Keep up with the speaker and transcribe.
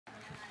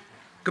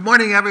Good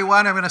morning,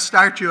 everyone. I'm going to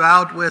start you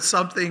out with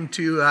something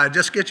to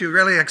just get you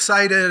really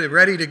excited and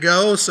ready to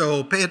go,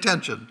 so pay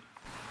attention.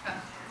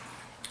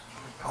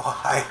 Oh,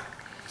 hi.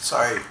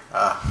 Sorry,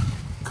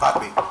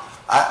 caught me.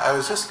 I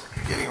was just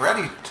getting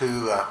ready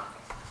to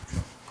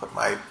put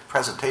my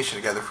presentation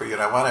together for you,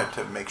 and I wanted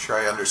to make sure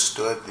I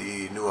understood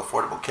the new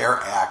Affordable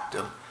Care Act,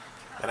 and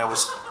I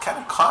was kind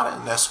of caught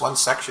in this one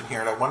section here,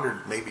 and I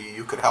wondered maybe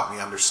you could help me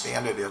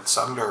understand it. It's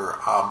under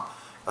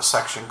a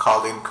section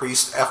called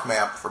Increased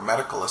FMAP for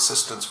Medical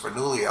Assistance for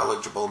Newly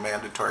Eligible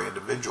Mandatory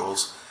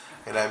Individuals,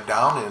 and I'm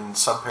down in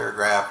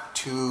subparagraph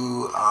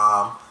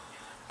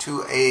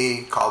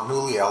 2A called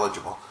Newly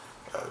Eligible.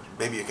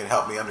 Maybe you can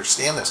help me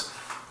understand this.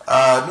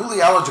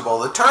 Newly eligible.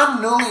 The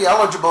term newly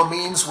eligible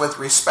means with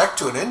respect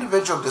to an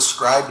individual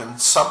described in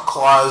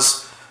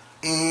subclause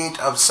 8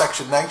 of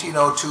section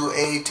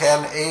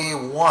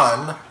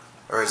 1902A10A1,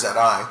 or is that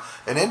I,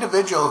 an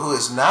individual who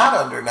is not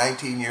under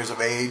 19 years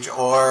of age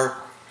or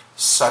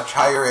such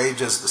higher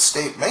age as the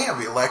state may have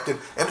elected,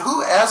 and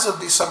who as of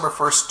December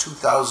 1st,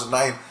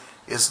 2009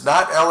 is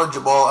not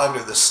eligible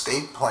under the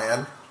state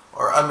plan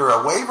or under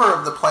a waiver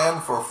of the plan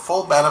for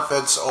full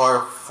benefits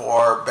or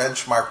for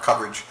benchmark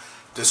coverage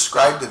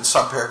described in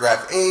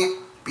subparagraph A,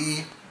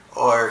 B,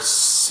 or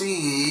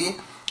C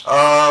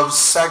of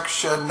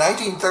section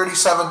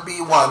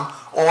 1937B1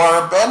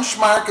 or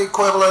benchmark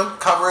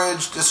equivalent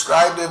coverage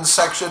described in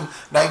section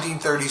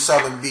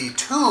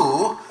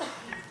 1937B2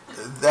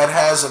 that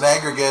has an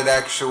aggregate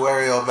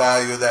actuarial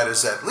value that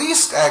is at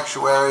least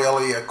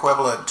actuarially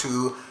equivalent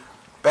to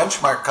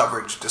benchmark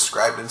coverage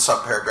described in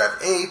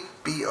subparagraph A,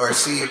 B, or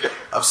C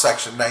of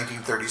section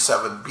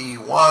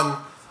 1937B1,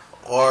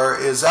 or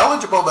is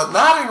eligible but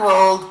not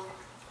enrolled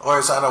or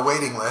is on a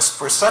waiting list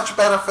for such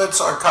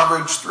benefits or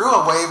coverage through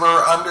a waiver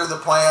under the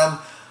plan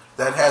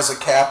that has a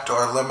capped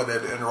or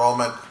limited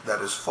enrollment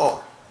that is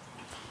full.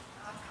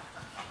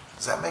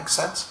 Does that make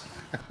sense?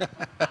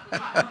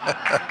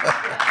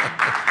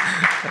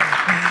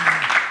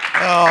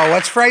 Oh,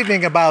 what's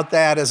frightening about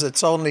that is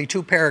it's only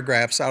 2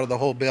 paragraphs out of the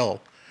whole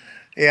bill.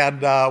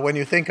 And when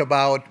you think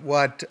about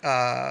what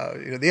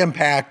the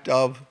impact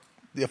of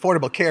the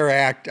Affordable Care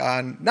Act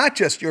on not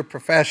just your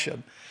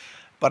profession,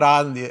 but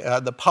on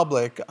the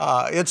public,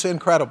 it's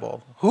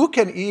incredible. Who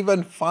can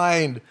even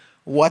find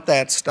what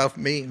that stuff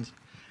means?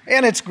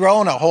 And it's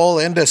grown a whole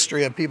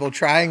industry of people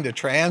trying to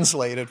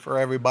translate it for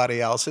everybody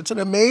else. It's an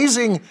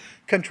amazing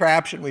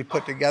contraption we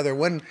put together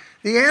when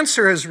the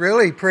answer is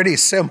really pretty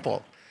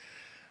simple.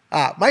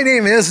 My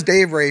name is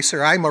Dave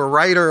Racer. I'm a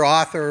writer,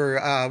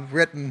 author,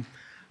 written,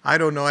 I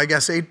don't know, I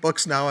guess 8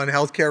 books now on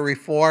healthcare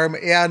reform,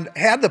 and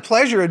had the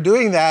pleasure of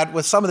doing that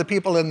with some of the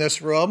people in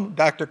this room,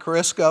 Dr.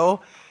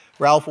 Carisco,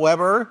 Ralph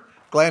Weber,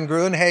 Glenn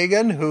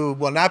Gruenhagen, who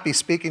will not be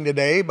speaking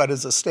today, but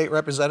is a state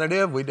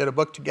representative. We did a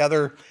book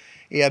together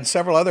and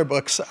several other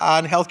books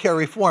on healthcare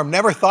reform.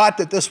 Never thought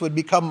that this would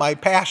become my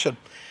passion.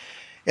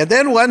 And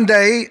then one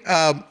day,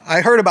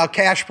 I heard about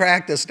cash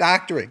practice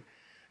doctoring.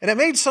 And it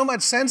made so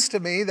much sense to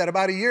me that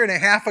about 1.5 years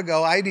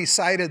ago, I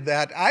decided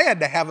that I had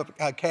to have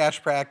a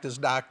cash practice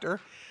doctor.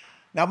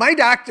 Now, my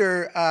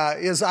doctor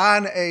is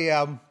on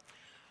a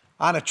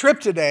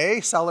trip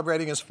today,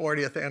 celebrating his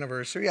 40th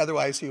anniversary.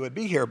 Otherwise, he would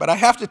be here. But I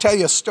have to tell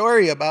you a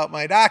story about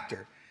my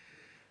doctor.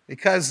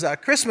 Because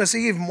Christmas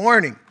Eve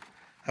morning,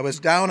 I was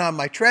down on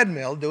my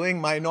treadmill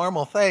doing my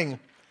normal thing.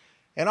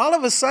 And all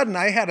of a sudden,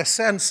 I had a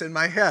sense in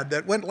my head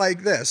that went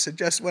like this. It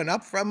just went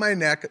up from my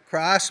neck,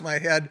 across my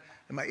head,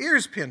 and my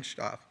ears pinched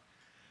off.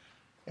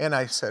 And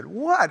I said,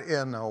 what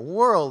in the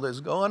world is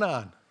going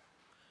on?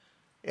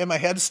 And my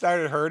head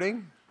started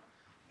hurting.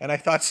 And I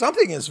thought,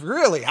 something is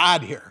really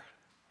odd here.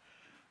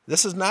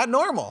 This is not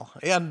normal.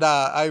 And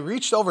I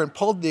reached over and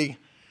pulled the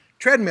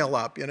treadmill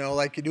up,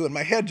 like you do, and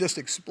my head just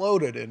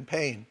exploded in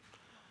pain.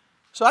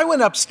 So I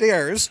went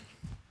upstairs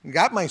and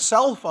got my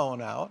cell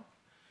phone out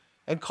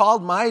and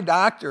called my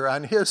doctor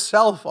on his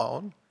cell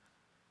phone.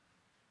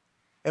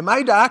 And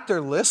my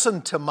doctor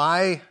listened to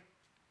my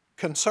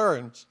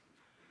concerns.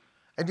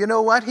 And you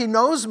know what? He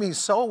knows me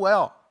so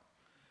well.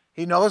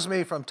 He knows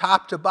me from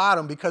top to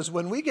bottom, because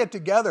when we get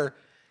together,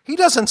 he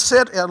doesn't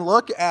sit and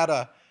look at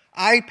an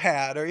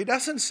iPad, or he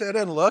doesn't sit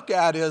and look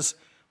at his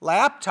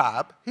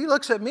laptop. He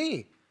looks at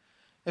me.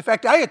 In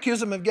fact, I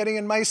accuse him of getting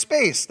in my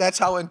space. That's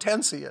how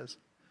intense he is.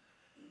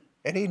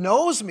 And he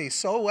knows me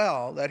so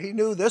well that he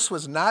knew this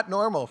was not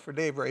normal for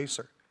Dave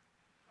Racer.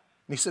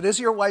 And he said, is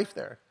your wife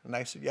there? And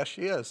I said, yes,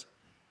 she is.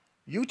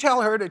 You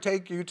tell her to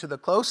take you to the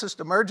closest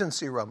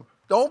emergency room.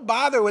 Don't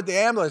bother with the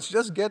ambulance,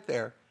 just get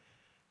there.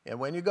 And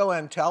when you go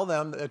in, tell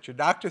them that your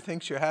doctor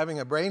thinks you're having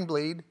a brain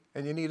bleed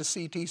and you need a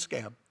CT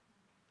scan.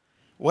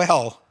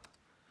 Well,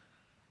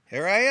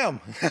 here I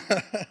am.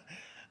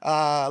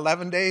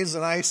 11 days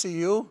in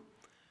ICU,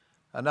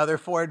 another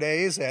 4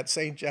 days at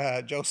St.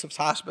 Joseph's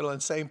Hospital in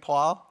St.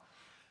 Paul.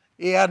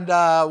 And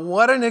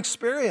what an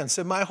experience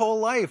in my whole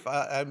life.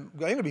 I'm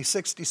going to be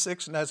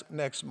 66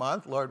 next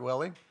month, Lord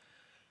willing.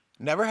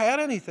 Never had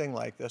anything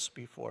like this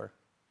before.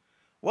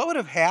 What would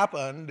have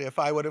happened if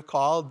I would have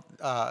called,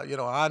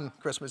 on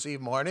Christmas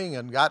Eve morning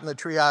and gotten the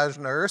triage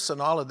nurse and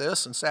all of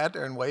this and sat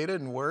there and waited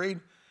and worried,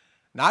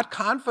 not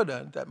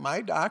confident that my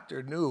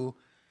doctor knew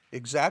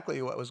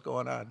exactly what was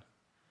going on?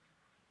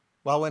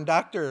 Well, when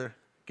Dr.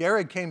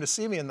 Gehrig came to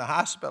see me in the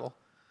hospital,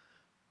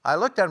 I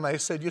looked at him and I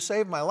said, "You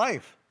saved my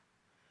life."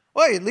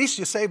 Well, at least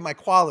you saved my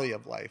quality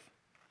of life.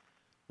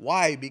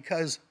 Why?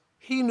 Because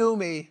he knew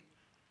me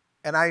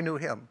and I knew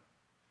him.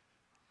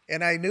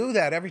 And I knew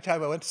that every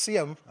time I went to see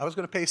him, I was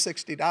going to pay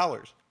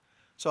 $60.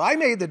 So I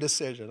made the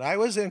decision. I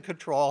was in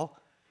control,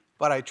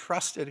 but I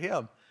trusted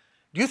him.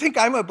 Do you think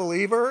I'm a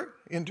believer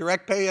in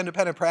direct pay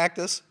independent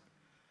practice?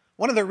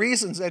 One of the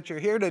reasons that you're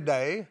here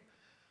today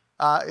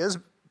is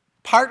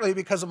partly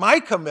because of my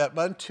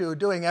commitment to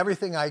doing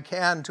everything I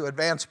can to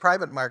advance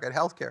private market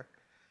healthcare.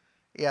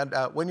 And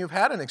when you've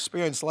had an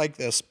experience like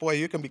this, boy,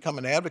 you can become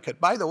an advocate.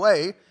 By the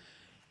way,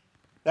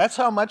 that's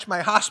how much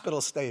my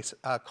hospital stay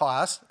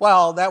cost.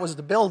 Well, that was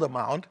the billed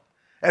amount,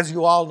 as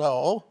you all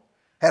know.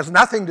 Has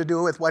nothing to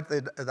do with what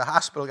the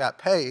hospital got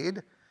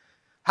paid.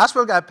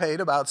 Hospital got paid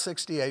about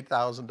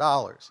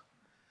 $68,000.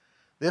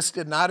 This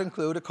did not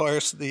include, of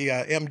course, the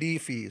MD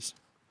fees.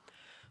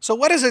 So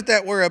what is it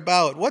that we're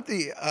about? What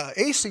the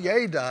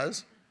ACA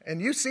does,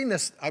 and you've seen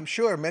this, I'm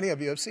sure many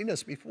of you have seen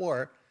this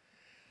before.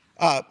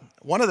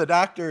 One of the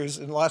doctors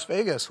in Las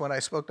Vegas, when I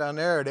spoke down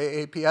there at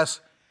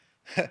AAPS,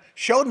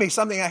 showed me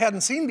something I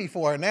hadn't seen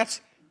before, and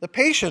that's the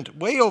patient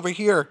way over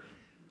here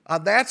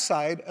on that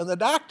side and the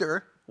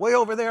doctor way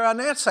over there on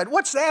that side.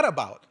 What's that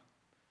about?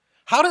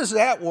 How does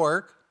that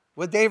work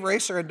with Dave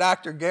Racer and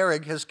Dr.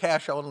 Gehrig, his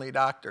cash-only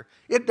doctor?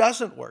 It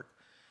doesn't work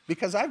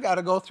because I've got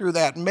to go through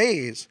that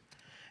maze,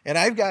 and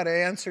I've got to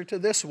answer to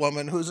this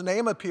woman whose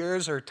name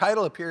appears or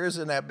title appears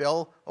in that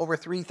bill over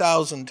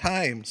 3,000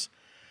 times.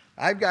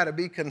 I've got to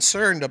be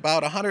concerned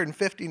about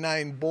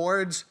 159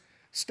 boards,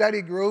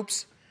 study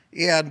groups,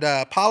 and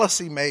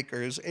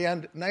policymakers,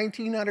 and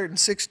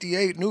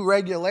 1,968 new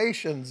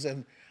regulations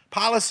and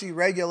policy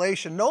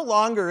regulation, no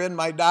longer in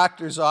my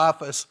doctor's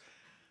office,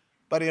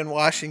 but in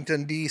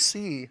Washington,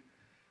 D.C.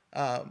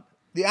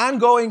 The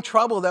ongoing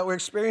trouble that we're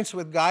experiencing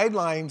with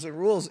guidelines and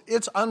rules,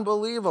 it's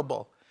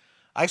unbelievable.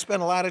 I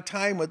spend a lot of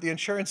time with the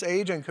insurance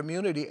agent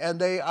community, and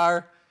they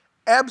are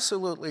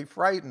absolutely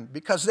frightened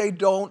because they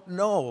don't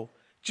know,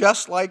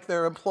 just like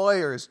their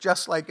employers,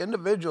 just like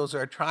individuals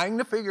are trying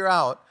to figure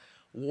out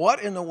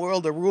what in the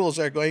world the rules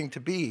are going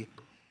to be,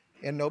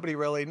 and nobody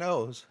really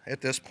knows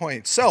at this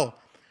point. So,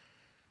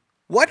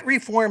 what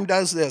reform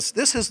does this?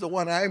 This is the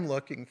one I'm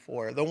looking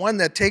for, the one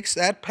that takes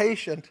that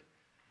patient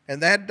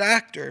and that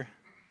doctor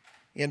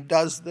and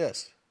does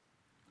this.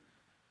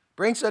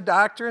 Brings the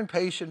doctor and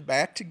patient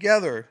back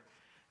together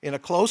in a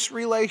close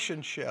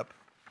relationship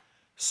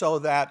so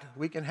that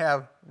we can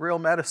have real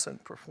medicine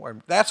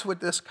performed. That's what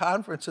this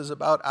conference is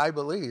about, I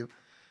believe.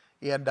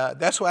 And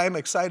that's why I'm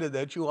excited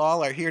that you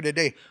all are here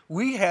today.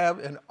 We have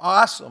an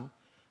awesome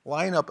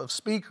lineup of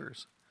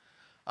speakers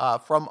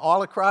from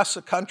all across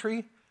the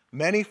country,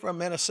 many from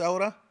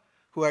Minnesota,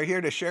 who are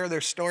here to share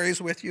their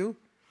stories with you.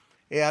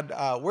 And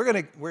we're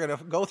gonna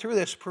go through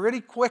this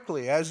pretty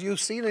quickly, as you've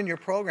seen in your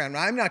program.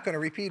 Now, I'm not going to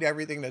repeat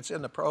everything that's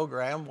in the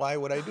program. Why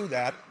would I do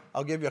that?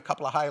 I'll give you a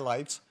couple of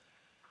highlights.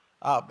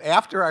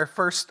 After our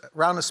first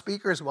round of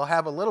speakers, we'll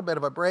have a little bit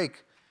of a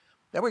break.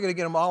 Then we're going to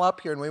get them all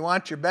up here, and we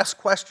want your best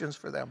questions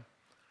for them.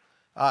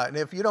 And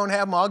if you don't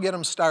have them, I'll get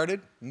them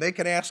started, and they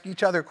can ask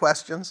each other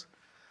questions.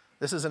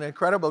 This is an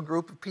incredible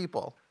group of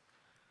people.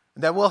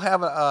 And then we'll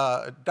have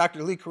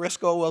Dr. Lee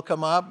Carisco will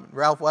come up,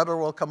 Ralph Weber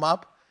will come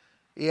up,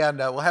 and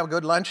we'll have a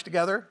good lunch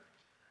together.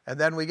 And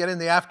then we get in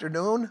the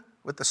afternoon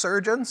with the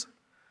surgeons.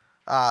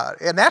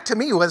 And that, to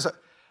me, was,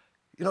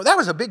 that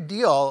was a big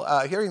deal,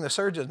 hearing the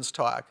surgeons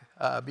talk,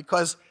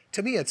 because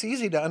to me it's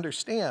easy to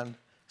understand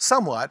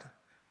somewhat,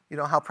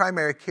 how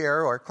primary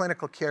care or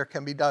clinical care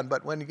can be done.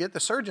 But when you get the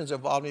surgeons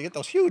involved and you get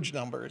those huge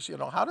numbers,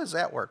 how does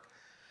that work?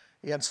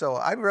 And so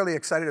I'm really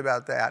excited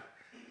about that.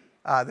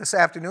 This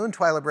afternoon,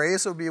 Twyla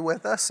Braze will be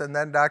with us, and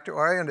then Dr.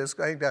 Orient is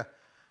going to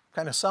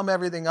kind of sum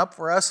everything up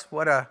for us.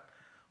 What a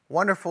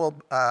wonderful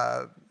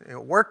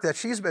work that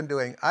she's been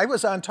doing. I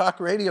was on talk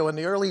radio in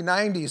the early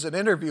 90s and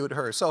interviewed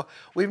her, so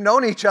we've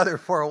known each other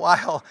for a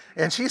while,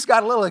 and she's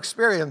got a little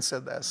experience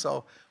in this,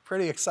 so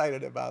pretty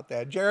excited about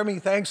that. Jeremy,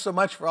 thanks so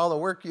much for all the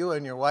work you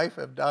and your wife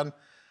have done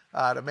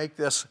to make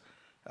this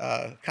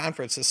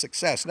conference a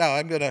success. Now,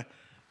 I'm going to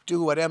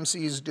do what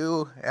MCs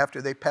do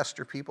after they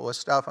pester people with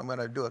stuff. I'm going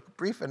to do a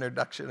brief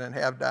introduction and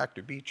have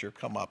Dr. Beecher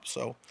come up.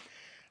 So,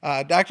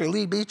 Dr.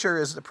 Lee Beecher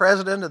is the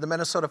president of the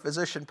Minnesota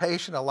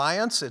Physician-Patient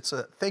Alliance. It's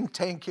a think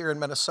tank here in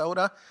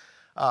Minnesota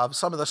of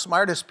some of the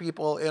smartest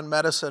people in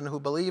medicine who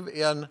believe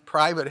in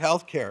private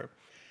health care.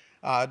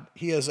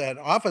 He is an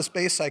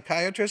office-based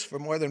psychiatrist for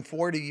more than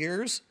 40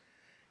 years,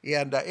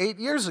 and 8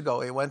 years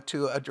ago he went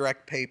to a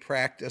direct pay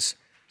practice,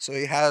 so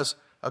he has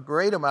a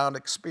great amount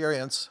of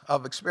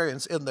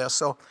experience in this.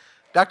 So,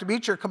 Dr.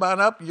 Beecher, come on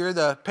up. You're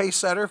the pace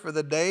setter for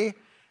the day,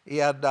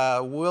 and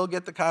we'll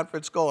get the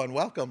conference going.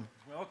 Welcome.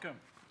 Welcome.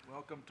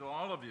 Welcome to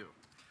all of you,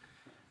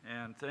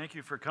 and thank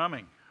you for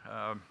coming.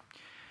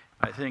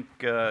 I think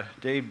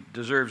Dave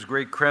deserves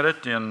great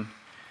credit in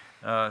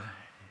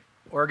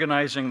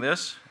organizing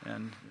this,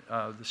 and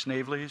the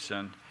Snaveleys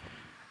and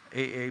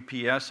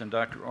AAPS and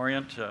Dr.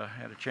 Orient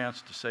had a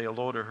chance to say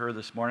hello to her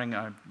this morning.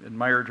 I've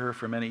admired her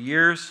for many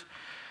years.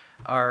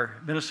 Our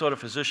Minnesota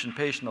Physician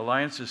Patient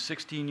Alliance is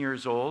 16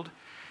 years old.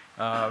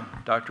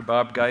 Dr.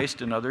 Bob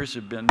Geist and others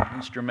have been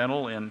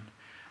instrumental in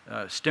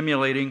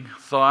stimulating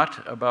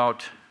thought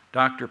about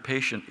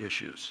doctor-patient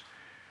issues.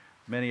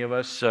 Many of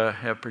us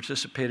have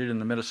participated in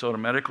the Minnesota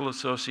Medical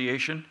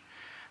Association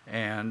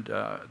and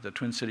the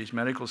Twin Cities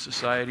Medical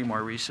Society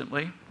more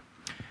recently.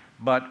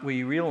 But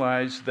we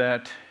realize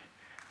that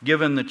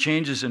given the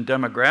changes in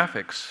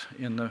demographics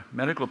in the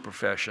medical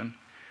profession,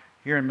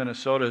 here in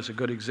Minnesota is a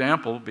good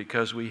example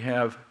because we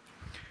have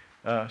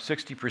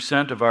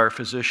 60% of our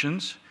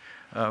physicians,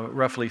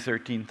 roughly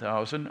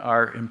 13,000,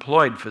 are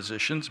employed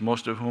physicians,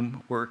 most of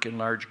whom work in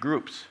large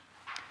groups.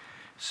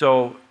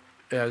 So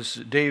as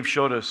Dave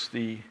showed us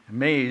the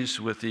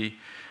maze with the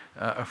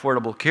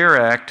Affordable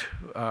Care Act,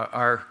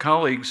 our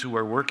colleagues who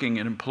are working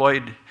in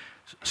employed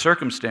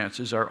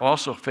circumstances are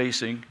also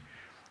facing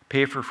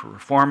pay for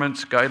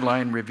performance,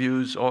 guideline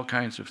reviews, all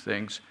kinds of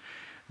things.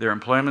 Their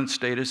employment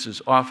status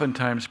is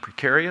oftentimes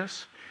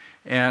precarious,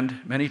 and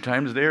many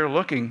times they are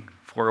looking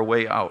for a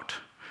way out.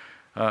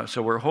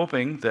 So we're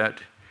hoping that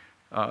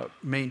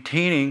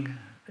maintaining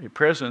a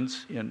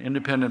presence in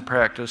independent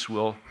practice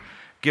will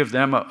give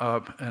them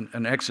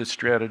an exit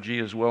strategy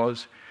as well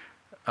as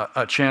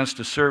a chance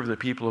to serve the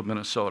people of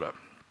Minnesota.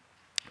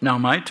 Now,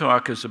 my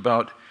talk is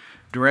about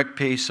direct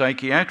pay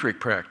psychiatric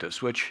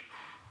practice, which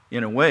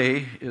in a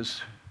way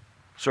is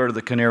sort of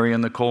the canary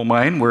in the coal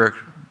mine. We're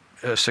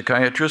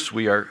psychiatrists,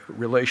 we are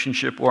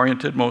relationship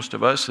oriented, most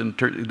of us,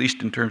 at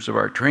least in terms of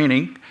our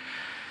training.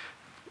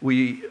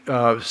 We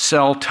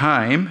sell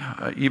time.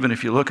 Even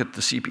if you look at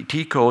the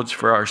CPT codes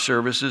for our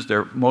services,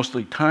 they're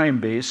mostly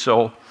time-based,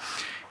 so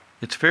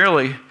it's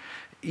fairly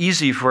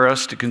easy for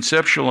us to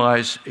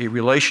conceptualize a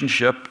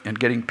relationship and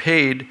getting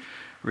paid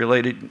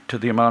related to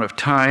the amount of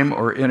time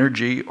or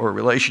energy or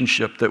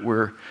relationship that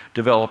we're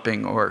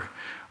developing or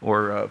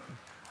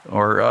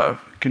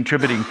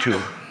contributing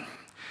to.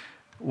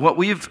 What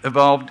we've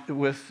evolved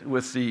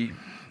with the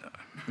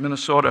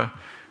Minnesota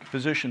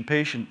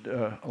Physician-Patient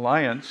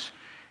Alliance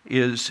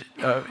is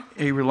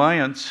a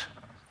reliance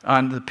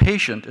on the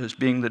patient as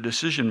being the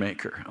decision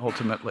maker,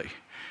 ultimately.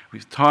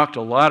 We've talked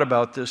a lot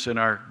about this in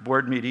our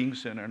board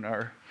meetings and in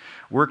our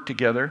work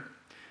together,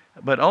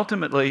 but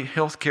ultimately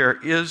healthcare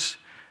is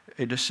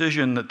a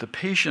decision that the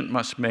patient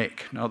must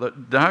make. Now, the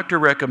doctor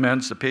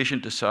recommends, the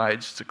patient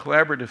decides. It's a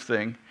collaborative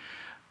thing,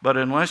 but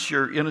unless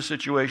you're in a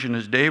situation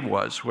as Dave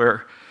was,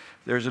 where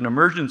there's an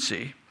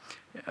emergency,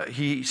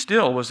 he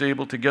still was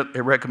able to get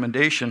a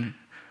recommendation,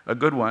 a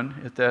good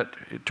one.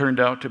 It turned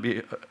out to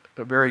be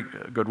a very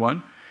good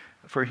one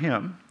for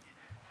him.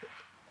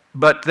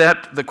 But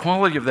the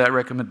quality of that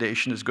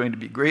recommendation is going to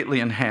be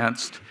greatly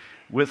enhanced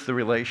with the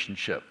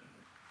relationship.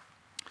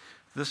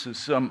 This is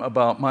some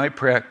about my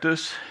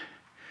practice.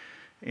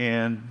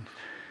 And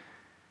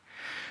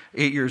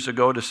 8 years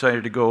ago,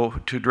 decided to go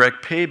to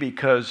direct pay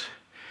because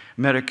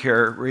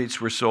Medicare rates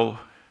were so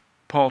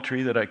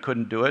paltry that I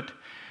couldn't do it.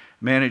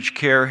 Managed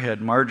care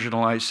had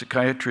marginalized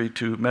psychiatry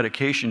to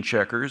medication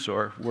checkers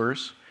or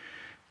worse.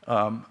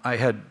 I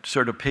had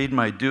sort of paid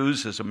my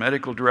dues as a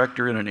medical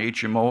director in an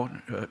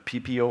HMO,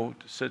 PPO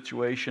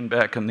situation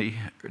back in the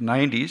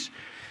 90s,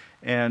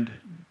 and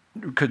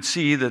could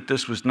see that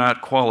this was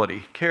not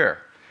quality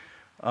care.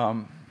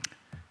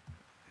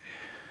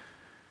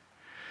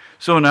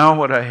 So now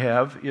what I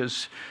have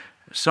is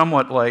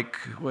somewhat like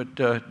what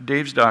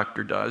Dave's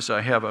doctor does.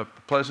 I have a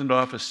pleasant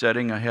office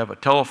setting, I have a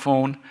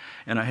telephone,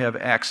 and I have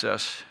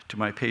access to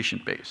my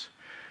patient base.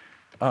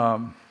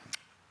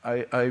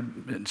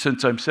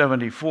 Since I'm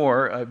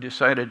 74, I've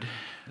decided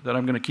that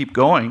I'm going to keep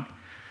going,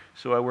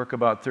 so I work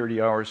about 30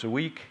 hours a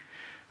week.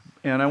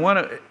 And I want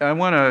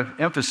to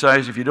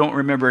emphasize, if you don't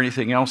remember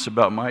anything else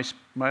about my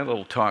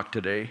little talk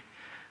today,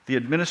 the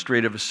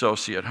administrative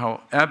associate,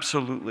 how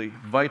absolutely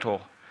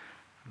vital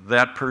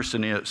that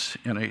person is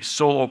in a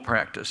solo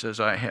practice as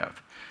I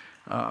have.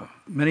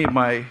 Many of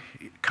my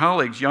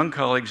colleagues, young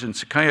colleagues in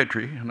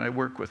psychiatry, and I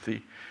work with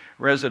the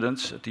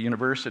residents at the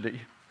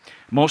university,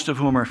 most of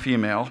whom are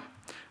female,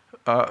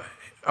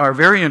 are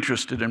very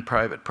interested in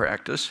private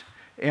practice,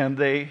 and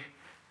they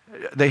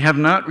have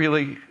not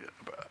really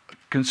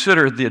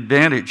considered the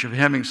advantage of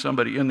having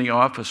somebody in the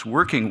office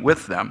working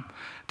with them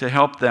to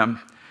help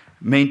them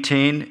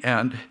maintain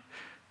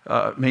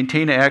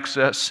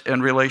access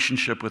and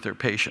relationship with their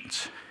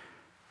patients.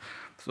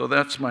 So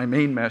that's my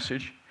main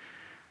message.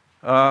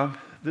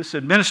 This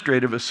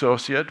administrative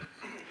associate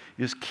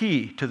is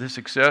key to the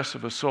success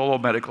of a solo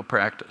medical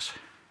practice.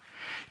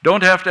 You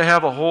don't have to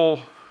have a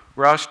whole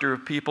roster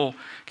of people,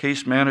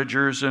 case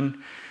managers and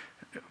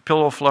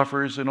pillow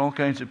fluffers and all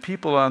kinds of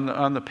people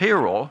on the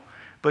payroll,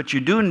 but you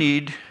do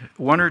need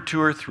one or two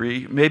or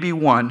three, maybe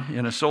one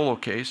in a solo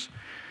case,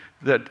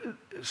 that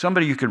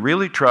somebody you can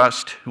really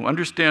trust, who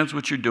understands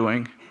what you're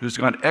doing, who's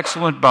got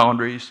excellent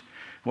boundaries,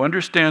 who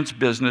understands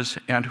business,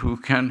 and who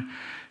can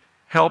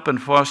help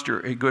and foster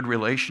a good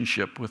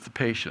relationship with the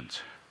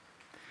patients.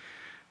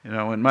 You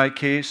know, in my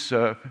case,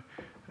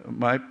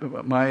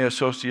 my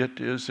associate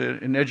is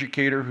an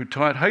educator who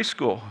taught high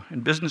school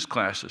and business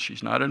classes.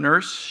 She's not a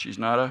nurse, she's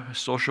not a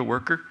social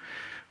worker,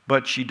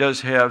 but she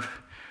does have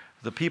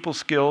the people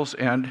skills.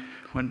 And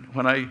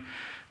when I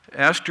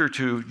asked her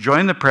to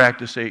join the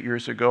practice 8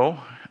 years ago,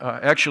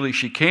 actually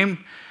she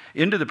came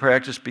into the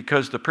practice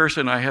because the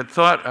person I had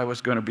thought I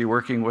was going to be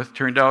working with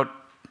turned out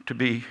to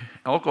be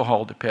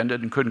alcohol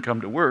dependent and couldn't come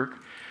to work.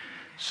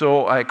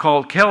 So I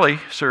called Kelly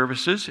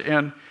Services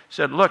and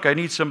said, look, I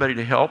need somebody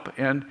to help.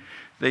 And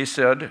they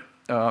said,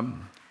 how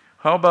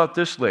about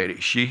this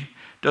lady? She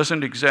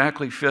doesn't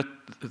exactly fit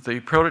the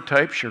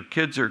prototype. Her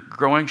kids are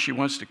growing. She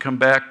wants to come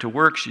back to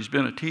work. She's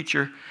been a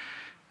teacher.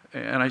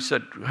 And I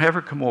said, have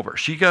her come over.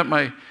 She got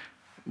my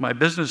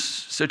business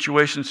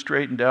situation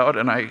straightened out,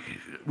 and I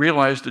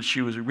realized that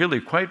she was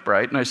really quite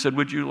bright. And I said,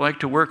 would you like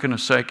to work in a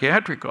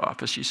psychiatric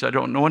office? She said, I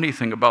don't know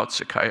anything about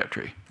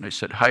psychiatry. And I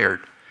said,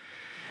 hired.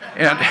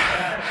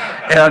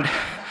 And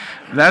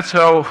that's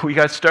how we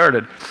got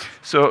started.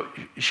 So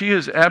she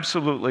is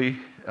absolutely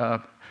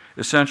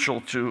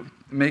essential to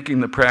making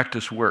the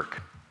practice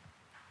work.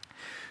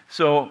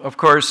 So, of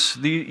course,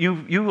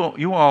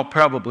 you all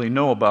probably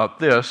know about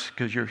this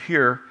because you're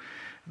here,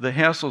 the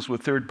hassles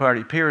with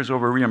third-party payers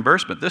over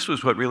reimbursement. This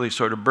was what really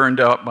sort of burned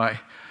out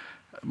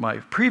my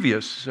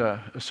previous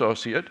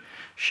associate.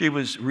 She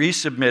was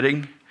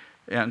resubmitting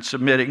and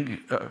submitting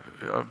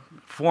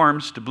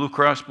forms to Blue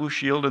Cross Blue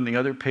Shield and the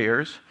other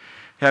payers,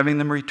 having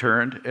them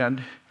returned,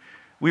 and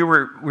we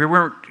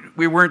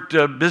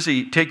weren't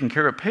busy taking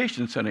care of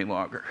patients any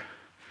longer.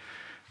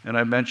 And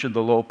I mentioned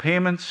the low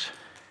payments.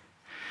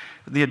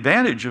 The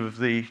advantage of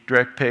the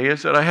direct pay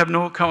is that I have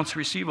no accounts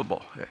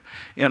receivable.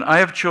 And I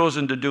have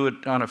chosen to do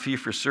it on a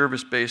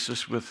fee-for-service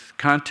basis with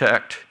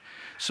contact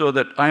so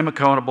that I'm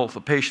accountable,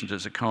 the patient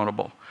is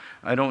accountable.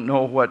 I don't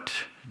know what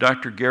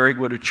Dr. Gehrig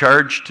would have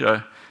charged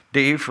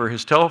Dave for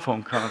his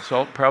telephone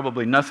consult,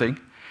 probably nothing,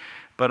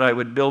 but I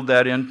would build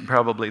that in,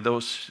 probably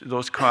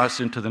those costs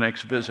into the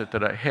next visit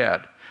that I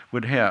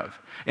would have.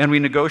 And we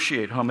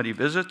negotiate how many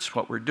visits,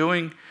 what we're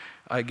doing.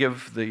 I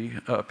give the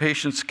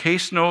patients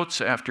case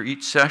notes after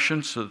each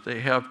session so that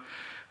they have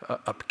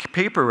a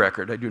paper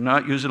record. I do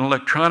not use an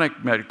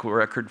electronic medical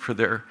record for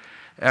their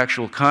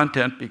actual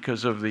content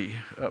because of the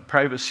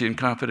privacy and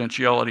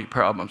confidentiality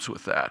problems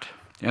with that.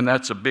 And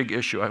that's a big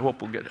issue.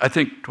 I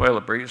think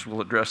Twyla Braze will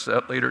address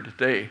that later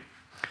today.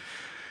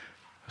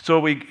 So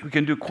we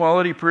can do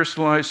quality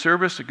personalized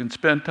service. We can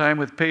spend time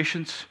with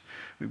patients.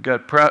 We've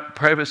got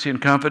privacy and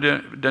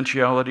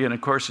confidentiality, and of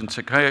course in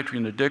psychiatry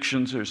and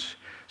addictions there's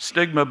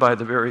stigma by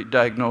the very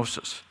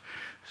diagnosis.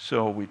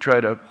 So we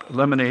try to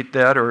eliminate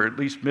that or at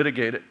least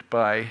mitigate it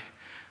by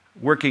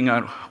working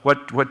on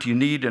what do you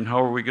need and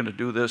how are we going to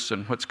do this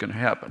and what's going to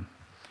happen.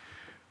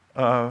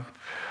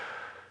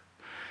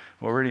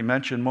 Already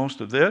mentioned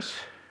most of this.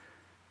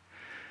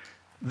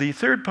 The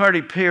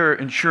third-party payer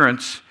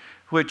insurance,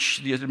 which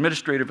the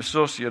administrative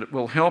associate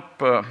will help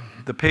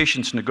the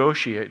patients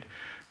negotiate,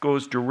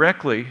 goes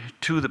directly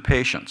to the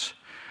patients.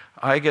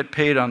 I get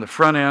paid on the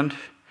front end.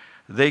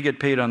 They get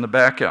paid on the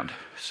back end.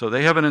 So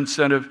they have an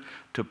incentive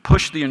to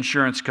push the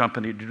insurance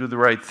company to do the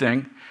right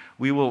thing.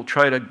 We will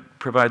try to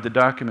provide the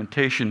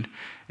documentation,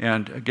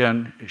 and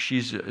again,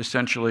 she's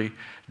essentially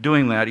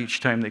doing that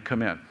each time they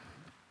come in.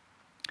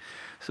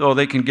 So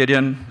they can get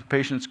in,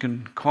 patients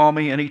can call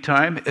me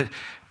anytime.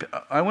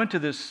 I went to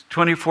this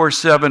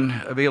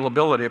 24/7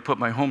 availability. I put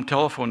my home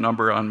telephone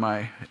number on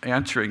my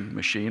answering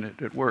machine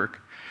at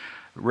work.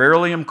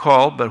 Rarely am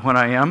called, but when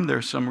I am,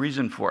 there's some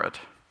reason for it.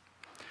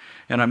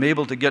 And I'm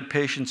able to get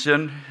patients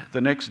in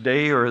the next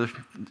day or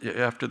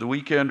after the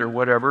weekend or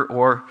whatever,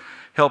 or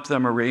help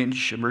them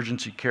arrange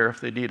emergency care if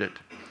they need it.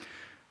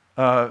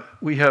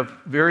 We have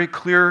very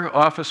clear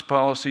office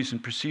policies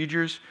and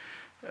procedures,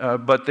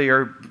 but they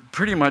are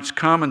pretty much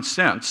common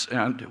sense,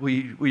 and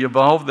we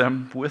evolve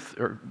them with,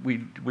 or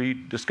we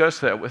discuss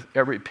that with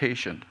every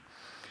patient.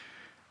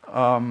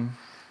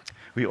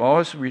 We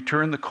always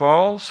return the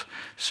calls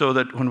so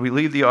that when we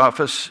leave the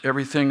office,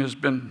 everything has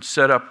been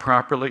set up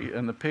properly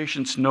and the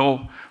patients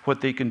know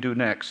what they can do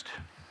next.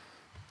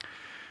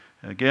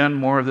 Again,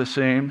 more of the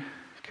same,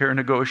 care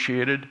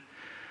negotiated,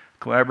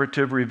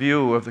 collaborative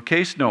review of the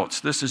case notes.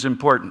 This is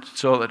important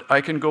so that I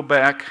can go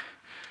back,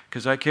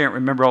 because I can't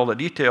remember all the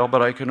detail,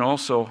 but I can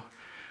also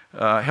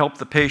help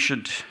the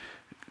patient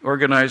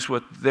organize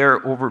what their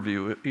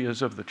overview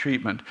is of the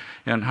treatment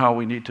and how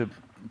we need to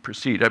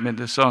proceed. I mean,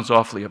 this sounds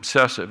awfully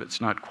obsessive.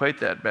 It's not quite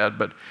that bad,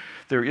 but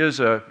there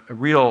is a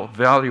real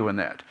value in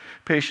that.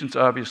 Patients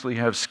obviously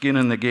have skin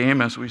in the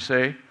game, as we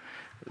say.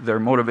 Their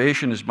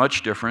motivation is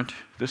much different.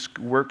 This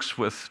works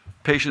with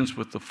patients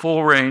with the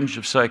full range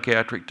of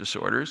psychiatric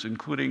disorders,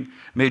 including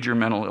major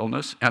mental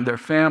illness, and their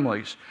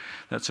families.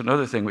 That's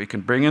another thing. We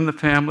can bring in the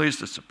families,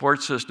 the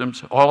support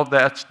systems. All of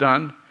that's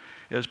done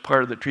as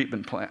part of the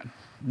treatment plan.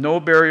 No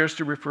barriers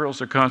to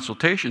referrals or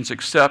consultations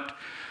except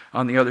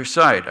on the other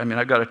side. I mean,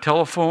 I've got a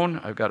telephone,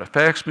 I've got a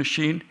fax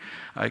machine.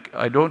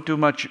 I don't do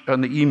much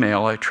on the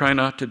email. I try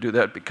not to do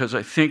that because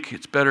I think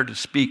it's better to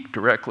speak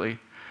directly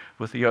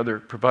with the other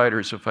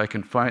providers if I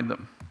can find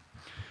them.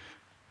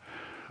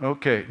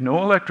 Okay,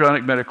 no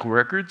electronic medical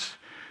records,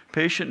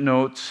 patient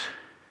notes,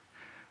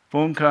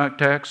 phone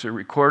contacts are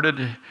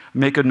recorded,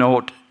 make a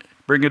note,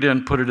 bring it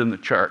in, put it in the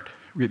chart,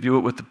 review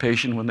it with the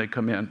patient when they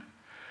come in.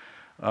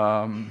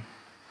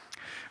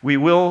 We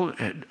will,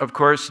 of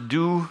course,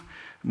 do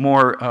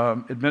more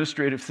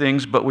administrative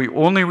things, but we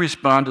only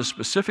respond to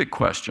specific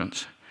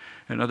questions.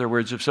 In other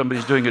words, if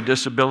somebody's doing a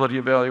disability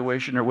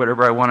evaluation or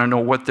whatever, I want to know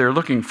what they're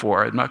looking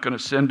for. I'm not going to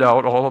send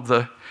out all of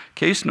the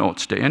case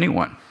notes to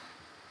anyone.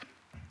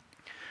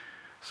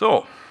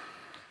 So,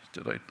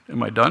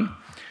 am I done?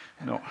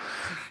 No.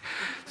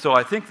 So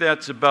I think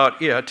that's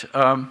about it.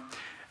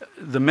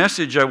 The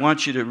message I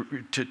want you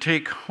to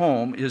take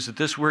home is that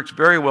this works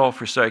very well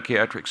for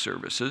psychiatric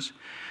services.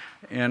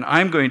 And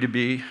I'm going to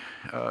be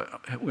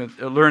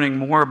learning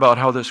more about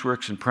how this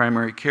works in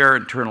primary care,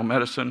 internal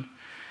medicine,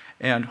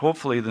 and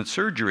hopefully the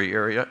surgery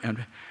area.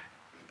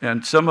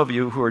 And some of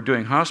you who are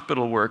doing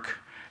hospital work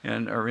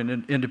and are in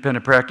an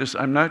independent practice,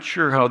 I'm not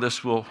sure how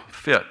this will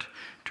fit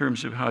in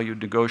terms of how you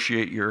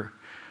negotiate your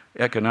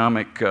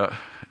economic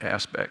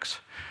aspects.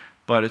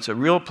 But it's a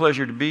real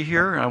pleasure to be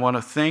here. I want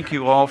to thank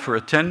you all for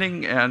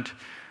attending, and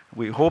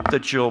we hope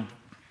that you'll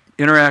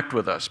interact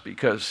with us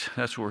because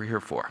that's what we're here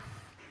for.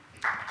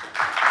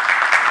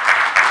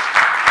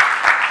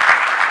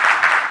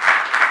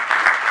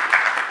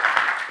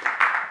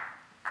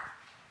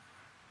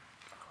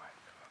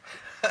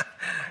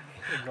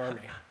 Ignore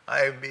me.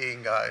 I'm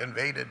being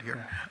invaded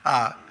here.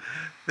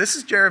 This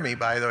is Jeremy,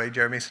 by the way,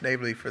 Jeremy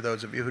Snavely, for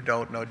those of you who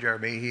don't know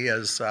Jeremy. He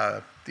is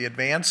the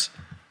advanced,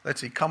 let's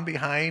see, come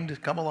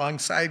behind, come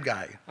alongside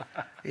guy.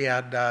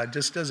 And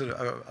just does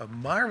a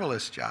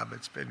marvelous job.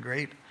 It's been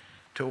great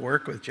to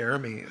work with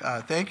Jeremy.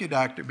 Thank you,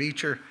 Dr.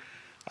 Beecher.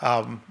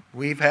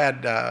 We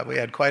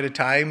had quite a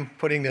time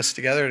putting this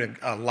together, and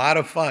a lot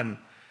of fun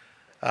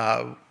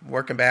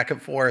working back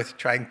and forth,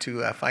 trying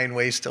to find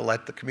ways to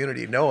let the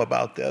community know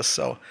about this.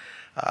 So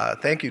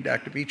thank you,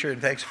 Dr. Beecher,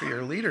 and thanks for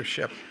your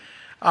leadership.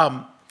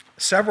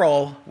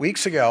 Several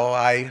weeks ago,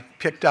 I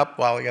picked up,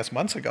 well, I guess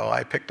months ago,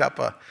 I picked up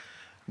a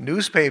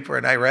newspaper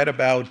and I read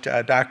about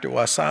Dr.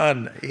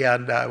 Wasson,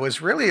 and I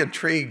was really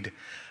intrigued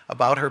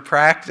about her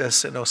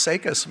practice in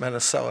Osakis,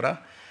 Minnesota.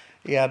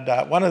 And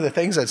one of the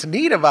things that's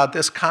neat about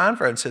this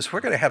conference is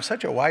we're going to have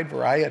such a wide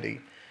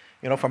variety,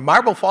 you know, from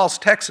Marble Falls,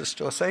 Texas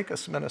to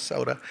Osakis,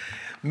 Minnesota,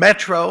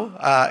 Metro,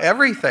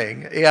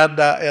 everything. And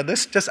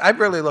this I'm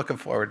really looking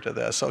forward to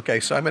this. Okay,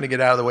 so I'm going to get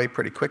out of the way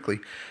pretty quickly.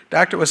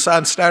 Dr.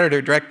 Wasson started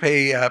her direct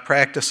pay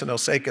practice in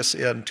Osakis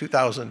in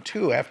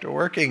 2002 after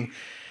working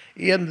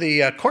in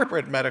the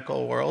corporate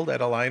medical world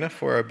at Alina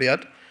for a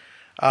bit.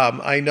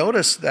 I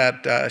noticed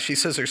that she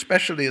says her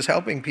specialty is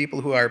helping people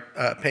who are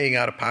paying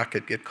out of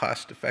pocket get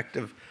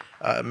cost-effective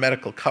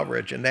medical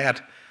coverage, and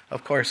that,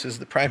 of course, is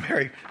the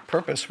primary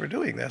purpose for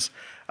doing this.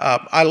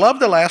 I love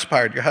the last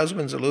part. Your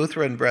husband's a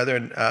Lutheran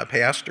brethren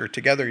pastor.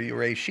 Together you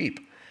raise sheep,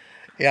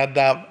 and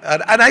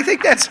I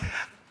think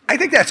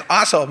that's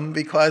awesome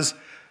because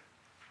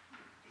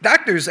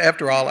doctors,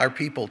 after all, are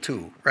people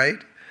too, right?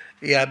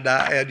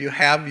 And you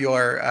have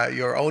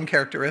your own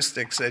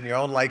characteristics and your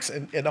own likes,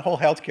 and the whole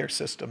healthcare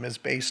system is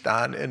based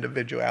on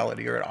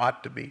individuality, or it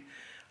ought to be,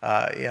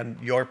 and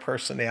your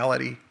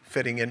personality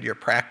fitting into your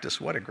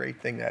practice. What a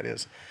great thing that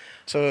is.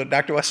 So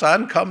Dr.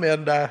 Wasson, come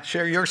and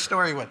share your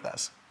story with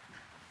us.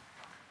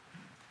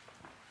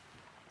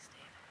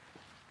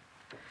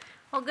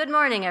 Well, good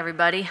morning,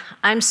 everybody.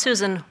 I'm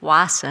Susan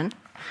Wasson.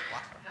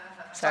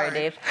 Sorry,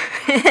 Dave.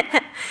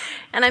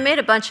 And I made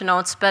a bunch of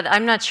notes, but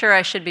I'm not sure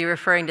I should be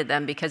referring to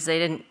them because they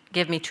didn't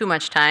give me too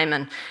much time,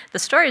 and the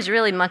story is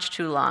really much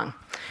too long.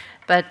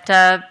 But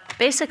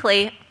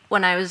basically,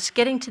 when I was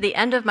getting to the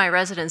end of my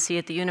residency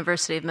at the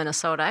University of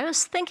Minnesota, I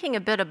was thinking a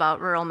bit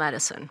about rural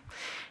medicine,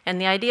 and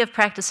the idea of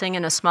practicing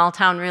in a small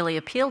town really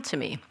appealed to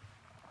me.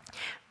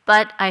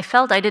 But I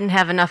felt I didn't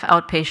have enough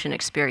outpatient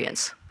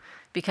experience,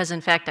 because in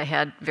fact I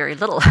had very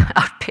little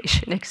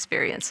outpatient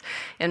experience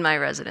in my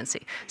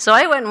residency. So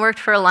I went and worked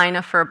for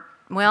Alina for,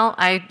 well,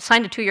 I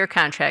signed a 2-year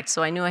contract,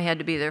 so I knew I had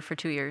to be there for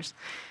 2 years.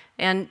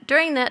 And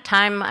during that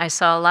time, I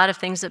saw a lot of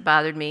things that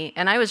bothered me,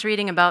 and I was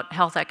reading about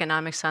health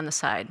economics on the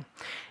side.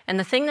 And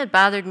the thing that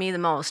bothered me the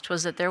most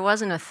was that there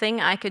wasn't a thing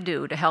I could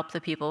do to help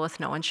the people with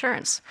no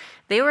insurance.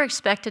 They were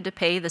expected to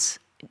pay this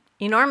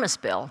enormous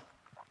bill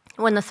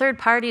when the third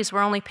parties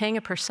were only paying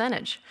a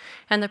percentage,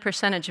 and the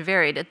percentage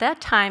varied. At that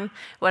time,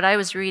 what I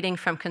was reading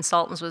from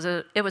consultants was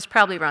it was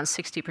probably around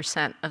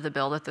 60% of the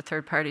bill that the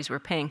third parties were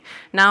paying.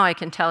 Now I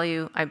can tell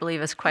you, I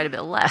believe it's quite a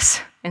bit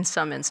less in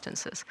some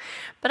instances.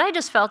 But I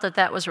just felt that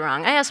that was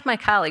wrong. I asked my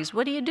colleagues,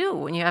 what do you do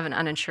when you have an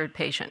uninsured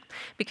patient?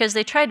 Because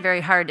they tried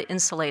very hard to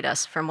insulate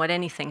us from what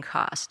anything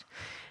cost.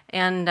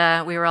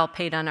 And we were all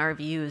paid on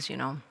RVUs, you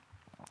know.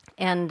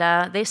 And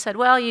they said,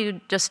 well,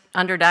 you just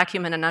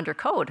underdocument and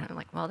undercode. And I'm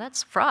like, well,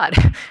 that's fraud.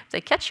 If they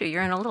catch you,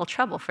 you're in a little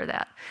trouble for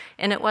that.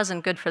 And it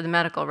wasn't good for the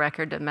medical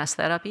record to mess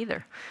that up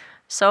either.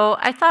 So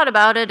I thought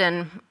about it,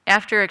 and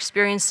after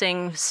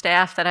experiencing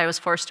staff that I was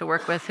forced to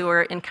work with who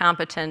were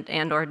incompetent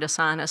and or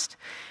dishonest,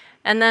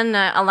 and then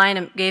a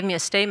line gave me a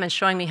statement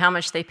showing me how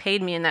much they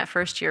paid me in that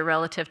first year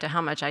relative to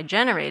how much I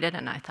generated,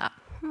 and I thought,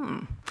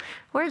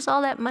 where's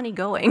all that money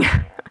going?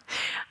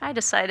 I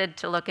decided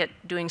to look at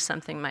doing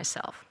something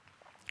myself.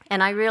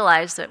 And I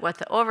realized that what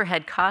the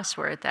overhead costs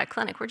were at that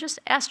clinic were just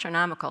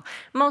astronomical.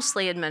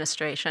 Mostly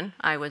administration,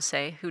 I would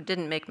say, who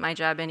didn't make my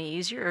job any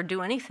easier or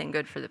do anything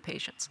good for the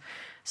patients.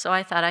 So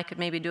I thought I could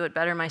maybe do it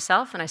better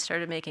myself, and I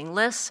started making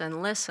lists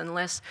and lists and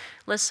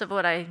lists of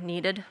what I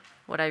needed,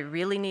 what I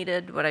really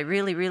needed, what I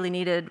really, really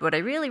needed, what I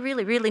really,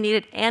 really, really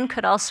needed, and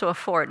could also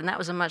afford. And that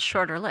was a much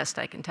shorter list,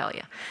 I can tell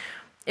you.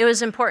 It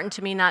was important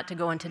to me not to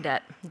go into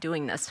debt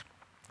doing this,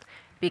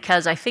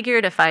 because I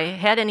figured if I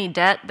had any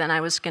debt, then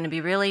I was going to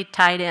be really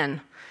tied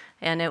in,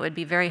 and it would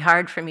be very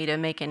hard for me to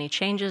make any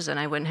changes, and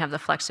I wouldn't have the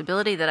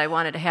flexibility that I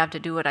wanted to have to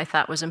do what I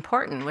thought was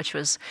important, which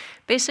was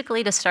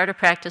basically to start a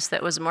practice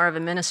that was more of a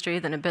ministry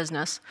than a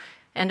business,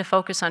 and to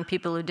focus on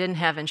people who didn't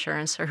have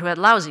insurance or who had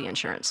lousy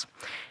insurance.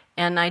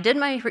 And I did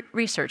my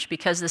research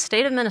because the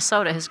state of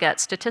Minnesota has got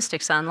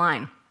statistics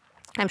online.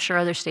 I'm sure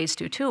other states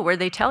do too, where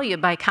they tell you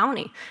by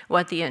county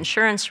what the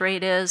insurance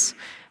rate is,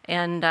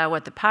 and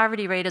what the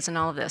poverty rate is and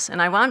all of this.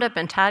 And I wound up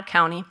in Todd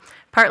County,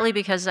 partly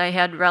because I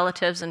had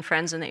relatives and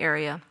friends in the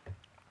area,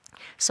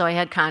 so I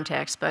had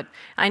contacts, but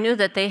I knew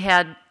that they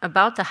had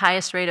about the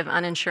highest rate of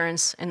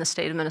uninsurance in the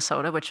state of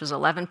Minnesota, which was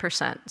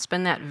 11%. It's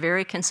been that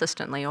very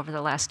consistently over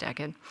the last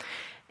decade.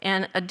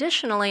 And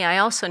additionally, I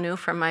also knew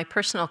from my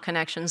personal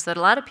connections that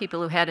a lot of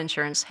people who had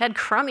insurance had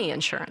crummy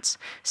insurance,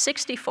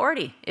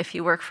 60-40 if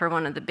you work for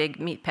one of the big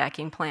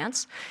meatpacking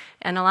plants.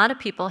 And a lot of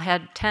people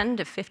had $10,000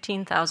 to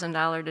 $15,000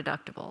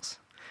 deductibles.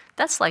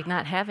 That's like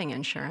not having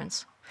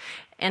insurance.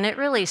 And it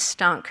really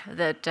stunk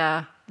that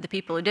the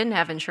people who didn't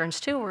have insurance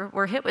too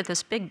were hit with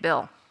this big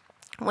bill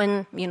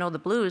when, you know, the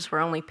Blues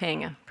were only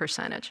paying a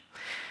percentage.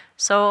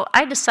 So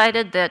I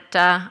decided that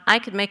I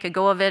could make a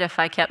go of it if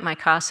I kept my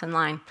costs in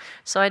line.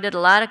 So I did a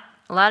lot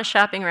of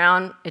shopping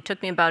around. It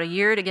took me about a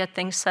year to get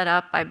things set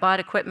up. I bought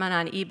equipment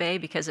on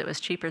eBay because it was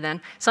cheaper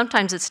then.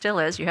 Sometimes it still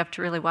is. You have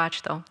to really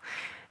watch, though.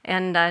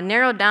 And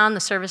narrowed down the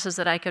services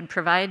that I could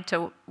provide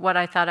to what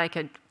I thought I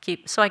could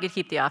keep, so I could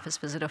keep the office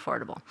visit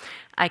affordable.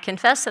 I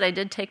confess that I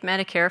did take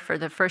Medicare for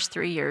the first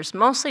 3 years,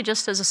 mostly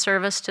just as a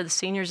service to the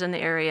seniors in the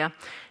area,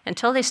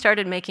 until they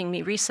started making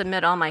me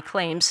resubmit all my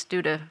claims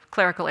due to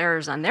clerical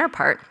errors on their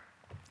part,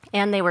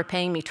 and they were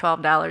paying me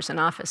 $12 an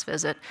office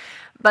visit,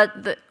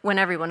 but when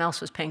everyone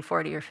else was paying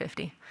 $40 or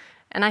 $50.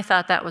 And I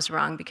thought that was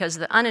wrong, because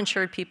the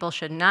uninsured people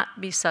should not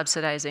be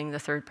subsidizing the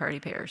third-party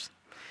payers.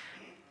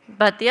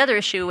 But the other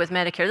issue with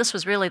Medicare, this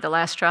was really the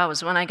last straw,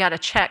 was when I got a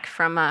check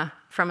from a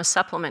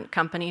supplement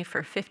company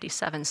for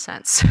 57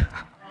 cents.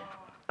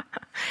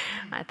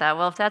 I thought,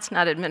 well, if that's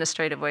not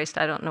administrative waste,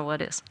 I don't know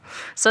what is.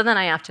 So then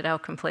I opted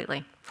out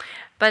completely.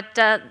 But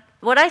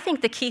what I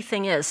think the key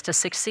thing is to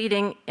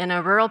succeeding in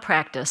a rural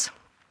practice,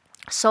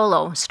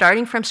 solo,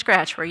 starting from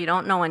scratch where you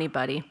don't know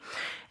anybody,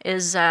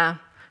 is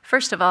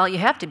first of all, you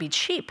have to be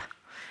cheap.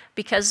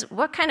 Because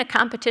what kind of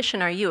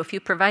competition are you if you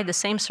provide the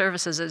same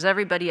services as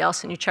everybody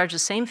else and you charge the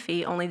same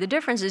fee, only the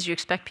difference is you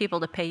expect people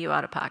to pay you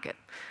out of pocket?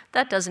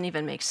 That doesn't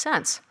even make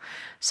sense.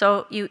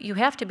 So you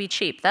have to be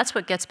cheap. That's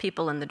what gets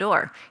people in the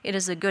door. It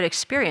is a good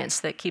experience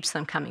that keeps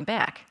them coming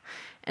back.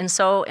 And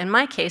so in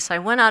my case, I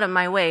went out of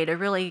my way to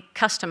really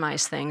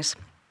customize things.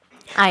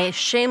 I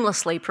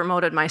shamelessly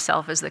promoted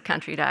myself as the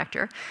country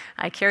doctor.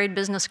 I carried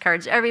business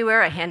cards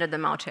everywhere. I handed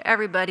them out to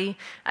everybody.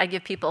 I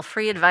give people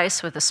free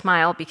advice with a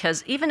smile,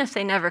 because even if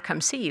they never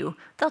come see you,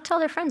 they'll tell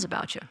their friends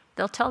about you.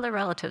 They'll tell their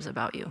relatives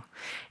about you.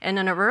 And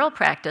in a rural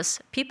practice,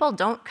 people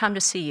don't come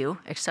to see you,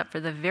 except for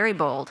the very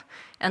bold,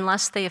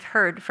 unless they have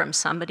heard from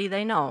somebody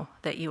they know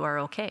that you are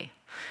okay.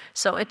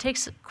 So it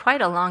takes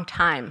quite a long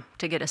time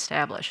to get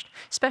established,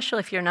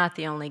 especially if you're not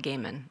the only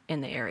gayman in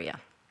the area.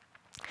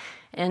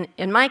 And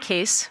in my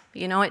case,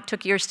 you know, it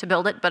took years to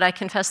build it, but I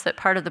confess that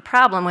part of the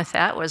problem with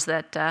that was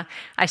that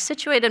I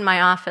situated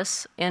my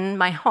office in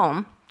my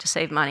home to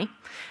save money,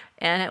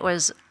 and it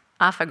was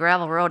off a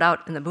gravel road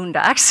out in the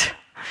boondocks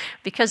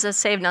because it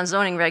saved on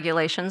zoning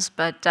regulations,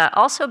 but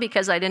also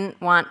because I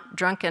didn't want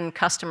drunken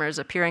customers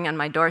appearing on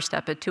my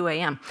doorstep at 2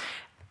 a.m.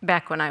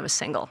 back when I was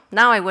single.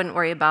 Now I wouldn't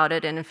worry about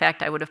it, and in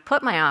fact, I would have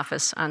put my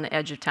office on the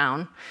edge of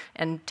town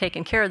and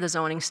taken care of the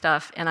zoning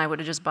stuff, and I would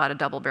have just bought a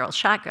double-barreled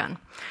shotgun.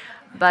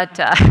 But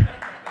at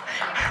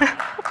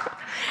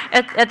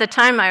the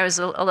time, I was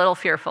a little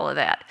fearful of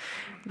that.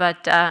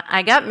 But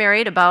I got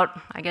married about,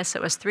 I guess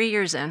it was 3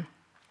 years in,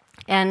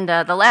 and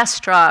the last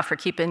straw for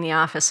keeping the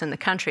office in the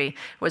country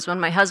was when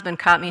my husband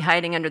caught me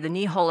hiding under the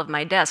knee hole of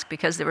my desk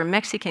because there were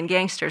Mexican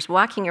gangsters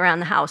walking around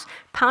the house,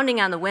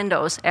 pounding on the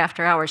windows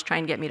after hours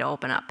trying to get me to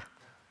open up.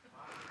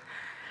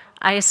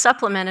 I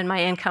supplemented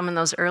my income in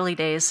those early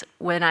days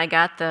when I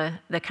got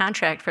the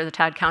contract for the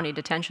Todd County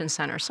Detention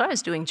Center. So I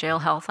was doing jail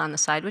health on the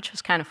side, which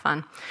was kind of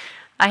fun.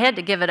 I had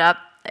to give it up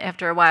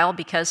after a while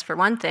because, for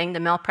one thing, the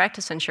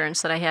malpractice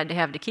insurance that I had to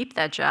have to keep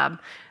that job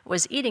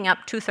was eating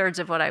up 2/3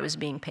 of what I was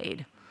being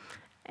paid.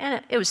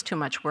 And it was too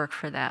much work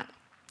for that.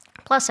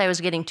 Plus, I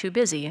was getting too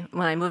busy.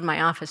 When I moved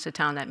my office to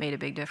town, that made a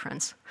big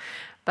difference.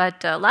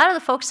 But a lot of the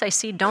folks I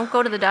see don't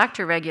go to the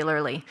doctor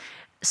regularly.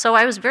 So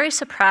I was very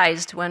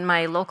surprised when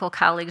my local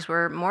colleagues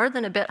were more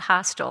than a bit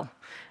hostile.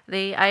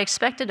 I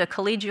expected a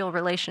collegial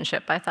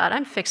relationship. I thought,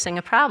 I'm fixing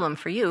a problem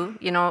for you.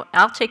 You know,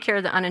 I'll take care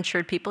of the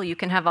uninsured people. You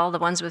can have all the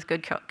ones with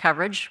good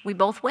coverage. We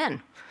both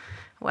win.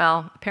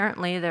 Well,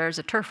 apparently there's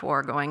a turf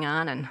war going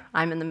on, and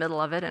I'm in the middle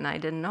of it, and I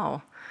didn't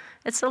know.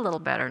 It's a little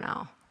better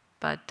now.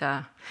 But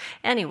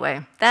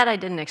anyway, that I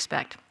didn't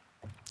expect.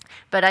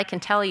 But I can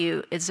tell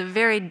you, it's a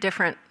very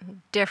different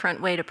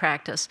way to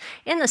practice.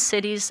 In the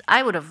cities,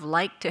 I would have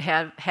liked to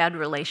have had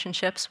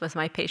relationships with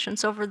my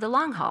patients over the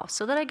long haul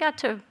so that I got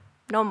to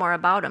know more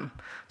about them,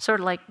 sort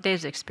of like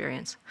Dave's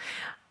experience.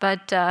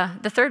 But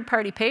the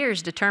third-party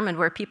payers determined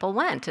where people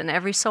went, and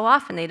every so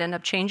often they'd end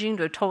up changing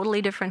to a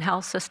totally different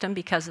health system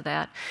because of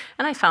that.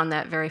 And I found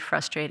that very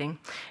frustrating.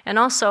 And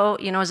also,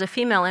 you know, as a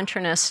female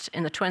internist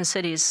in the Twin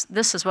Cities,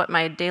 this is what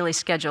my daily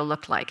schedule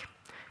looked like.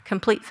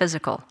 Complete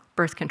physical,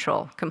 birth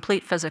control,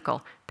 complete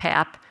physical,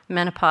 PAP,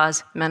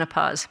 menopause,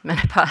 menopause,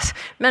 menopause,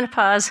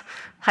 menopause,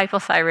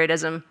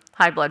 hypothyroidism,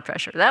 high blood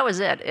pressure. That was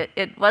it.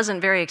 It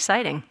wasn't very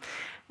exciting,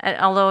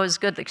 although it was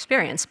a good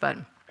experience. But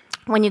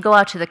when you go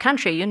out to the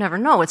country, you never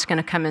know what's going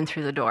to come in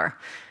through the door.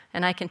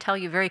 And I can tell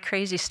you very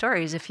crazy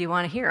stories if you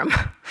want to hear them.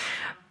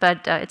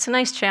 But it's a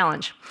nice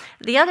challenge.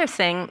 The other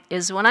thing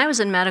is when I was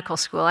in medical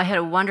school, I had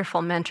a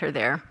wonderful mentor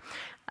there,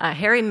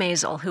 Harry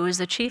Maisel, who was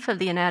the chief of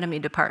the anatomy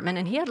department,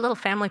 and he had a little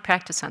family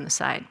practice on the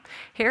side.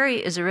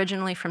 Harry is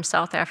originally from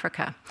South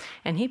Africa,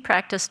 and he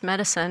practiced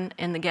medicine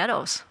in the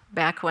ghettos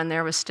back when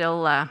there was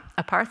still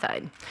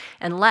apartheid,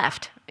 and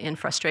left in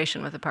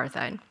frustration with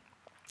apartheid.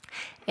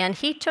 And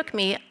he took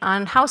me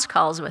on house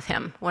calls with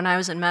him when I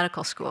was in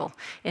medical school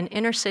in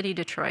inner city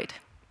Detroit.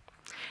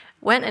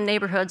 Went in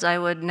neighborhoods I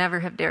would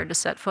never have dared to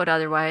set foot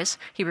otherwise.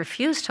 He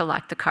refused to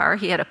lock the car.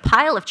 He had a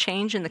pile of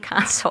change in the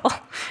console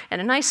and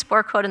a nice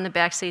sport coat in the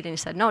back seat, and he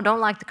said, no, don't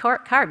lock the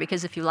car,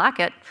 because if you lock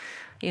it,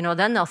 you know,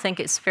 then they'll think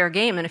it's fair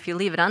game, and if you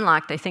leave it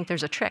unlocked, they think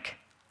there's a trick.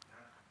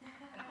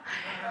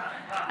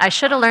 I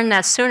should have learned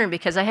that sooner,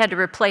 because I had to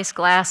replace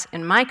glass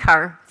in my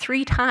car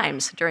 3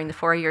 times during the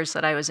 4 years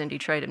that I was in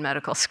Detroit in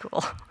medical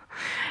school.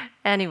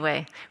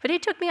 Anyway, but he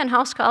took me on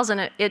house calls,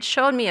 and it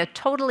showed me a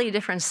totally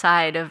different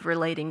side of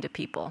relating to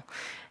people.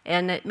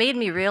 And it made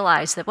me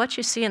realize that what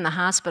you see in the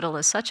hospital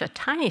is such a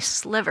tiny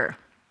sliver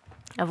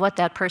of what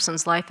that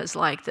person's life is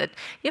like that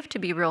you have to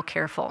be real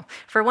careful.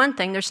 For one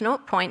thing, there's no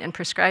point in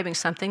prescribing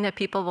something that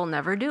people will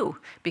never do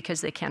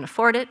because they can't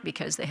afford it,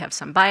 because they have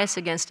some bias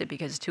against it,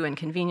 because it's too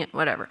inconvenient,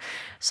 whatever.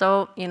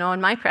 So, you know,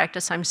 in my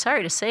practice, I'm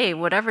sorry to say,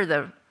 whatever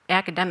the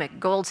academic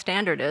gold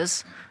standard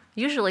is,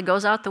 usually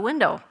goes out the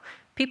window.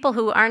 People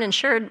who aren't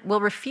insured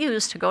will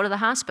refuse to go to the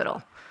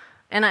hospital.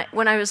 And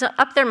when I was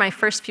up there my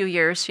first few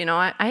years, you know,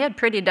 I had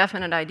pretty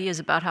definite ideas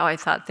about how I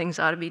thought things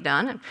ought to be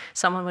done. And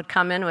someone would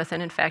come in with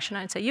an infection.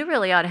 I'd say, you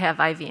really ought to have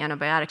IV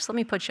antibiotics. Let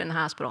me put you in the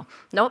hospital.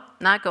 Nope,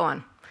 not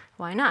going.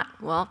 Why not?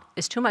 Well,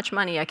 it's too much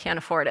money. I can't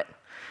afford it. I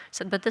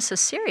said, but this is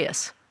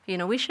serious. You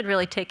know, we should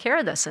really take care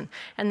of this. And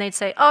they'd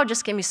say, oh,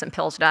 just give me some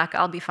pills, doc.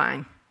 I'll be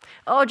fine.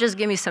 Oh, just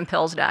give me some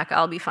pills, doc.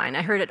 I'll be fine.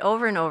 I heard it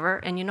over and over.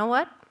 And you know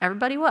what?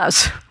 Everybody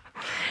was.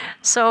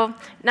 So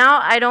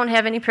now I don't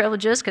have any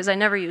privileges because I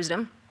never used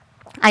them.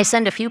 I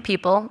send a few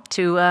people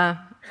to,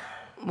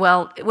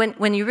 well,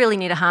 when you really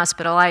need a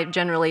hospital, I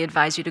generally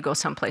advise you to go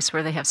someplace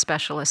where they have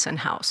specialists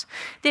in-house.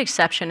 The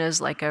exception is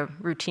like a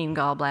routine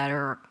gallbladder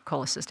or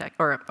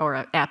cholecystectomy or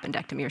an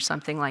appendectomy or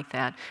something like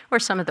that, or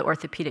some of the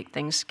orthopedic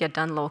things get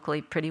done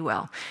locally pretty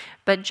well.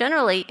 But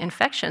generally,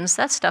 infections,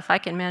 that's stuff I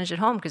can manage at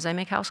home because I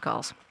make house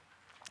calls.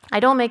 I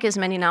don't make as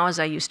many now as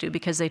I used to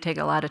because they take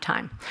a lot of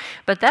time.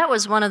 But that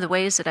was one of the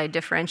ways that I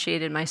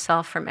differentiated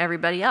myself from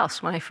everybody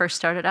else when I first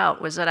started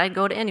out, was that I'd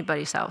go to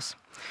anybody's house.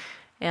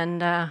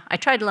 And I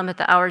tried to limit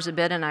the hours a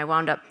bit, and I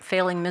wound up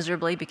failing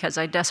miserably because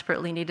I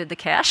desperately needed the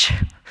cash.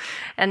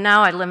 And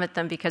now I limit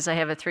them because I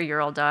have a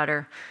 3-year-old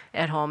daughter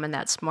at home, and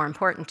that's more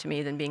important to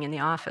me than being in the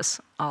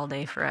office all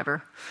day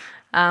forever.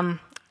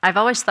 I've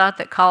always thought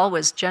that call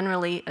was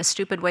generally a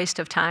stupid waste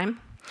of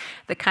time.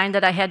 The kind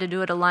that I had to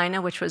do at Alina,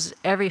 which was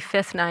every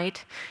 5th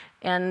night.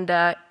 And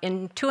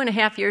in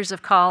 2.5 years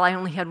of call, I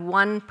only had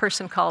 1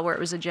 person call where it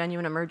was a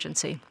genuine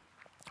emergency.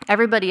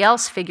 Everybody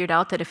else figured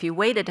out that if you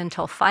waited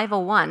until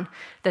 5:01,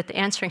 that the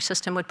answering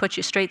system would put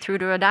you straight through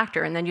to a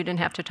doctor, and then you didn't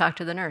have to talk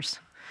to the nurse.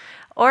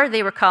 Or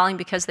they were calling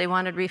because they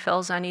wanted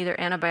refills on either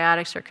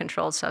antibiotics or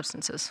controlled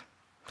substances.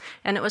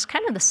 And it was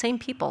kind of the same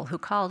people who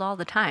called all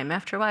the time.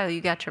 After a while,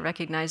 you got to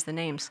recognize the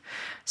names.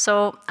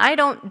 So I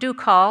don't do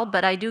call,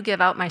 but I do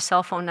give out my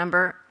cell phone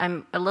number.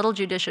 I'm a little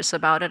judicious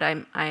about it.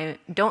 I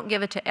don't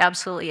give it to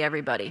absolutely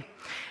everybody.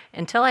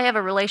 Until I have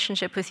a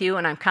relationship with you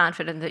and I'm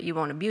confident that you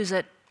won't abuse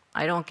it,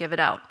 I don't give it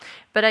out.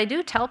 But I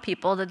do tell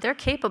people that they're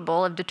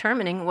capable of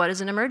determining what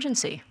is an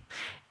emergency.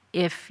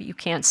 If you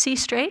can't see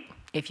straight,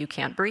 if you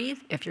can't breathe,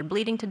 if you're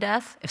bleeding to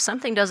death, if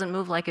something doesn't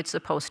move like it's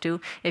supposed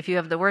to, if you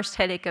have the worst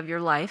headache of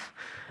your life,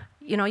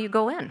 you know, you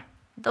go in.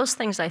 Those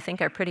things I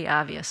think are pretty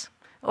obvious.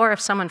 Or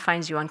if someone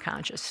finds you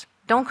unconscious.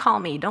 Don't call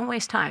me, don't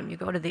waste time, you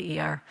go to the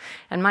ER.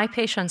 And my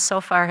patients so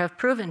far have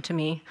proven to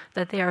me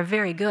that they are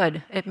very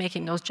good at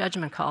making those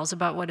judgment calls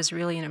about what is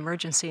really an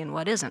emergency and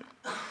what isn't.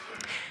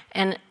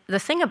 And the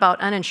thing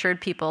about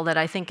uninsured people that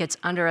I think gets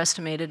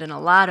underestimated in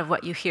a lot of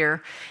what you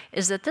hear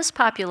is that this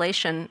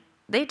population,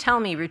 they tell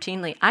me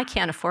routinely, I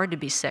can't afford to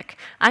be sick.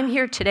 I'm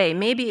here today,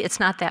 maybe it's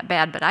not that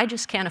bad, but I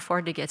just can't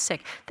afford to get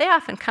sick. They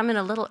often come in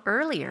a little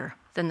earlier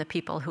than the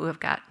people who have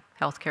got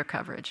healthcare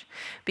coverage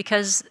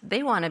because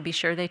they want to be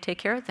sure they take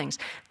care of things.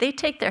 They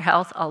take their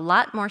health a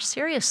lot more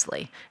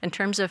seriously in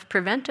terms of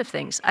preventive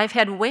things. I've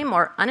had way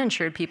more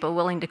uninsured people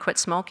willing to quit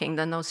smoking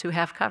than those who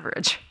have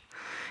coverage.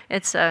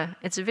 It's a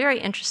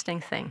very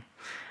interesting thing.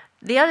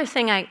 The other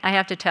thing I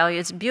have to tell you,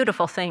 it's a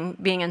beautiful thing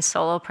being in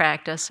solo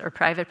practice or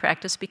private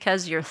practice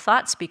because your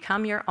thoughts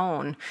become your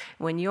own.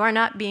 When you are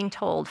not being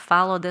told,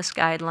 follow this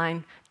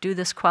guideline, do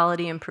this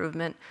quality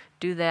improvement,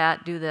 do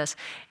that, do this,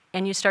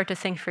 and you start to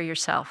think for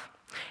yourself.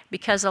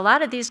 Because a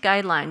lot of these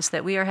guidelines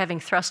that we are having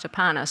thrust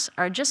upon us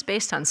are just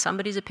based on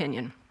somebody's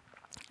opinion.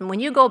 And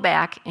when you go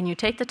back and you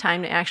take the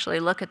time to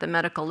actually look at the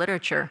medical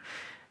literature,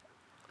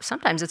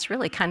 sometimes it's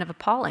really kind of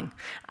appalling.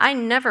 I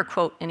never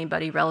quote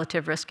anybody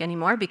relative risk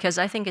anymore because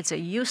I think it's a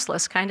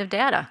useless kind of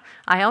data.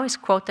 I always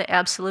quote the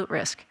absolute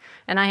risk.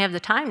 And I have the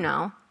time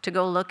now to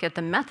go look at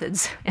the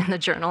methods in the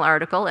journal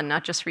article and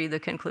not just read the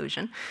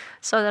conclusion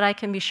so that I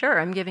can be sure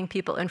I'm giving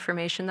people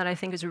information that I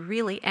think is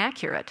really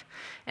accurate.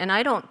 And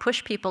I don't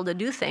push people to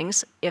do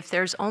things if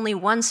there's only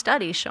one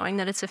study showing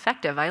that it's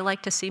effective. I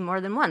like to see more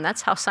than one.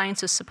 That's how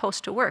science is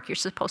supposed to work. You're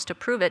supposed to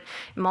prove it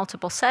in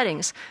multiple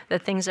settings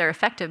that things are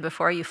effective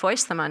before you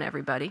foist them on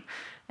everybody.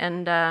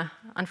 And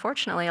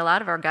unfortunately, a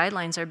lot of our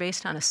guidelines are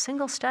based on a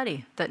single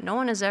study that no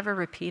one has ever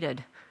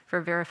repeated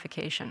for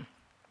verification.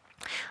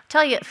 I'll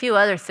tell you a few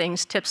other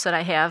things, tips that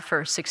I have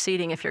for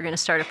succeeding if you're going to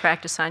start a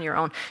practice on your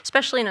own,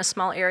 especially in a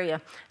small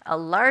area. A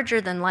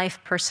larger-than-life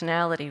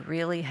personality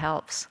really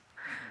helps.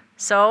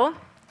 So,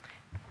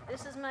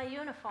 this is my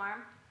uniform.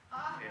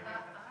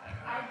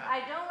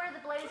 I don't wear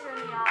the blazer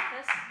in the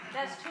office.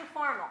 That's too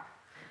formal.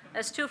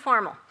 That's too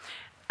formal.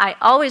 I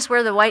always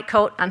wear the white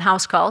coat on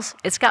house calls.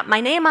 It's got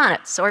my name on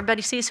it, so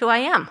everybody sees who I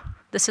am.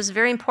 This is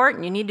very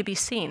important. You need to be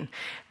seen.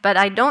 But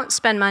I don't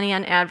spend money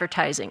on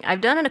advertising.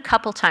 I've done it a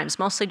couple times,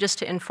 mostly just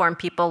to inform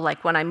people,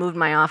 like when I moved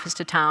my office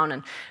to town,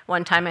 and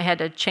one time I had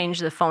to change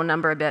the phone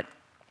number a bit.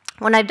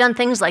 When I've done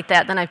things like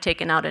that, then I've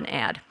taken out an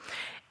ad.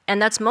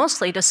 And that's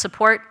mostly to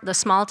support the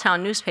small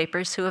town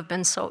newspapers who have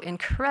been so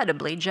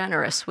incredibly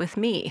generous with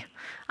me.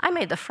 I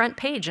made the front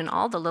page in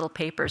all the little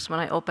papers when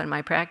I opened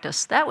my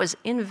practice. That was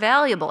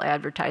invaluable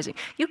advertising.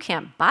 You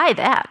can't buy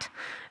that.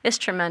 It's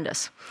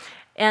tremendous.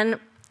 And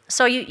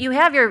so you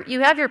have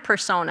your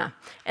persona,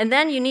 and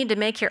then you need to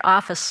make your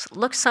office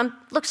look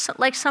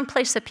like some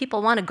place that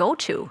people want to go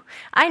to.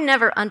 I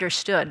never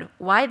understood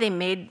why they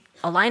made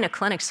a line of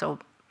clinics so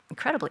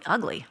incredibly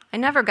ugly. I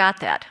never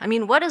got that. I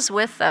mean, what is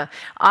with the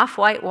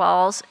off-white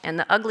walls and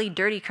the ugly,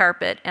 dirty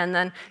carpet, and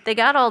then they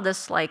got all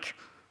this like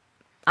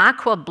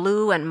aqua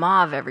blue and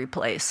mauve every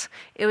place.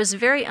 It was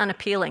very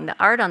unappealing. The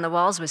art on the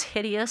walls was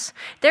hideous.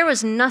 There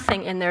was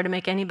nothing in there to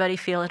make anybody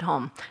feel at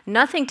home.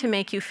 Nothing to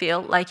make you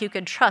feel like you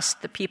could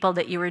trust the people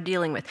that you were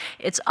dealing with.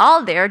 It's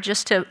all there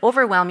just to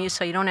overwhelm you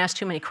so you don't ask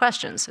too many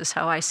questions, is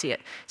how I see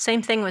it.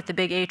 Same thing with the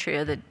big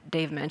atria that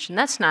Dave mentioned.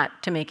 That's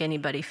not to make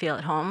anybody feel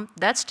at home.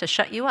 That's to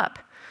shut you up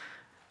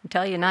and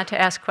tell you not to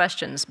ask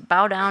questions.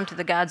 Bow down to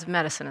the gods of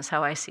medicine is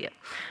how I see it.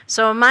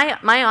 So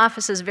my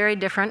office is very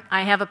different.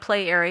 I have a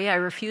play area. I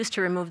refuse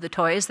to remove the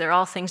toys. They're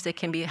all things that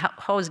can be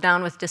hosed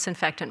down with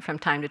disinfectant from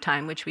time to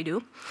time, which we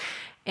do.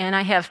 And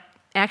I have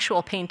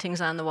actual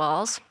paintings on the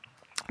walls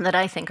that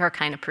I think are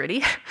kind of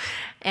pretty.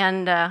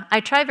 And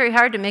I try very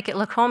hard to make it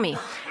look homey.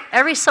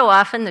 Every so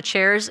often, the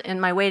chairs in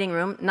my waiting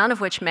room, none of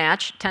which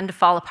match, tend to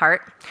fall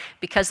apart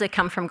because they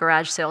come from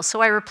garage sales. So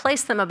I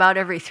replace them about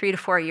every 3 to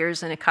 4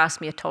 years, and it costs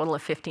me a total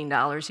of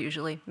 $15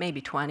 usually, maybe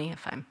 $20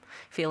 if I'm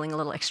feeling a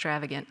little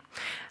extravagant.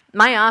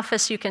 My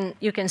office, you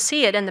can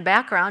see it in the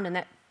background in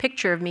that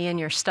picture of me and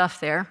your stuff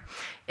there.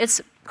 It's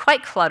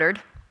quite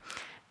cluttered,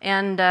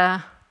 and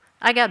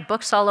I got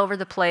books all over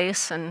the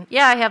place, and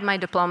yeah, I have my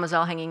diplomas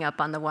all hanging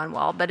up on the one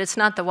wall, but it's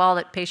not the wall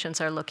that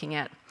patients are looking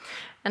at.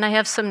 And I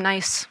have some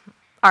nice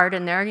art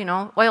in there, you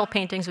know, oil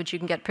paintings, which you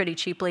can get pretty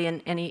cheaply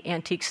in any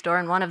antique store,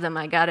 and one of them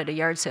I got at a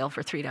yard sale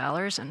for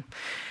 $3. And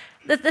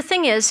the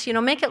thing is, you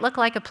know, make it look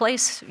like a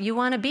place you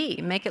want to be.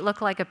 Make it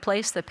look like a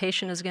place the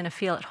patient is going to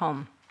feel at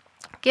home.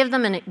 Give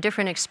them a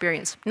different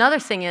experience. Another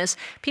thing is,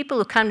 people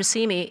who come to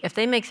see me, if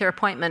they make their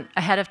appointment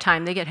ahead of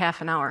time, they get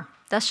half an hour.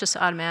 That's just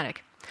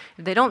automatic.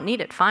 If they don't need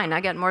it, fine. I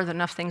got more than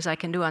enough things I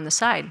can do on the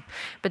side.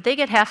 But they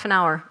get half an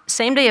hour.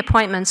 Same-day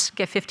appointments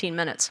get 15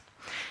 minutes.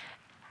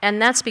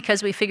 And that's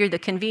because we figured the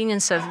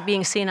convenience of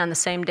being seen on the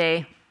same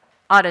day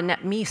ought to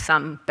net me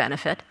some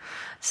benefit.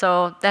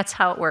 So that's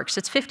how it works.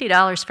 It's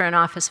 $50 for an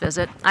office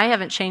visit. I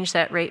haven't changed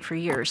that rate for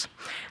years.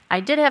 I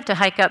did have to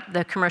hike up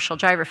the commercial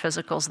driver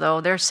physicals,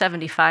 though. They're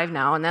 $75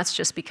 now, and that's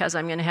just because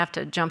I'm going to have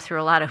to jump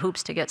through a lot of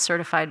hoops to get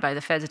certified by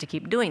the feds to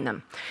keep doing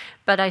them.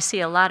 But I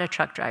see a lot of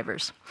truck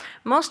drivers.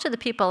 Most of the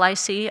people I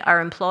see are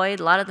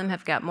employed. A lot of them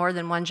have got more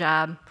than one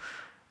job.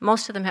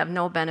 Most of them have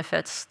no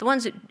benefits. The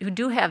ones who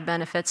do have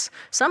benefits,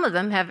 some of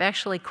them have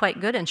actually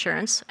quite good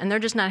insurance, and they're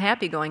just not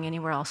happy going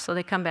anywhere else, so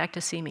they come back to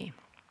see me.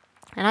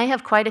 And I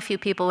have quite a few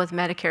people with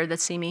Medicare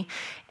that see me,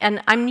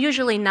 and I'm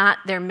usually not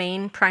their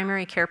main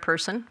primary care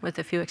person, with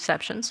a few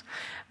exceptions,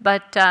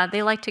 but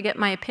they like to get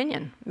my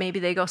opinion. Maybe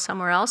they go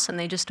somewhere else and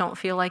they just don't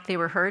feel like they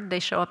were heard.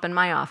 They show up in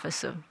my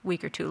office a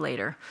week or two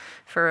later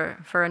for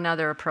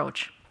another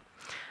approach.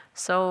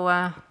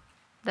 So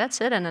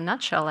that's it in a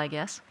nutshell, I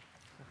guess.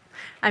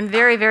 I'm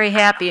very, very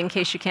happy, in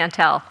case you can't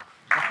tell.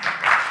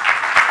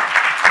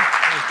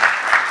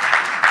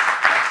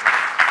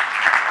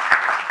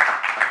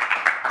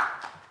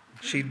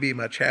 She'd be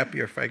much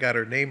happier if I got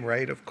her name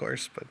right, of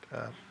course, but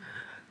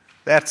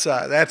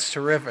that's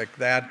terrific.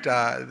 That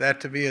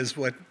to me is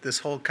what this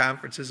whole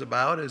conference is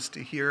about, is to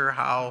hear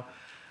how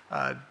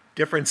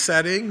different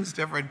settings,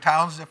 different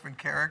towns, different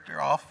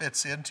character all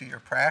fits into your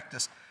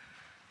practice.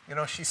 You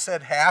know, she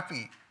said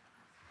happy,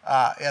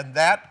 and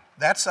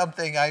that's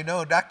something I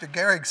know Dr.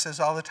 Gehrig says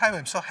all the time.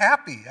 I'm so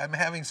happy. I'm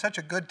having such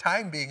a good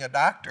time being a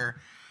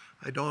doctor.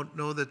 I don't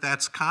know that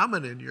that's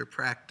common in your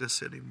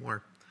practice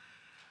anymore.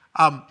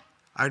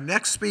 Our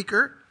next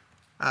speaker,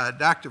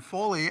 Dr.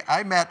 Foley,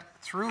 I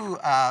met through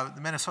the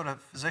Minnesota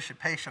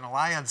Physician-Patient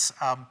Alliance.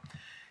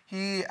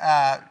 He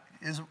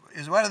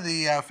is one of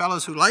the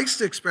fellows who likes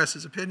to express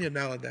his opinion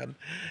now and then,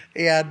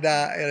 and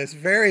is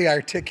very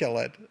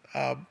articulate.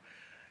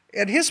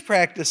 And his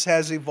practice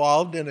has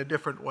evolved in a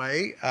different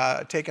way,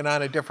 taken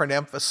on a different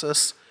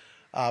emphasis,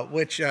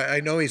 which I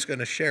know he's going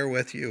to share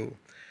with you.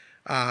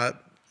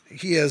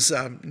 He is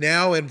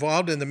now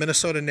involved in the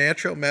Minnesota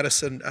Natural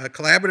Medicine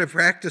collaborative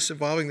practice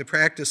involving the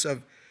practice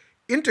of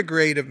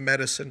integrative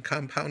medicine,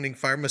 compounding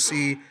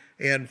pharmacy,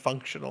 and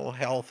functional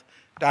health.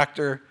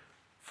 Dr.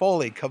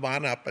 Foley, come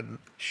on up and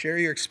share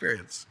your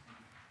experience.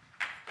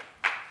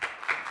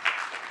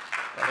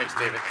 Thanks,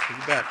 David. You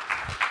bet.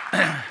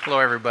 Hello,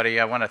 everybody.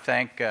 I want to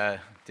thank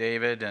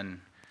David and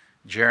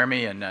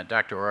Jeremy and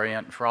Dr.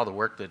 Orient for all the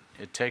work that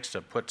it takes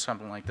to put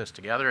something like this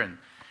together. And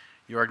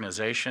the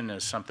organization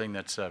is something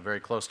that's very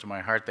close to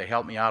my heart. They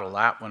helped me out a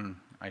lot when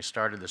I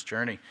started this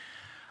journey.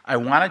 I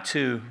wanted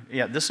to,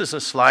 this is a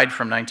slide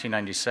from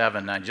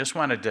 1997. I just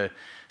wanted to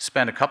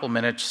spend a couple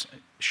minutes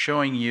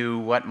showing you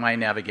what my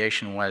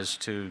navigation was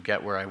to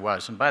get where I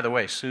was. And by the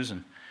way,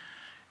 Susan,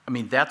 I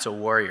mean, that's a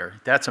warrior.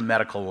 That's a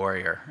medical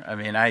warrior. I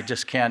mean, I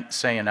just can't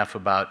say enough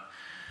about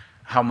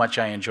how much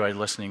I enjoyed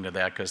listening to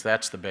that, because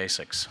that's the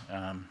basics.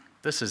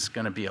 This is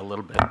going to be a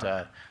little bit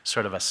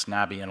sort of a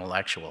snobby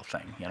intellectual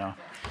thing, you know,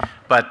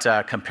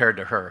 but compared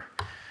to her.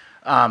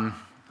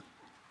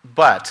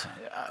 But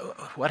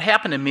what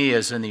happened to me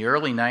is in the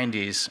early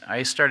 90s,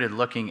 I started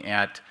looking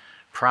at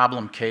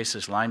problem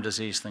cases, Lyme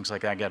disease, things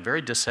like that. I got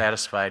very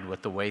dissatisfied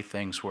with the way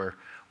things were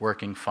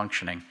working,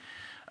 functioning.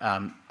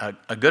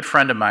 A good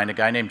friend of mine, a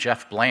guy named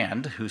Jeff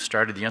Bland, who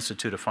started the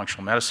Institute of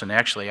Functional Medicine,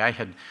 actually I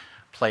had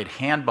played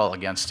handball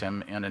against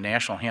him in a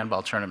national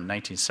handball tournament in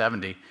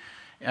 1970,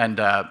 and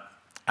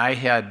I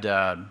had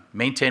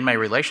maintained my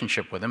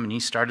relationship with him, and he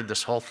started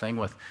this whole thing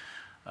with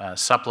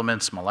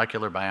supplements,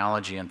 molecular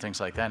biology, and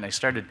things like that. And I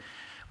started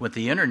with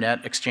the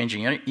internet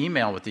exchanging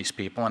email with these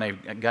people, and I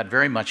got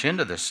very much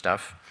into this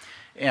stuff.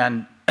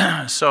 And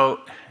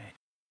so,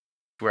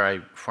 where I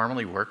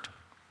formerly worked,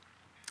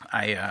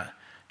 I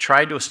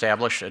tried to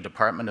establish a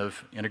department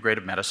of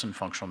integrative medicine,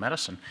 functional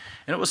medicine,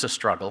 and it was a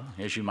struggle,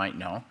 as you might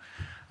know.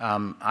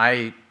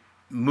 I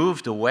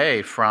moved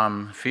away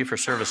from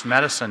fee-for-service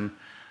medicine,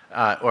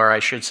 or I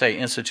should say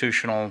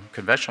institutional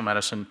conventional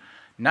medicine,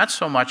 not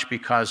so much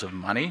because of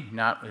money.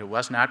 It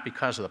was not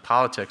because of the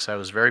politics. I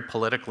was very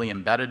politically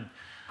embedded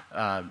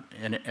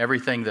in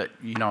everything that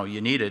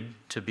you needed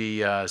to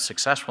be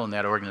successful in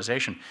that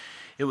organization.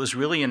 It was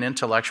really an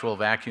intellectual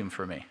vacuum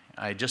for me.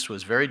 I just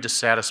was very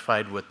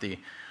dissatisfied with the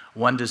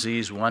one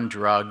disease, one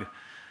drug,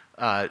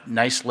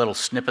 nice little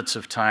snippets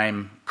of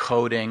time,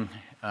 coding,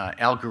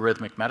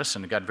 algorithmic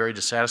medicine. It got very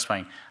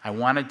dissatisfying. I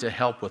wanted to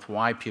help with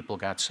why people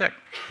got sick.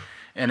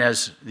 And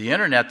as the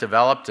internet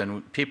developed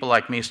and people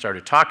like me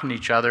started talking to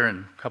each other,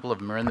 and a couple of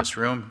them are in this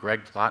room,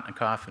 Greg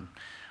Plotnikoff and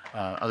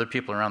other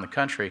people around the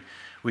country,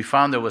 we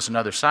found there was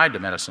another side to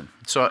medicine.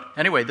 So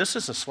anyway, this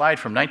is a slide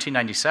from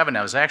 1997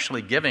 I was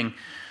actually giving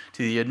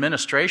to the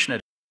administration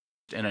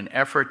in an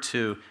effort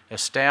to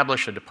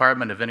establish a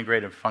Department of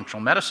Integrative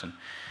Functional Medicine.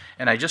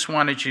 And I just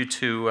wanted you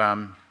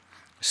to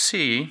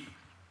see,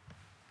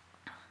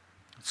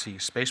 let's see,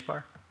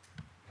 spacebar?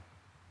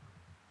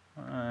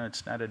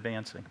 It's not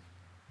advancing.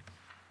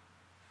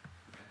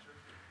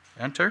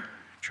 Enter,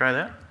 try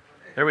that.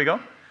 There we go.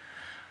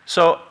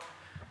 So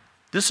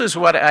this is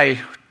what I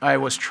I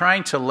was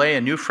trying to lay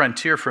a new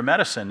frontier for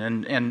medicine,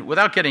 and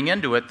without getting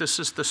into it, this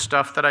is the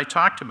stuff that I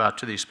talked about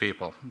to these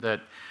people,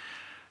 that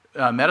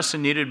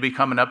medicine needed to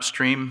become an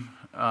upstream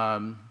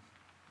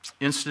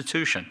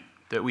institution,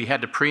 that we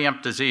had to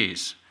preempt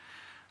disease.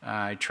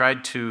 I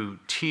tried to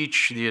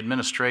teach the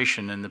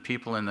administration and the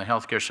people in the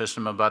healthcare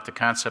system about the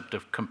concept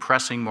of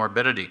compressing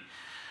morbidity.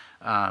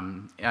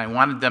 I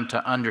wanted them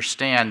to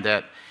understand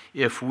that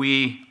if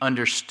we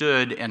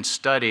understood and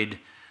studied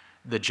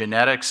the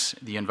genetics,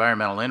 the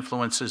environmental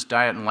influences,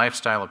 diet and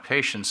lifestyle of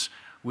patients,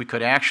 we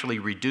could actually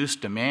reduce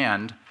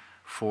demand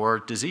for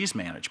disease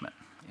management.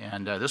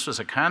 And this was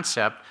a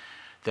concept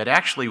that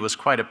actually was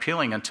quite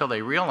appealing until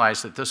they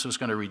realized that this was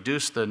going to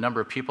reduce the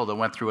number of people that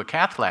went through a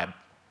cath lab.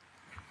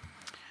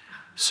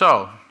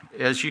 So,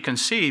 as you can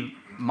see,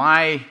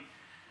 my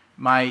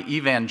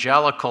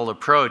evangelical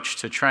approach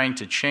to trying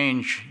to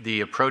change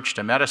the approach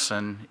to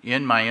medicine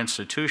in my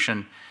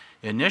institution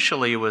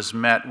initially was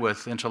met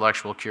with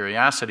intellectual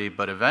curiosity,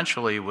 but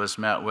eventually was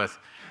met with,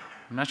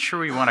 I'm not sure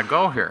we want to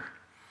go here.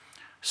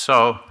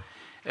 So,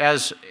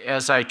 as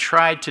I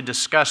tried to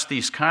discuss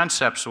these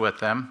concepts with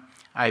them,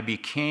 I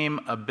became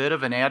a bit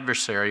of an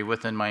adversary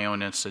within my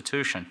own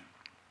institution.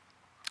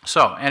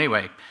 So,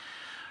 anyway,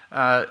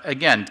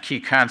 again,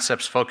 key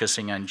concepts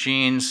focusing on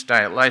genes,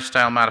 diet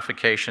lifestyle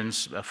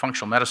modifications,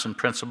 functional medicine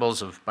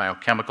principles of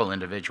biochemical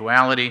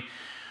individuality.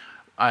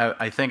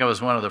 I think I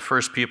was one of the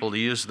first people to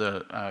use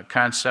the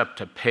concept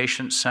of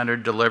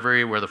patient-centered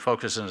delivery, where the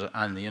focus is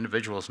on the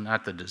individuals,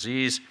 not the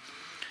disease.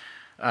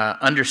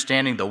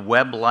 Understanding the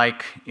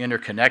web-like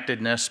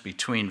interconnectedness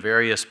between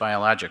various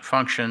biologic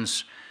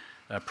functions,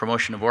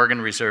 promotion of organ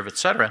reserve,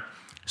 etc.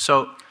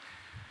 So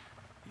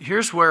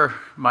here's where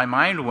my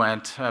mind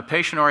went.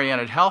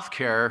 Patient-oriented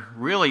healthcare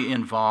really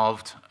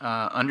involved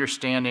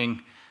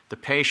understanding the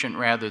patient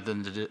rather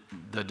than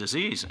the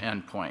disease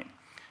endpoint,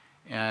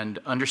 and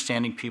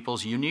understanding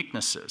people's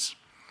uniquenesses.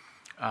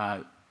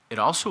 It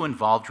also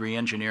involved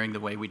re-engineering the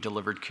way we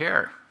delivered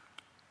care.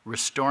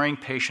 Restoring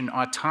patient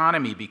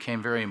autonomy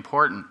became very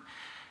important,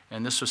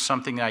 and this was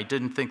something I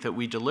didn't think that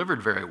we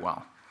delivered very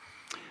well.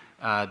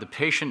 The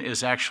patient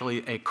is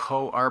actually a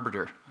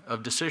co-arbiter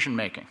of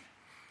decision-making.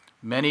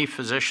 Many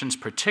physicians,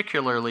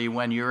 particularly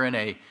when you're in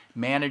a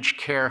managed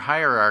care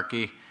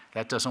hierarchy,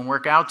 that doesn't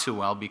work out too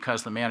well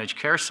because the managed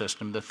care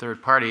system, the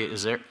third party,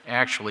 is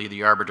actually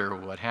the arbiter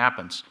of what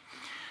happens.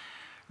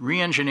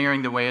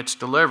 Re-engineering the way it's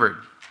delivered.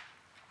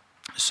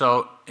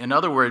 So, in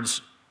other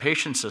words,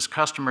 patients as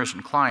customers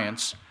and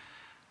clients,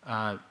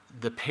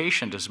 the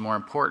patient is more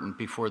important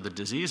before the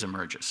disease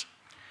emerges.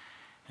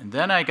 And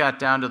then I got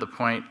down to the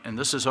point, and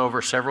this is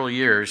over several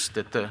years,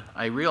 that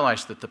I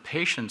realized that the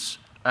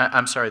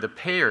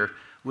payer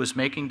was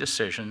making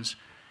decisions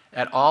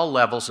at all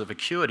levels of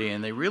acuity,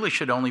 and they really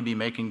should only be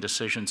making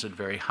decisions at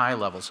very high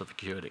levels of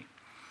acuity.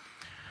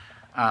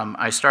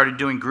 I started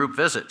doing group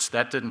visits.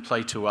 That didn't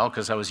play too well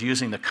because I was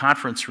using the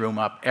conference room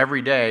up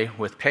every day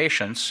with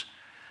patients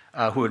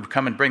who would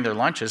come and bring their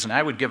lunches, and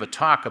I would give a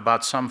talk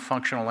about some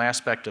functional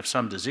aspect of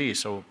some disease.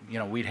 So, you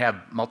know, we'd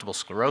have multiple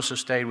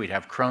sclerosis day, we'd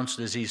have Crohn's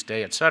disease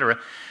day, et cetera,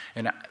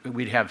 and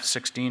we'd have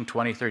 16,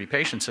 20, 30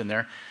 patients in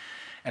there,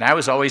 and I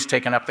was always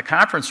taking up the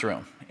conference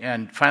room.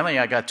 And finally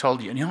I got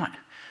told, you know what,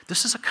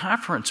 this is a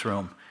conference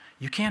room.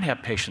 You can't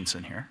have patients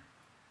in here.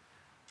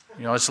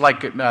 You know, it's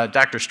like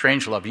Dr.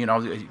 Strangelove, you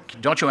know,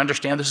 don't you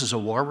understand this is a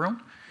war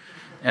room?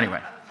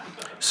 Anyway,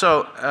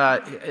 so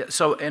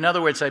in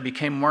other words, I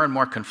became more and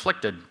more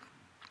conflicted.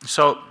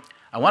 So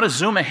I want to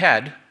zoom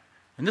ahead,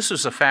 and this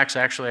is the facts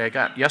actually I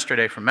got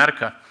yesterday from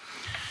Medica.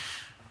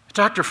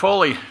 Dr.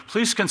 Foley,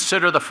 please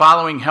consider the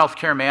following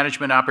healthcare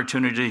management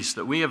opportunities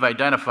that we have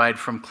identified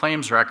from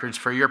claims records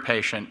for your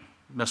patient,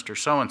 Mr.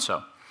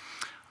 So-and-so.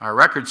 Our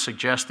records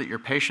suggest that your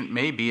patient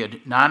may be a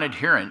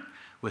non-adherent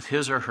with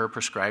his or her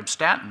prescribed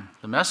statin.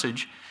 The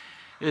message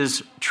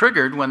is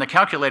triggered when the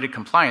calculated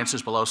compliance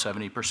is below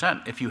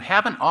 70%. If you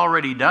haven't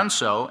already done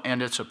so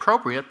and it's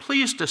appropriate,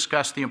 please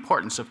discuss the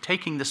importance of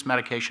taking this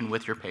medication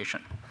with your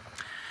patient.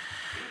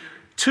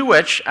 To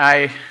which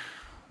I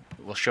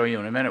will show you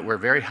in a minute. We're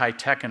very high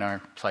tech in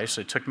our place.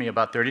 It took me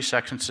about 30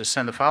 seconds to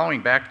send the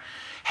following back.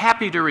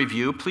 Happy to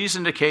review. Please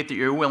indicate that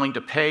you're willing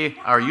to pay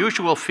our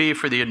usual fee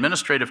for the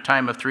administrative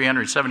time of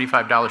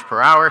 $375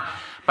 per hour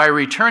by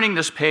returning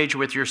this page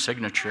with your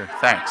signature.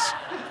 Thanks.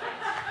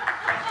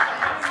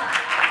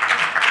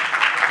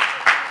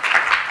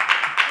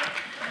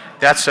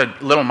 That's a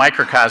little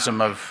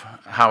microcosm of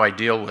how I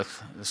deal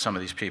with some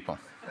of these people.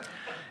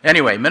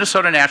 Anyway,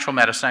 Minnesota Natural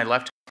Medicine, I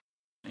left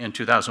in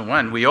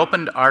 2001. We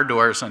opened our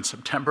doors on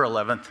September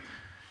 11th,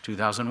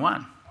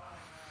 2001.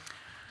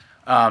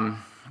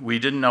 We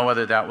didn't know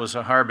whether that was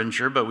a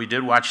harbinger, but we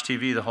did watch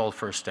TV the whole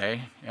first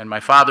day, and my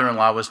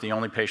father-in-law was the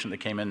only patient that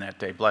came in that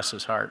day, bless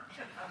his heart.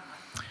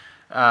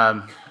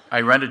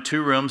 I rented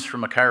 2 rooms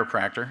from a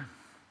chiropractor.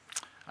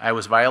 I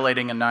was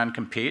violating a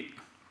non-compete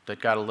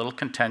that got a little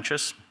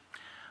contentious,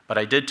 but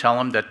I did tell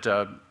them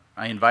that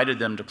I invited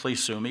them to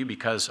please sue me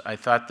because I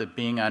thought that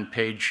being on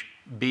page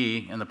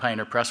B in the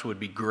Pioneer Press would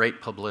be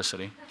great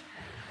publicity.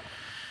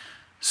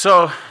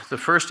 So the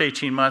first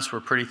 18 months were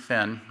pretty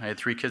thin. I had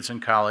 3 kids in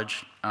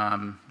college.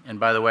 And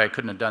by the way, I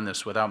couldn't have done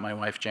this without my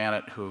wife,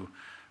 Janet, who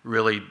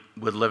really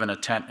would live in a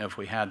tent if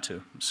we had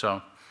to.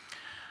 So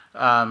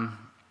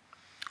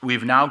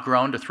we've now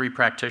grown to 3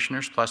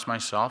 practitioners plus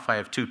myself. I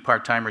have 2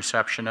 part-time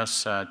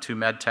receptionists, 2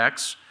 med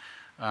techs.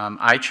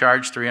 I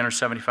charge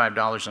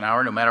 $375 an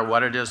hour no matter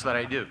what it is that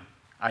I do.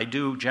 I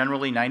do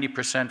generally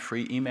 90%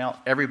 free email.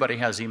 Everybody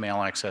has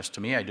email access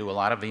to me. I do a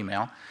lot of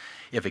email.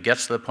 If it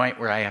gets to the point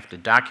where I have to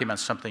document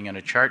something in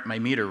a chart, my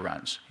meter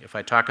runs. If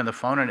I talk on the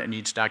phone and it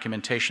needs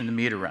documentation, the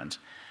meter runs.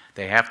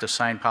 They have to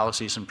sign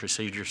policies and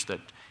procedures that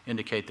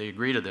indicate they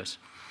agree to this.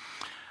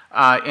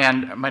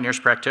 And my nurse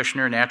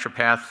practitioner,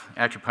 naturopath,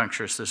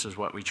 acupuncturist, this is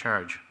what we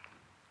charge.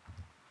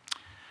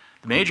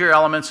 The major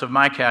elements of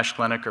my cash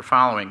clinic are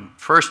following.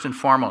 First and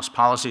foremost,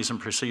 policies and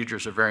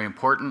procedures are very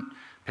important.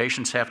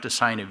 Patients have to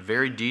sign a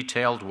very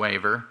detailed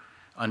waiver,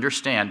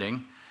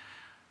 understanding,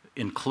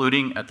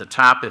 including at the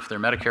top if they're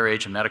Medicare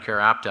age and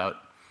Medicare opt-out.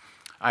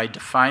 I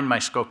define my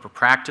scope of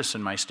practice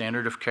and my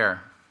standard of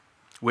care,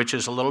 which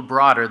is a little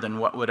broader than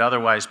what would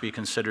otherwise be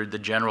considered the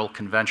general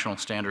conventional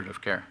standard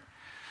of care.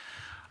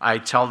 I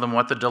tell them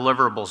what the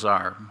deliverables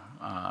are,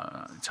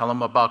 tell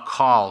them about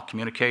call,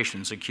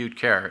 communications, acute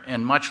care,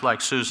 and much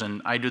like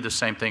Susan, I do the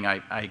same thing.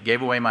 I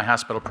gave away my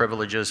hospital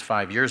privileges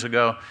 5 years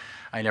ago.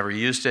 I never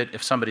used it.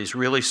 If somebody's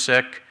really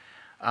sick,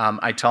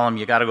 I tell them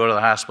you got to go to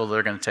the hospital,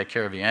 they're going to take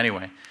care of you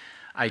anyway.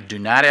 I do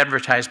not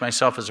advertise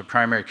myself as a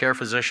primary care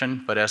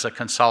physician, but as a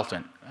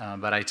consultant.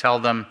 But I tell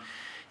them,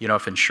 you know,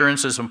 if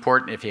insurance is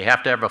important, if you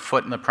have to have a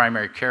foot in the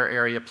primary care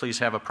area, please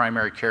have a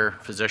primary care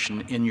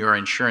physician in your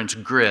insurance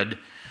grid.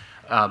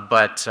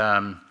 But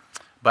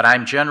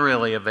I'm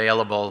generally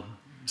available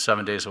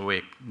 7 days a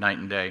week, night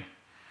and day.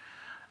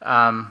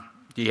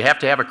 Do you have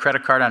to have a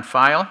credit card on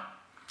file?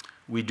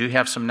 We do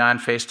have some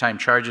non-FaceTime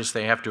charges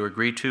they have to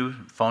agree to,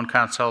 phone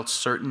consults,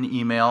 certain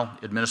email,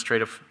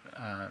 administrative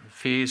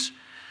fees.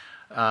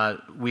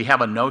 We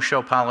have a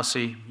no-show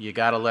policy. You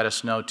got to let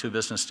us know 2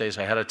 business days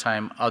ahead of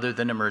time, other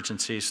than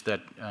emergencies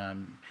that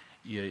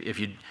if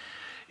you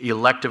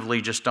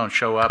electively just don't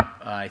show up,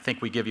 I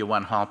think we give you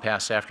 1 hall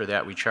pass. After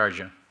that, we charge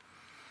you.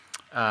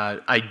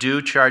 I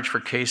do charge for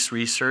case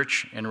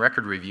research and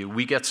record review.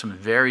 We get some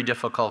very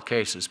difficult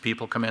cases.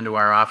 People come into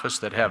our office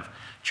that have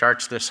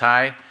charts this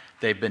high.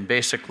 They've been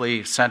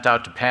basically sent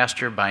out to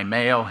pasture by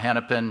Mayo,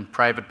 Hennepin,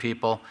 private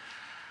people.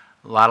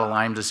 A lot of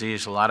Lyme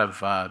disease, a lot of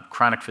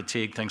chronic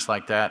fatigue, things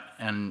like that.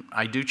 And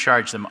I do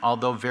charge them,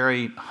 although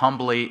very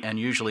humbly and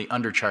usually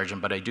undercharge them,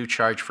 but I do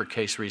charge for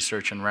case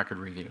research and record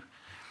review.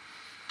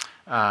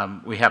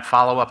 We have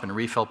follow-up and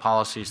refill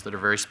policies that are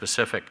very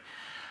specific.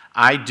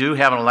 I do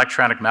have an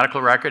electronic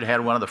medical record. I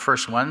had one of the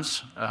first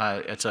ones.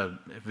 It's a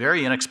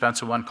very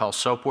inexpensive one called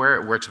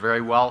Soapware. It works very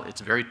well.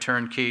 It's very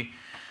turnkey.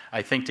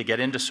 I think to get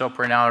into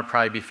Soapware now, it'd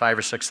probably be $5,000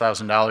 or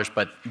 $6,000,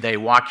 but they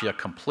walk you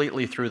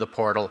completely through the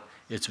portal.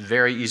 It's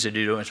very easy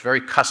to do. It's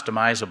very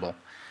customizable.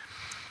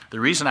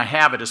 The reason I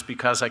have it is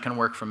because I can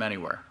work from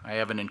anywhere. I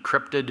have an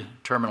encrypted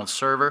terminal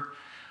server,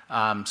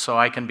 so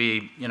I can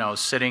be, you know,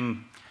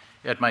 sitting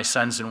at my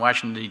son's in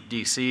Washington,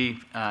 D.C.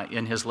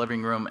 In his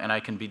living room, and I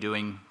can be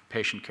doing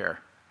patient care.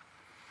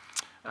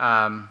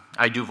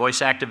 I do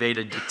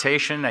voice-activated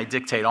dictation. I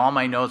dictate all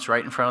my notes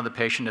right in front of the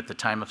patient at the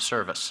time of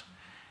service.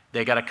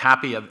 They got a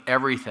copy of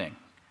everything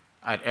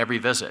at every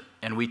visit,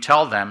 and we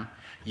tell them,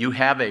 you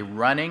have a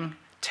running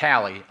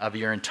tally of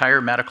your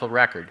entire medical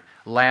record,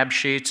 lab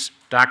sheets,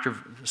 doctor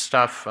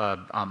stuff,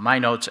 my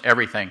notes,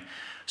 everything.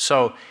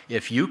 So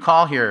if you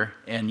call here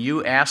and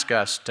you ask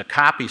us to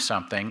copy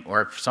something,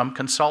 or if some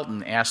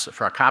consultant asks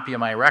for a copy of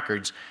my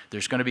records,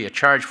 there's going to be a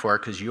charge for it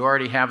because you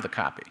already have the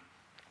copy.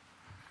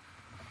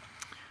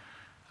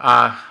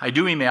 I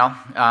do email.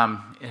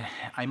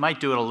 I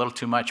might do it a little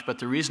too much, but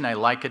the reason I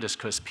like it is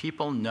because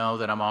people know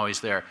that I'm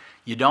always there.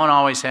 You don't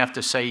always have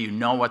to say you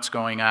know what's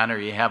going on or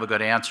you have a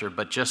good answer,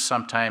 but just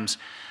sometimes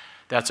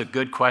that's a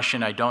good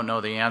question, I don't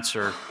know the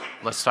answer,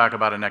 let's talk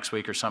about it next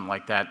week or something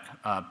like that.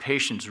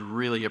 Patients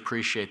really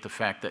appreciate the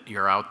fact that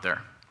you're out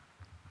there.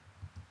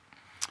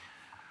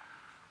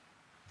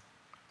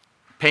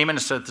 Payment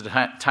is at the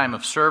time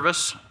of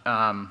service.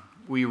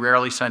 We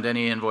rarely send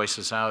any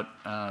invoices out.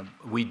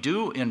 We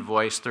do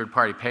invoice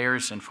third-party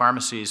payers and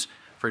pharmacies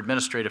for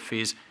administrative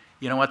fees.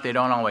 You know what, they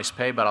don't always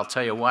pay, but I'll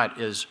tell you what,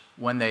 is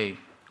when they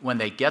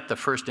get the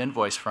first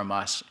invoice from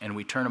us and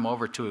we turn them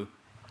over to,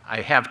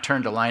 I have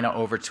turned Alina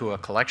over to a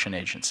collection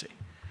agency.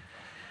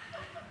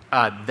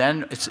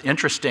 Then it's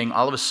interesting,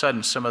 all of a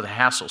sudden some of the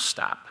hassles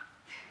stop.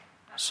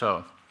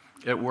 So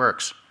it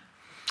works.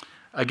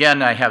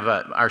 Again, I have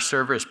our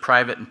server is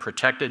private and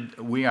protected.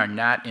 We are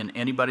not in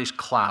anybody's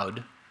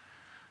cloud.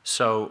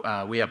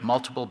 So we have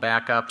multiple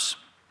backups.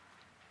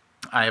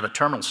 I have a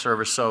terminal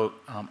server, so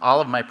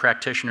all of my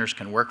practitioners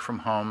can work from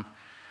home.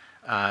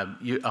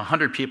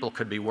 100 people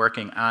could be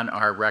working on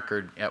our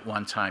record at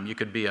one time. You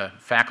could be a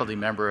faculty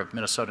member of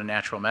Minnesota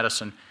Natural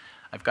Medicine.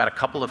 I've got a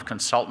couple of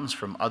consultants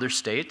from other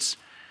states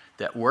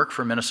that work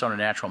for Minnesota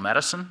Natural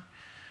Medicine.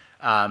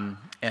 And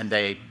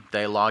they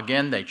log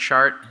in, they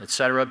chart, et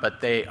cetera,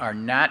 but they are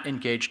not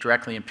engaged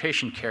directly in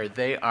patient care.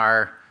 They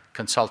are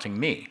consulting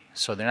me.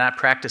 So they're not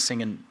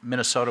practicing in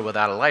Minnesota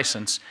without a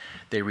license.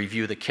 They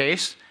review the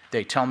case,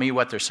 they tell me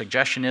what their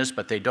suggestion is,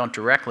 but they don't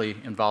directly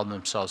involve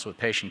themselves with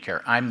patient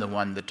care. I'm the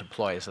one that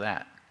deploys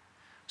that.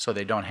 So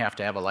they don't have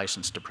to have a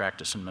license to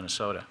practice in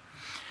Minnesota.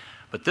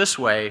 But this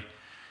way,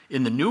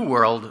 in the new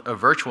world of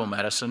virtual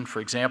medicine,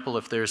 for example,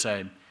 if there's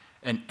an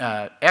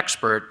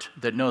expert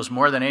that knows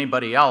more than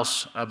anybody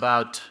else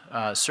about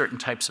certain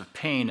types of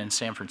pain in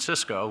San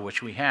Francisco,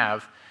 which we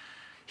have,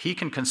 he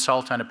can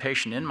consult on a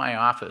patient in my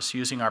office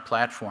using our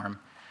platform.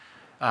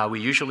 We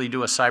usually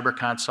do a cyber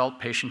consult.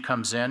 Patient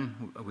comes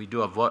in, we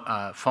do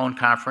a phone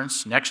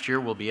conference. Next year,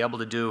 we'll be able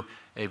to do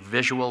a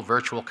visual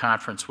virtual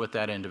conference with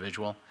that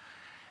individual.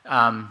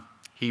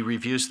 He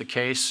reviews the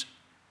case.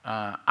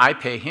 I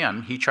pay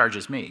him, he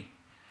charges me,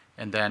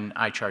 and then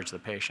I charge the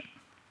patient.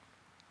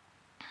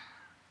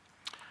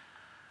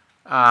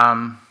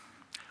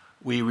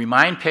 We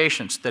remind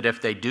patients that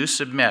if they do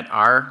submit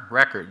our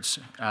records,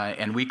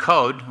 and we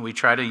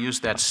try to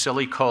use that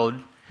silly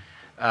code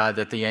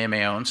that the AMA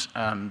owns,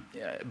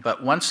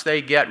 but once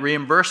they get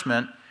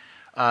reimbursement,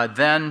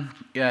 then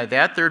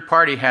that third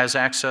party has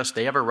access,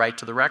 they have a right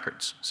to the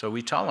records. So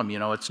we tell them, you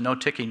know, it's no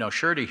ticky, no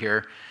shirty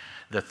here.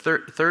 The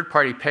third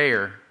party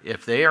payer,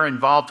 if they are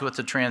involved with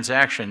the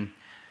transaction,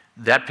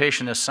 that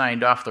patient has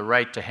signed off the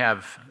right to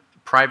have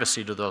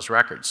privacy to those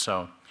records.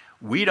 So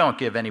we don't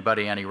give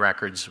anybody any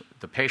records,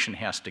 the patient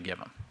has to give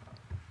them.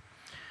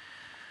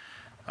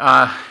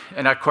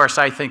 And of course,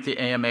 I think the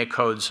AMA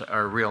codes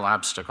are a real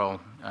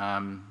obstacle.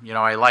 You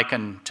know, I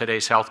liken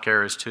today's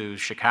healthcare as to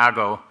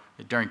Chicago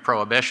during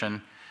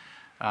Prohibition.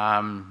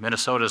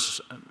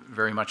 Minnesota's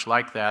very much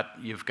like that.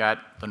 You've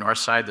got the north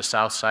side, the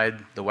south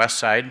side, the west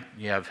side.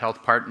 You have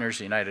health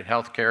partners, United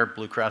Healthcare,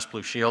 Blue Cross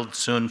Blue Shield,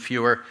 soon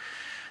fewer.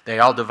 They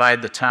all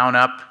divide the town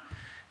up,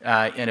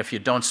 and if you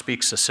don't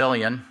speak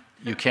Sicilian,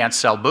 you can't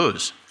sell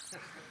booze.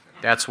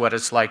 That's what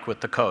it's like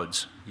with the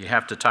codes. You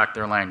have to talk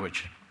their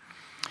language.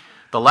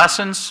 The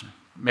lessons,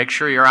 make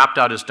sure your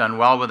opt-out is done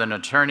well with an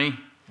attorney.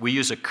 We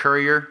use a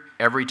courier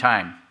every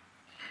time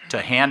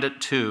to hand it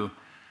to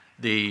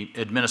the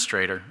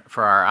administrator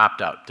for our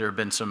opt-out. There have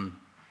been some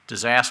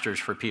disasters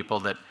for people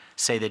that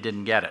say they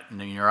didn't get it, and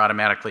then you're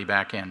automatically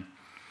back in.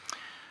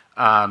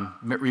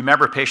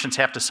 Remember, patients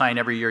have to sign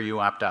every year you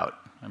opt out.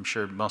 I'm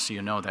sure most of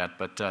you know that,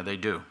 but they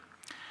do.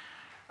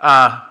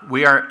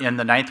 We are in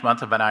the 9th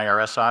month of an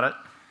IRS audit,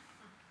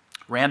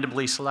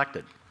 randomly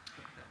selected.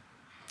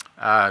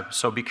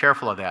 So be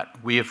careful of that.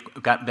 We have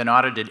been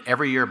audited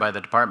every year by the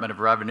Department of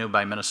Revenue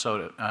by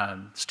Minnesota,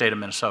 state of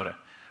Minnesota,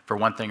 for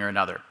one thing or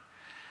another.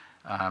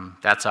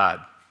 That's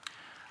odd.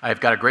 I've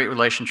got a great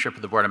relationship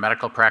with the Board of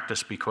Medical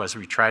Practice because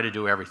we try to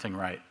do everything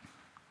right.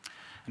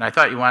 And I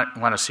thought you want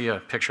to see a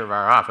picture of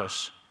our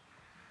office.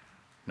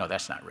 No,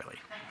 that's not really.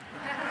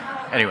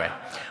 Anyway,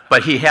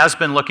 but he has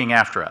been looking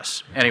after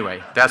us.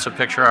 Anyway, that's a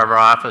picture of our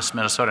office,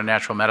 Minnesota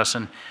Natural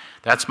Medicine.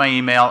 That's my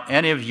email.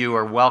 Any of you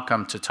are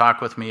welcome to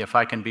talk with me if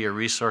I can be a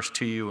resource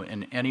to you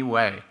in any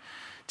way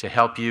to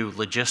help you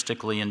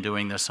logistically in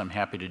doing this. I'm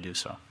happy to do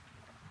so.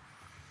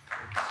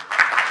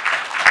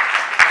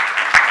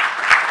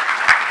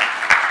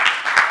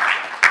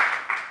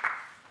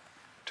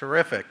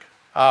 Terrific.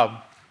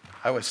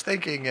 I was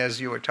thinking as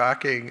you were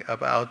talking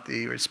about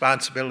the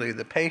responsibility of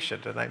the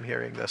patient, and I'm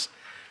hearing this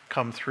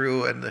come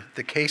through in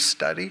the case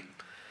study.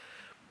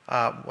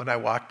 When I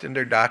walked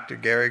into Dr.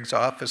 Gehrig's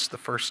office the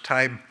first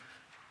time,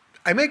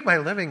 I make my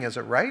living as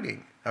a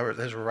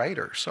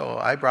writer, so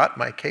I brought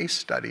my case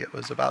study. It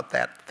was about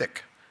that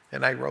thick,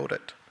 and I wrote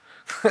it.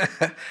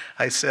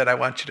 I said, I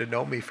want you to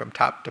know me from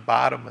top to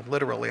bottom, and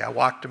literally I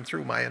walked him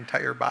through my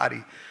entire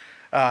body.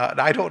 And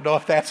I don't know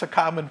if that's a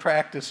common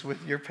practice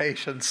with your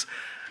patients.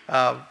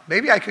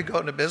 Maybe I could go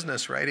into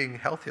business writing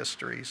health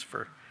histories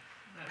for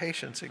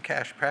patients in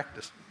cash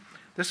practice.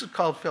 This is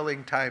called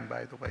filling time,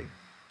 by the way.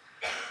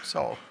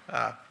 So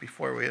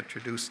before we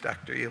introduce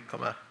Dr.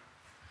 Eelkema,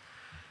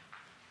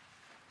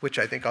 which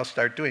I think I'll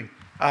start doing.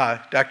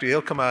 Dr.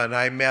 Eelkema and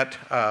I met,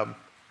 I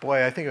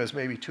think it was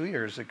maybe 2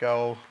 years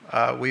ago.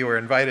 We were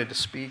invited to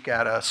speak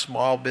at a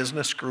small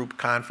business group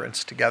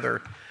conference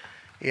together.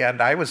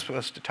 And I was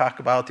supposed to talk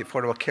about the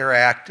Affordable Care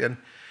Act, and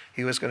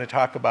he was going to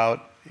talk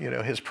about,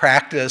 his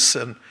practice.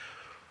 And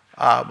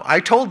I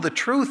told the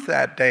truth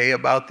that day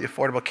about the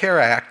Affordable Care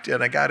Act,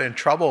 and I got in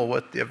trouble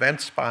with the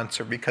event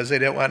sponsor because they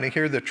didn't want to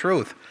hear the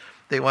truth.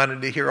 They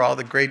wanted to hear all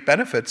the great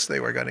benefits they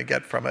were going to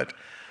get from it.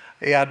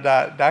 And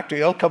Dr.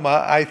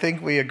 Eelkema, I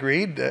think we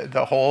agreed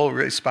the whole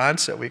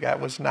response that we got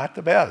was not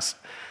the best.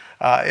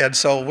 And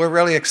so we're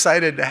really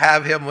excited to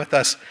have him with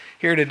us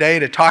here today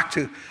to talk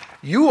to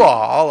you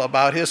all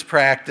about his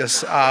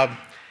practice.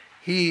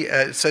 He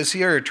says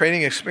here,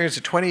 training experience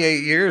of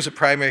 28 years of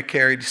primary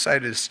care. He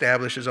decided to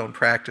establish his own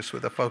practice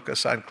with a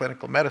focus on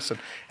clinical medicine.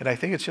 And I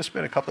think it's just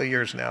been a couple of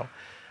years now,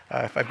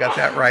 if I've got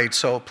that right.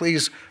 So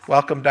please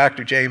welcome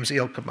Dr. James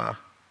Eelkema.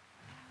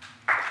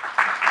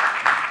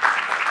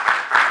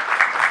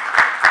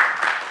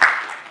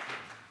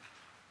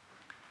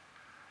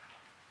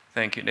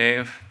 Thank you,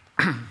 Dave.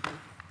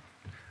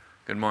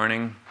 Good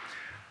morning.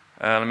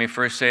 Let me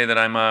first say that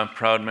I'm a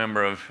proud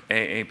member of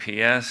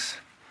AAPS.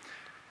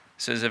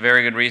 This is a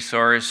very good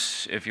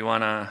resource if you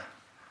want to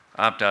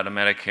opt out of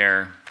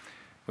Medicare,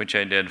 which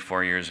I did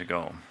 4 years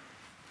ago.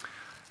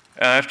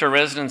 After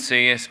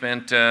residency, I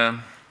spent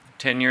 10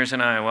 years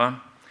in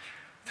Iowa,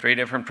 3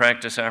 different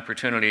practice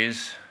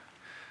opportunities,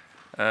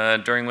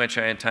 during which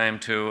I had time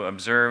to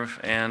observe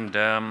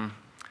and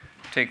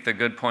take the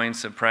good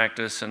points of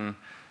practice and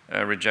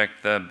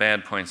reject the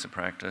bad points of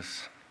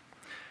practice.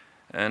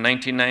 In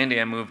 1990,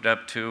 I moved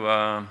up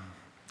to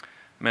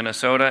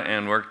Minnesota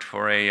and worked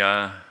for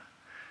a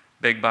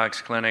big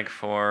box clinic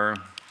for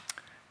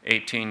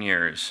 18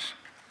 years.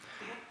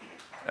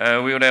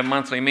 We would have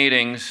monthly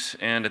meetings,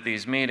 and at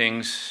these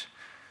meetings,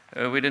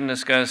 we didn't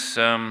discuss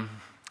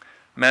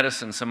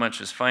medicine so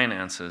much as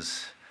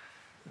finances.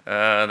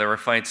 There were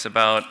fights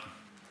about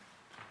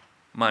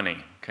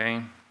money,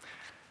 okay?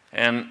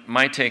 And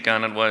my take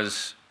on it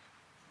was,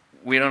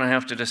 we don't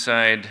have to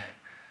decide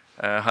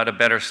how to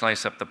better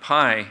slice up the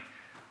pie.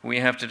 We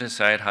have to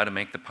decide how to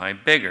make the pie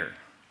bigger.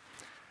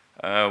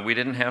 We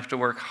didn't have to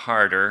work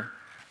harder.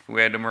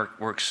 We had to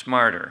work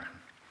smarter.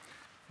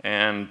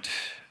 And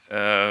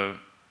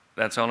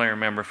that's all I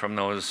remember from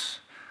those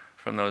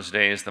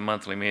days, the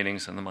monthly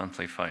meetings and the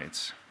monthly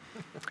fights.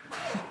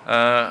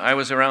 I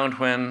was around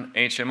when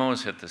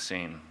HMOs hit the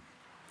scene.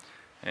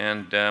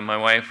 And my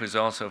wife was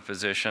also a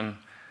physician,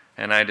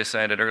 and I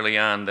decided early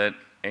on that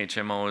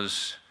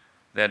HMOs,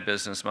 that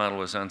business model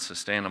was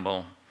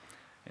unsustainable,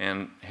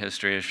 and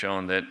history has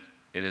shown that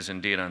it is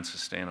indeed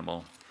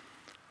unsustainable.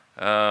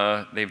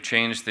 They've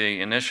changed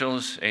the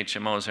initials.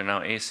 HMOs are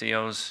now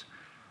ACOs,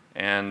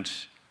 and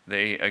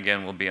they,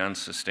 again, will be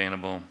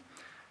unsustainable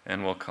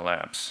and will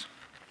collapse.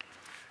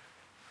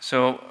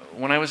 So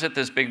when I was at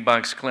this big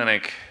box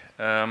clinic,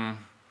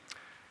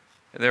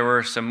 there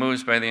were some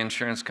moves by the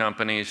insurance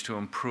companies to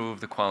improve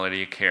the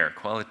quality of care,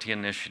 quality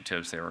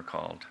initiatives they were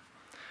called.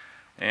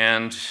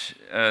 And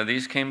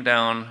these came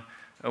down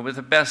with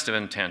the best of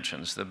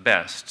intentions, the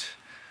best.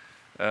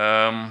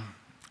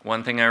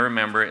 One thing I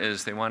remember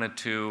is they wanted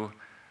to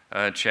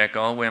check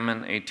all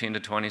women 18 to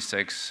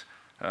 26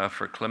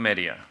 for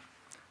chlamydia.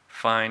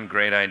 Fine,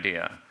 great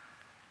idea.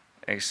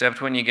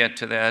 Except when you get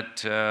to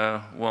that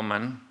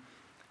woman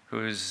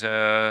who's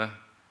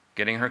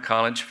getting her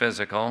college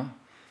physical,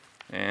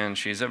 and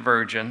she's a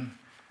virgin,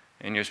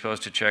 and you're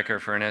supposed to check her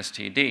for an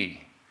STD.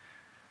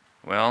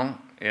 Well,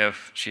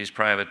 if she's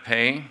private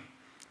pay,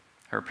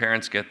 her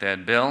parents get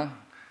that bill,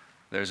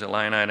 there's a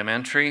line item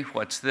entry,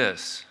 what's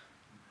this?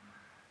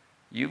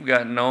 You've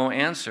got no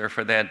answer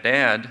for that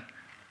dad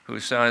who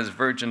saw his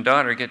virgin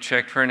daughter get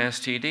checked for an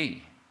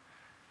STD.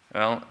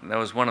 Well, that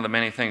was one of the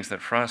many things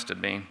that frosted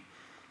me.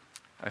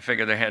 I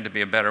figured there had to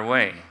be a better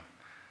way.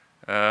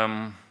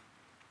 There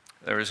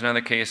was another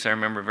case I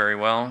remember very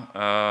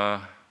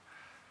well.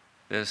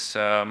 This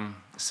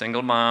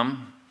single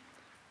mom,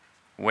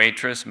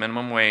 waitress,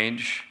 minimum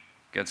wage,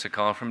 gets a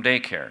call from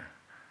daycare.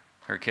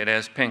 Her kid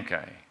has pink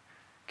eye.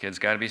 Kid's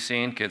got to be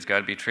seen, kid's got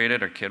to be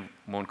treated, or kid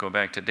won't go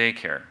back to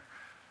daycare.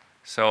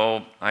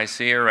 So I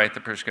see her write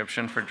the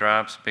prescription for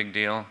drops, big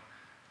deal,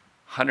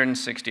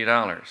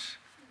 $160.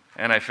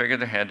 And I figured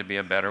there had to be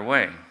a better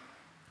way.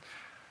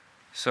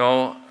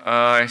 So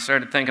I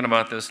started thinking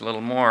about this a little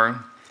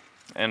more,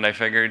 and I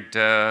figured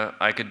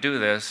I could do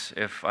this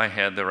if I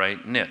had the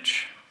right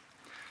niche.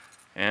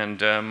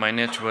 And my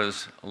niche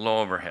was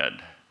low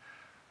overhead.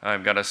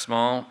 I've got a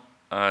small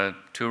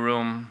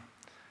 2-room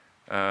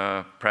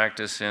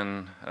practice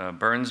in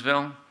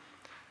Burnsville,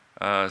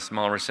 a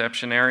small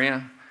reception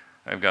area.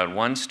 I've got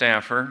 1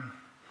 staffer.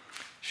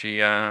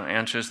 She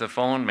answers the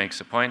phone, makes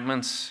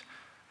appointments,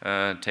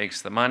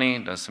 takes the money,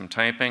 does some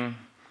typing.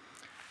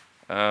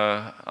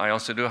 I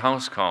also do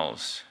house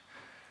calls.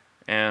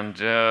 And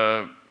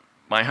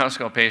my house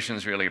call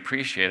patients really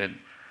appreciate it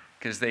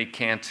because they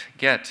can't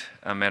get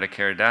a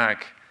Medicare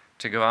doc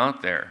to go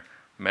out there.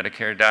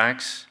 Medicare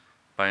docs,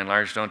 by and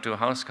large, don't do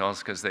house calls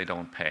because they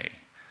don't pay.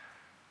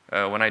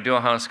 When I do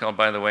a house call,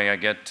 by the way, I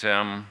get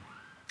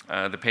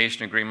the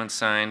patient agreement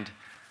signed,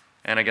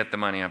 and I get the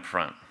money up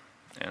front.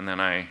 And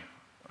then I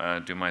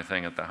do my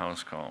thing at the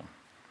house call.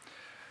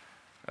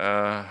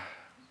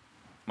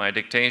 My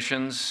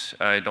dictations,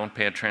 I don't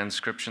pay a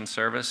transcription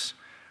service.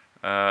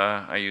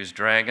 I use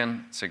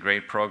Dragon. It's a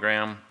great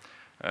program.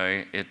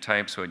 It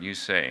types what you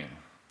say.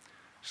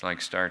 It's like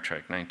Star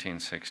Trek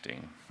 1960.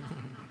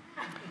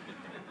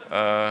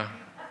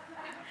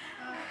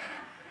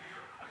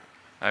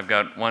 I've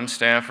got 1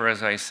 staffer,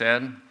 as I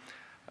said.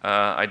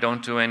 I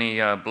don't do any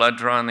blood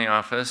draw in the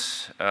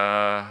office.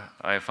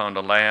 I found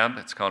a lab.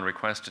 It's called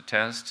Request a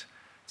Test.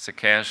 It's a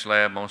cash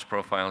lab. Most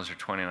profiles are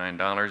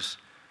 $29,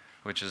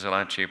 which is a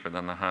lot cheaper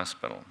than the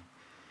hospital.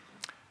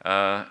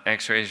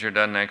 X-rays are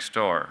done next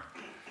door.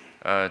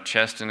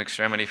 Chest and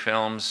extremity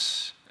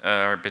films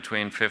are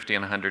between $50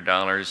 and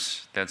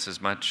 $100. That's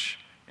as much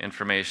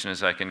information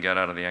as I can get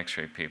out of the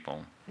X-ray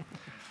people.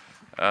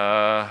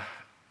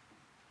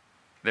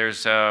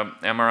 There's an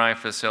MRI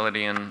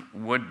facility in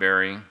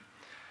Woodbury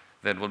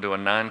that will do a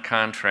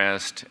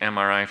non-contrast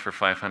MRI for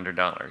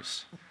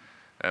 $500,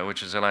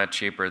 which is a lot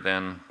cheaper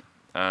than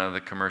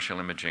the commercial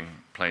imaging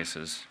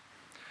places.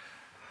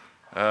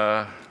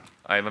 I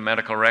have a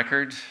medical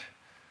record.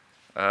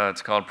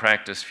 It's called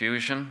Practice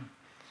Fusion.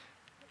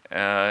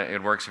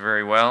 It works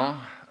very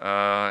well.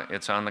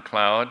 It's on the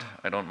cloud.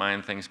 I don't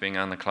mind things being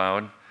on the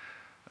cloud.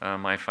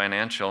 My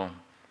financial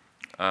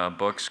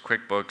books,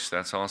 QuickBooks,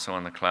 that's also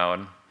on the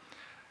cloud.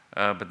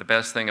 But the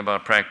best thing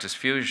about Practice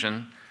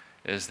Fusion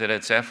is that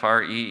it's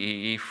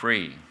FREEE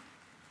free.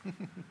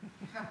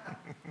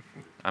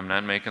 I'm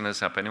not making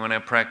this up. Anyone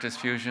have Practice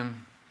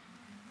Fusion?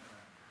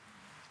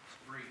 It's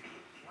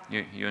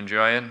free. You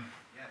enjoy it?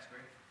 Yeah, it's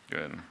great.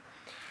 Good.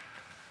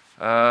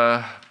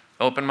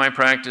 Opened my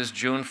practice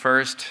June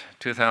 1st,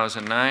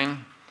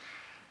 2009,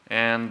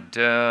 and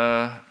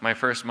my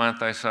first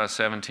month I saw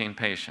 17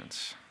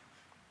 patients.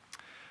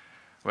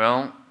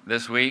 Well,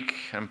 this week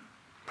I'm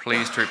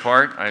pleased to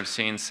report I've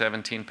seen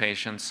 17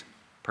 patients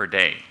per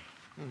day.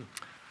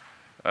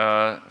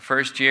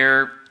 First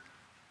year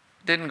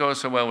didn't go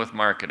so well with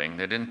marketing.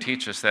 They didn't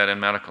teach us that in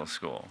medical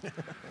school.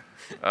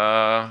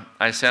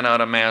 I sent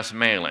out a mass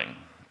mailing.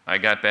 I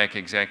got back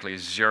exactly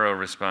 0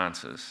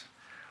 responses.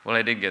 Well,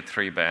 I did get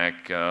 3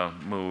 back,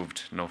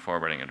 moved, no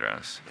forwarding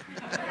address.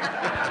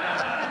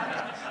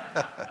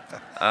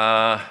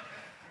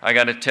 I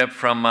got a tip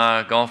from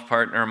a golf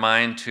partner of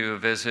mine to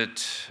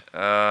visit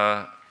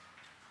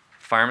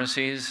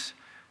pharmacies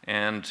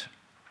and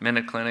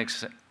minute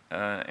clinics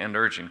and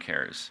urgent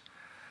cares.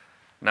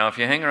 Now, if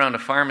you hang around a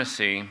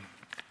pharmacy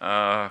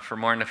for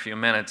more than a few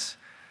minutes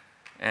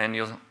and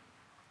you'll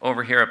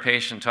overhear a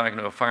patient talking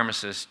to a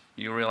pharmacist,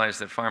 you realize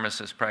that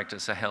pharmacists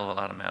practice a hell of a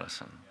lot of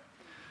medicine.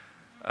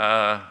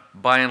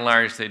 By and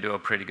large, they do a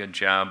pretty good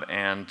job,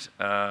 and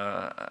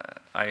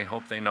I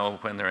hope they know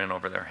when they're in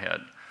over their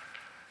head.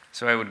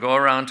 So I would go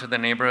around to the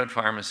neighborhood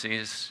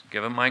pharmacies,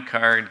 give them my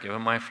card, give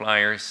them my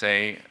flyer,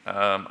 say,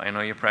 I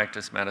know you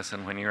practice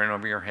medicine when you're in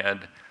over your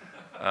head.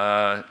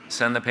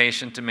 Send the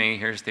patient to me,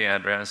 here's the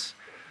address.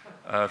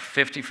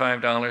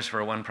 $55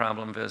 for a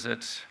 1-problem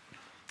visit,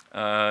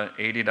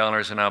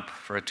 $80 and up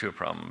for a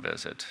 2-problem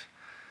visit.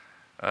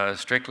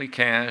 Strictly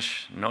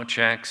cash, no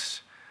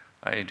checks.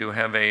 I do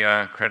have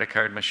a credit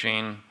card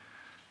machine,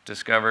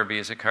 Discover,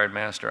 Visa Card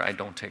Master. I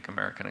don't take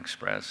American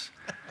Express,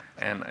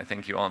 and I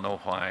think you all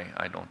know why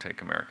I don't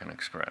take American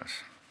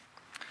Express.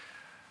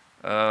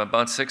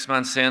 About 6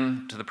 months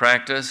into the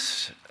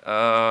practice,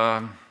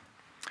 the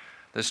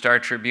Star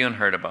Tribune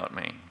heard about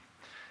me,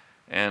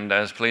 and I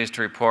was pleased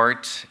to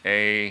report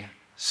a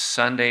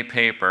Sunday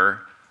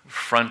paper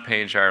front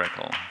page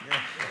article.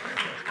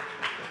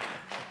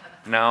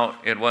 Now,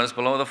 it was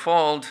below the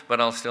fold,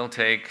 but I'll still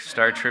take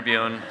Star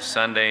Tribune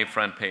Sunday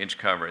front page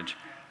coverage.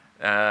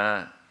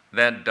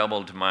 That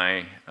doubled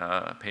my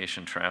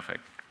patient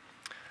traffic.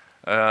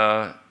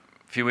 A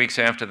few weeks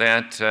after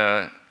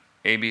that,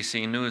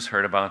 ABC News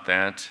heard about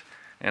that,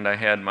 and I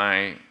had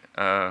my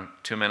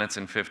 2 minutes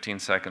and 15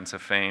 seconds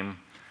of fame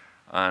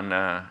on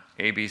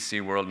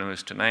ABC World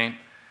News Tonight.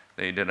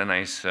 They did a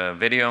nice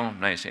video,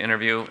 nice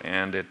interview,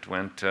 and it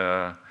went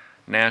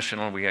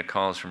national. We got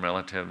calls from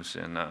relatives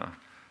in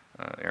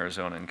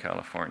Arizona and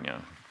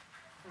California.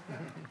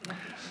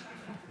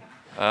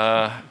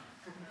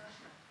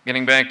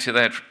 Getting back to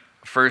that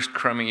first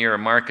crummy year of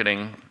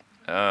marketing,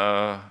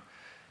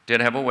 did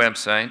have a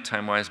website,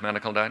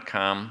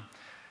 timewisemedical.com,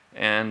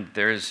 and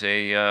there's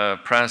a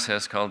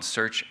process called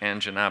search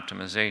engine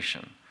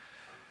optimization.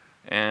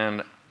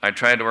 And I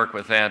tried to work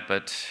with that,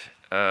 but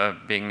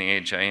being the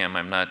age I am,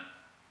 I'm not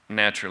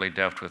naturally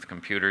deft with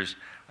computers.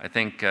 I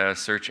think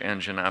search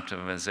engine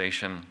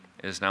optimization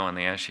is now on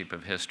the ash heap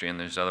of history, and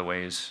there's other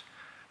ways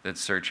that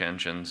search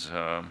engines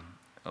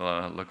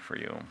look for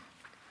you.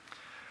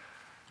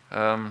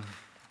 In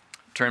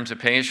terms of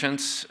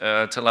patients,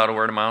 it's a lot of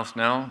word of mouth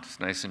now. It's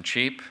nice and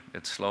cheap.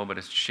 It's slow, but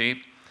it's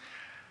cheap.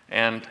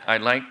 And I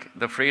like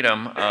the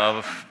freedom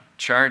of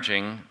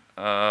charging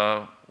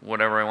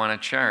whatever I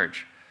want to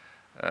charge.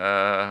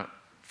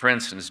 For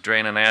instance,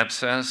 drain an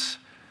abscess,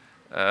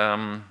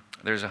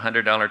 there's a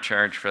 $100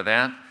 charge for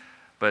that.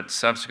 But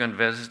subsequent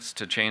visits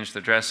to change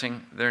the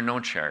dressing, they're no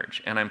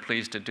charge, and I'm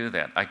pleased to do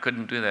that. I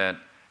couldn't do that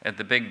at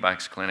the big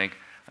box clinic.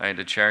 I had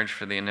to charge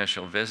for the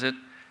initial visit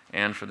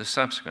and for the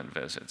subsequent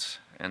visits,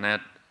 and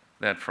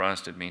that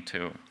frosted me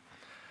too.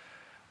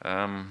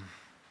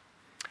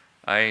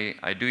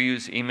 I do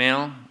use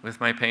email with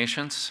my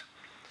patients.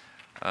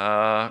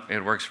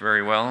 It works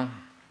very well.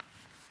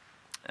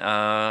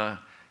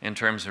 In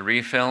terms of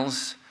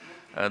refills,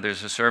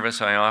 there's a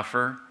service I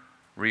offer,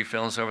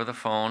 refills over the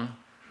phone,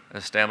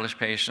 established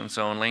patients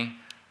only.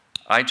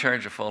 I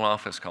charge a full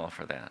office call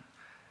for that.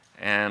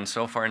 And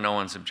so far, no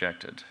one's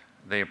objected.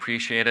 They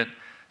appreciate it,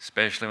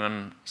 especially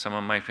when some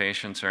of my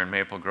patients are in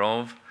Maple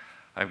Grove.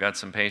 I've got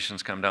some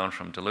patients come down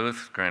from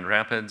Duluth, Grand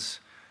Rapids,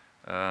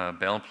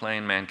 Belle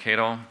Plaine,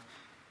 Mankato.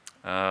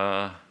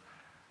 I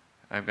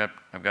think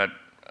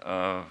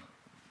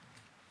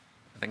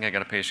I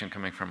got a patient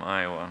coming from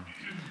Iowa.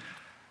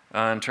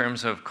 In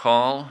terms of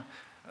call,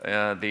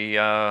 The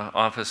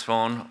office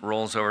phone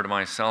rolls over to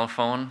my cell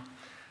phone.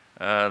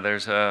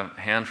 There's a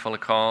handful of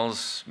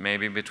calls,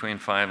 maybe between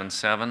 5 and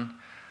 7,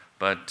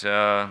 but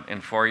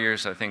in 4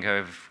 years I think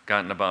I've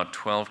gotten about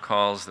 12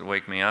 calls that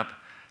wake me up,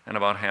 and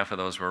about half of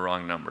those were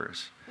wrong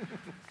numbers.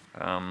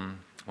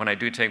 When I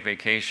do take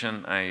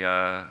vacation,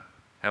 I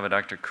have a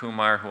Dr.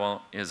 Kumar who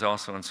is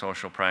also in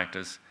social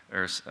practice,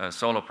 or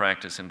solo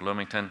practice in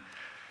Bloomington.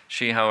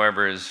 She,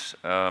 however, is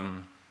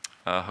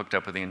hooked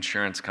up with the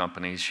insurance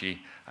companies.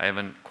 I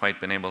haven't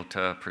quite been able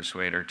to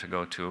persuade her to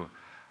go to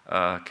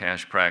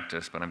cash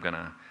practice, but I'm going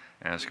to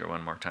ask her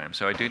one more time.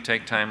 So I do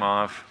take time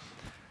off.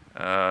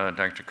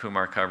 Dr.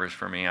 Kumar covers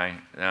for me. I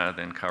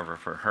then cover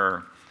for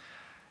her.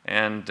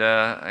 And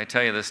I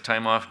tell you, this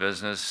time off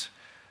business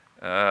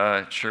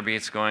sure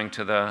beats going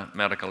to the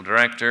medical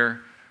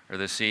director or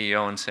the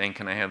CEO and saying,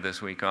 can I have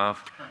this week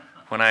off?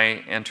 When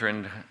I enter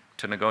into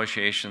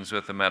negotiations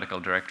with the medical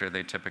director,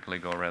 they typically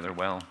go rather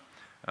well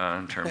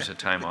in terms of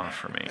time off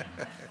for me.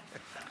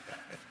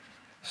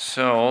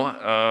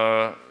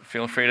 So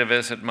feel free to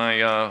visit my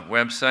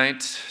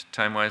website,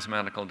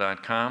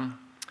 timewisemedical.com.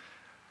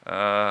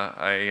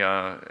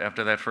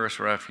 After that first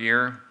rough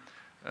year,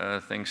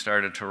 things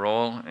started to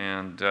roll,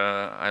 and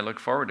I look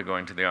forward to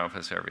going to the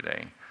office every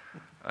day.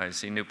 I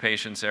see new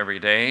patients every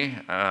day.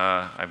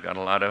 I've got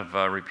a lot of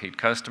repeat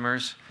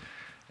customers,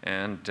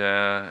 and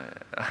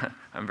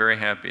I'm very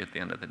happy at the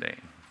end of the day.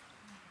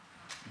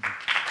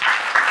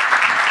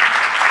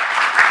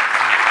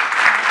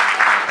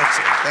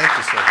 Excellent. Thank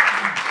you, sir.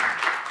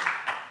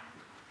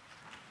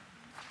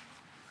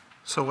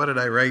 So what did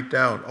I write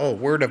down? Oh,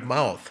 word of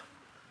mouth.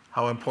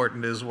 How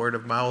important is word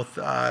of mouth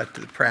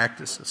to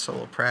practice, a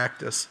solo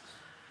practice?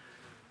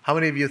 How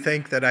many of you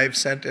think that I've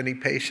sent any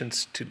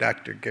patients to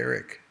Dr.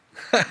 Garrick?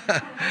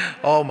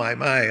 Oh,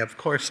 my, of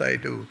course I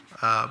do.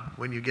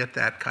 When you get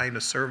that kind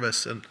of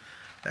service and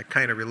that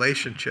kind of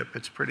relationship,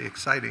 it's pretty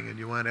exciting, and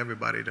you want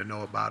everybody to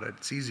know about it.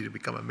 It's easy to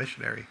become a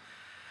missionary.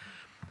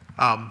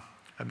 I'm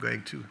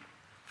going to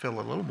fill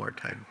a little more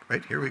time.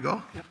 Right, here we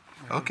go? Yep.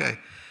 Okay.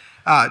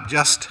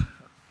 Just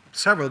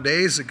several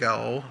days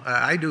ago,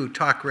 I do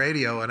talk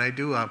radio, and I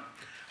do a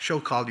show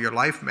called Your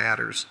Life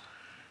Matters.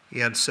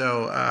 And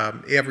so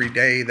every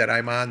day that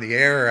I'm on the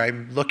air,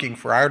 I'm looking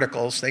for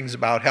articles, things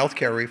about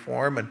healthcare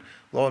reform, and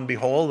lo and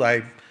behold,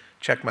 I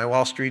checked my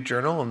Wall Street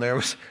Journal, and there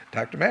was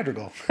Dr.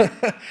 Madrigal.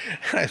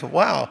 I said,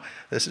 wow,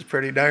 this is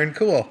pretty darn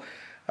cool.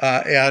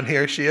 And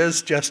here she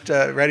is, just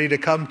ready to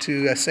come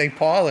to St.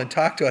 Paul and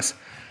talk to us.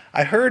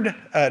 I heard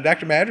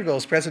Dr.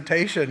 Madrigal's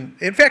presentation.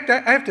 In fact,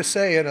 I have to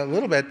say in a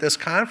little bit, this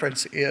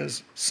conference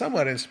is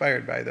somewhat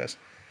inspired by this,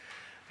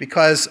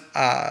 because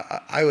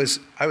I was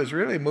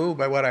really moved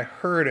by what I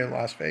heard in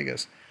Las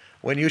Vegas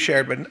when you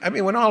shared, but I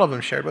mean when all of them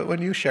shared, but when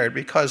you shared,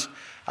 because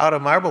out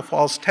of Marble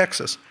Falls,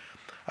 Texas,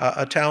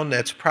 a town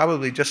that's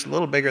probably just a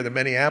little bigger than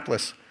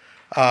Minneapolis,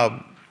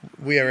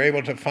 we are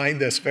able to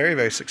find this very,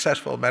 very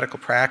successful medical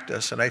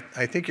practice, and I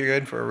think you're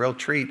in for a real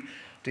treat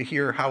to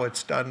hear how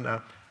it's done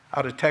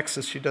out of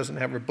Texas. She doesn't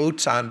have her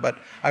boots on, but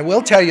I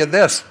will tell you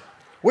this.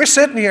 We're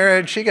sitting here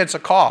and she gets a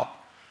call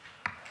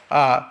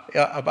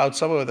about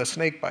someone with a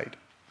snake bite.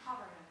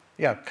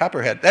 Yeah,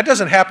 copperhead. That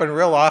doesn't happen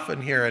real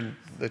often here in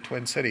the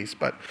Twin Cities,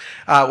 but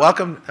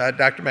welcome,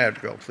 Dr.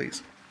 Madrigal,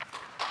 please.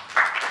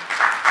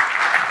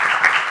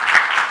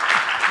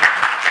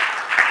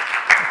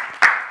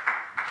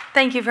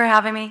 Thank you for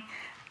having me.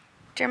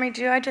 Jeremy,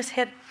 do I just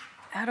hit,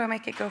 how do I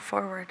make it go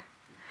forward?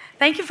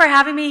 Thank you for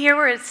having me here.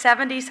 We're at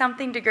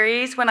 70-something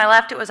degrees. When I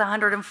left, it was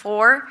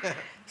 104.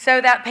 So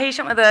that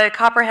patient with a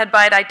copperhead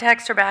bite, I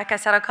text her back. I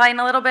said, I'll call you in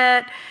a little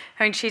bit.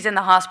 I mean, she's in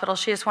the hospital.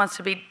 She just wants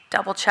to be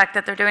double-checked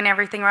that they're doing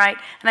everything right.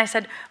 And I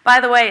said,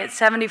 by the way, it's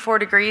 74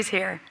 degrees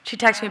here. She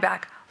texts me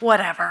back,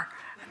 whatever.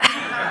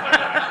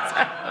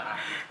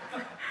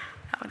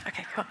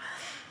 Okay, cool.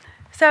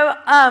 So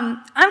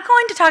I'm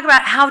going to talk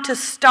about how to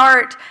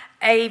start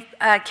a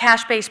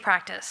cash-based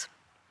practice.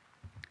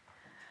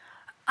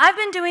 I've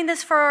been doing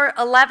this for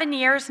 11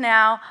 years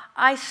now.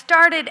 I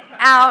started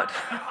out...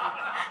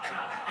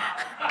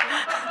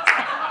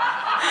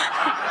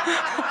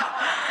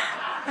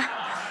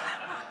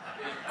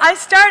 I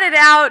started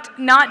out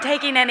not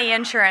taking any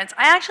insurance.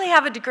 I actually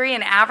have a degree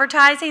in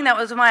advertising. That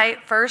was my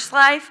first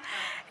life.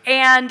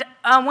 And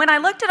when I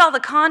looked at all the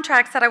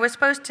contracts that I was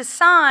supposed to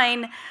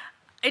sign,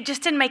 it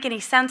just didn't make any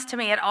sense to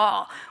me at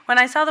all. When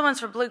I saw the ones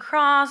for Blue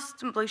Cross,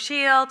 Blue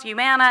Shield,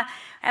 Humana,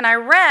 and I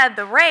read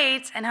the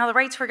rates and how the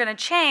rates were going to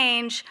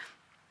change,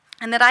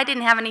 and that I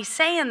didn't have any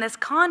say in this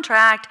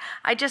contract,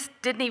 I just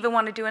didn't even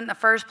want to do it in the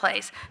first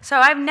place. So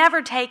I've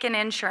never taken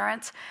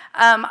insurance.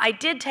 I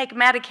did take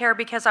Medicare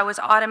because I was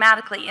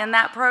automatically in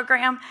that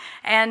program,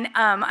 and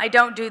I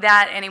don't do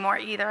that anymore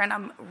either, and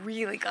I'm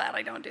really glad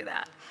I don't do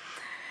that.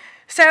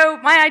 So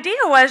my idea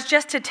was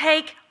just to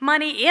take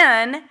money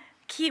in,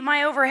 keep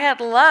my overhead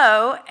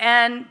low,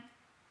 and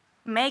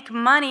make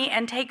money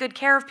and take good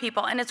care of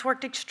people, and it's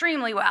worked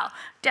extremely well.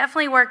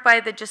 Definitely worked by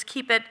the just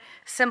keep it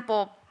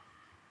simple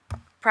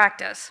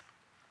practice.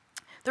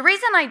 The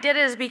reason I did it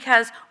is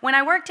because when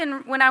I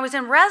was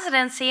in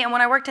residency and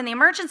when I worked in the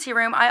emergency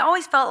room, I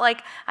always felt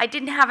like I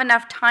didn't have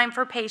enough time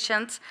for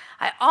patients.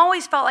 I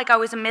always felt like I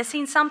was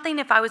missing something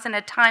if I was in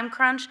a time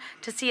crunch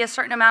to see a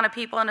certain amount of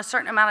people in a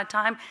certain amount of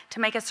time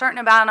to make a certain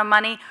amount of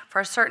money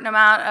for a certain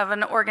amount of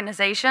an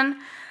organization.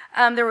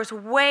 There was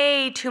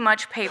way too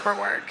much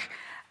paperwork.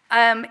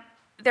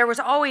 There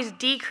was always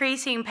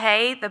decreasing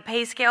pay. The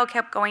pay scale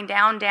kept going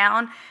down,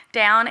 down,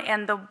 down,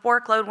 and the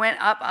workload went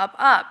up, up,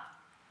 up.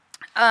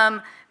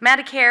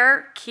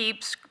 Medicare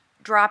keeps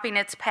dropping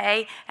its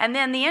pay, and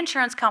then the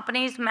insurance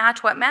companies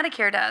match what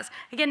Medicare does.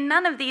 Again,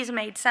 none of these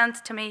made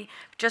sense to me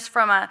just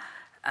from a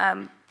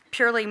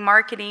purely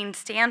marketing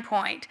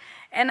standpoint.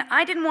 And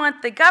I didn't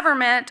want the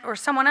government or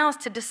someone else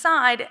to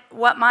decide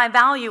what my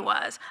value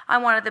was. I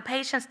wanted the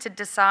patients to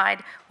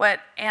decide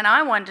and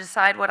I wanted to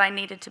decide what I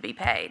needed to be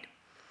paid.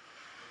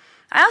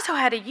 I also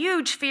had a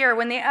huge fear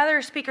when the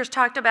other speakers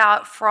talked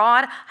about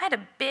fraud. I had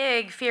a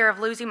big fear of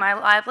losing my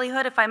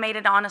livelihood if I made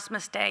an honest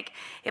mistake.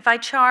 If I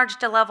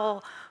charged a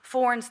level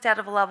 4 instead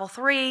of a level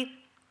 3,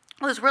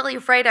 I was really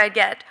afraid I'd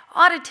get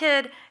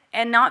audited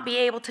and not be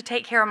able to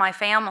take care of my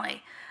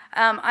family.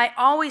 I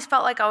always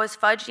felt like I was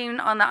fudging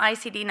on the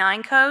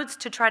ICD-9 codes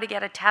to try to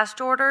get a test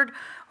ordered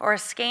or a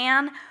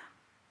scan,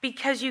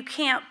 because you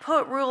can't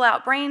rule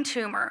out brain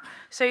tumor.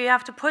 So you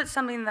have to put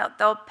something that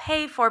they'll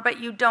pay for, but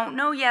you don't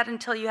know yet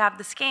until you have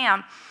the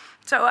scan.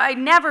 So I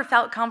never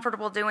felt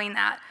comfortable doing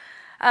that.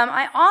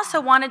 I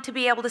also wanted to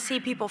be able to see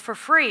people for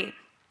free.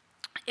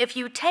 If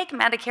you take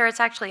Medicare, it's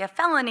actually a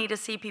felony to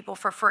see people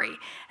for free.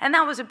 And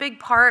that was a big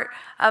part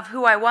of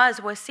who I was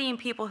seeing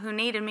people who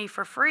needed me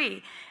for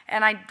free.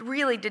 And I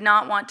really did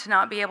not want to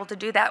not be able to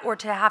do that or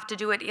to have to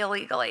do it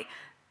illegally.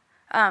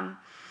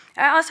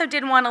 I also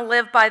didn't want to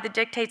live by the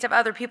dictates of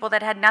other people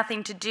that had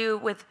nothing to do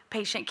with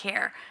patient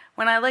care.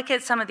 When I look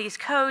at some of these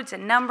codes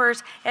and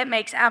numbers, it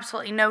makes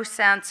absolutely no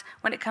sense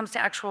when it comes to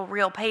actual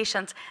real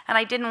patients, and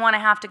I didn't want to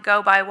have to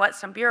go by what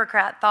some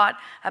bureaucrat thought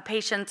a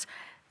patient's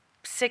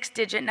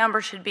 6-digit number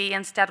should be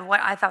instead of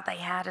what I thought they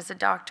had as a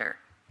doctor.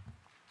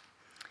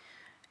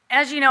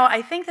 As you know,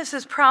 I think this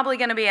is probably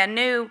going to be a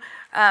new,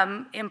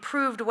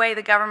 improved way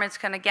the government's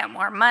going to get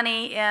more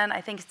money in. I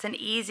think it's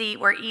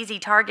we're easy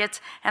targets,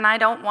 and I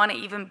don't want to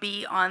even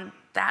be on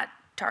that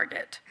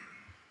target.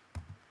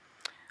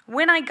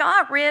 When I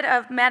got rid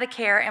of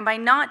Medicare, and by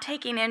not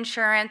taking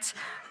insurance,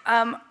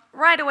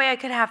 right away I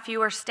could have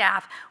fewer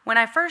staff. When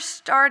I first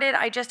started,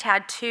 I just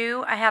had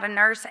 2. I had a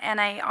nurse and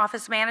an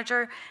office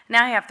manager.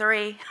 Now I have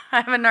 3.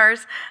 I have a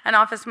nurse, an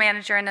office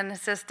manager, and an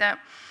assistant.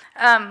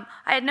 I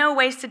had no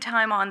wasted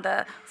time on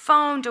the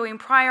phone doing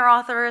prior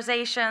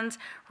authorizations,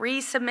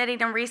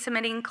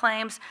 resubmitting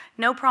claims,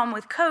 no problem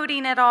with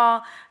coding at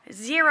all,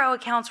 0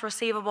 accounts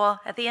receivable.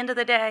 At the end of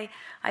the day,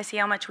 I see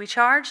how much we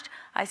charged,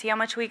 I see how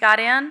much we got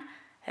in,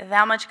 and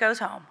that much goes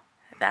home.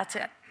 That's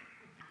it.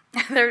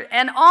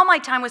 And all my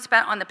time was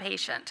spent on the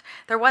patient.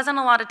 There wasn't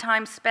a lot of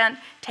time spent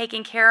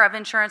taking care of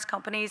insurance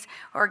companies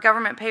or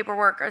government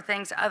paperwork or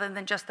things other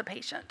than just the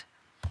patient.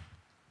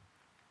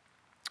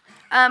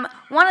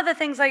 One of the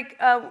things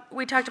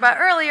we talked about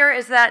earlier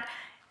is that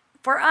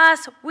for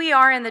us, we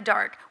are in the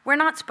dark. We're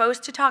not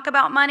supposed to talk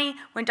about money.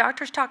 When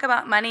doctors talk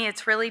about money,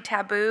 it's really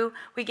taboo.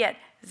 We get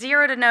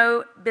 0 to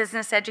no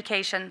business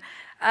education.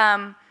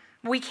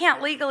 We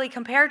can't legally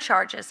compare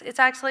charges. It's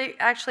actually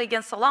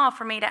against the law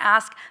for me to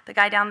ask the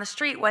guy down the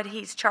street what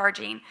he's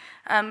charging.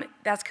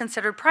 That's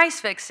considered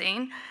price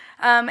fixing.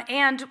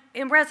 And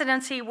in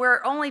residency,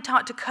 we're only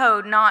taught to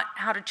code, not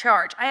how to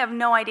charge. I have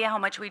no idea how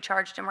much we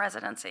charged in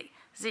residency.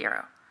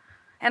 0.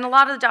 And a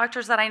lot of the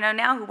doctors that I know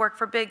now who work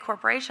for big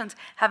corporations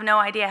have no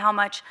idea how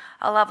much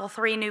a level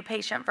 3 new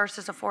patient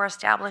versus a 4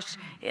 established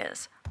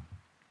is.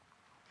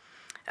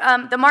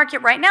 The market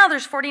right now,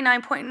 there's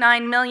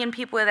 49.9 million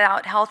people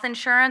without health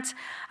insurance.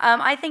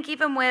 I think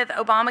even with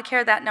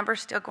Obamacare, that number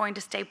is still going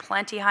to stay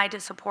plenty high to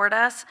support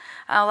us.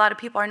 A lot of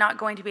people are not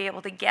going to be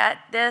able to get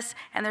this,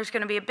 and there's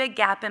going to be a big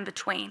gap in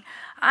between.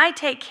 I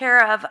take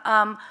care of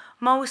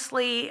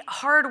mostly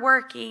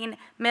hardworking,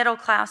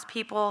 middle-class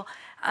people.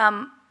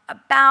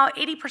 About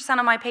 80%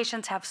 of my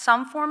patients have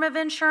some form of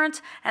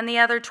insurance, and the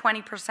other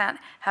 20%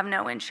 have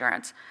no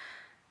insurance.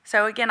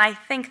 So again, I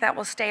think that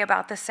will stay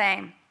about the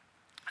same.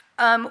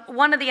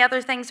 One of the other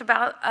things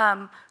about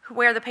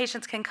where the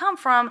patients can come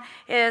from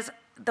is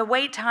the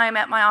wait time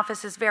at my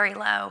office is very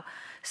low.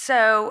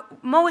 So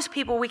most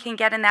people we can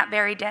get in that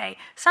very day.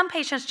 Some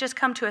patients just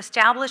come to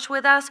establish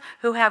with us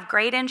who have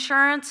great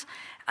insurance.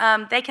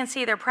 They can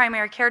see their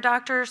primary care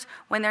doctors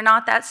when they're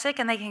not that sick,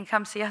 and they can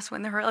come see us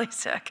when they're really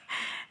sick.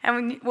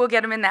 And we'll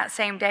get them in that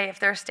same day if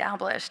they're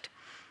established.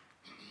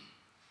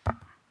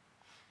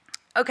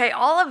 Okay,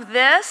 all of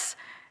this,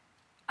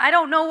 I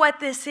don't know what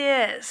this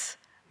is.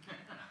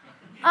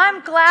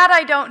 I'm glad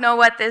I don't know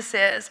what this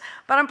is,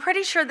 but I'm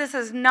pretty sure this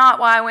is not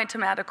why I went to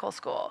medical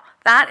school.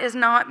 That is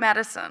not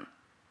medicine.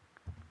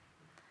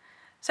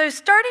 So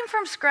starting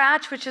from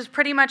scratch, which is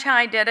pretty much how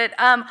I did it,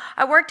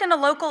 I worked in a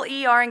local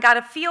ER and got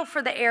a feel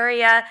for the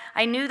area.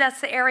 I knew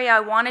that's the area I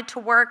wanted to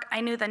work.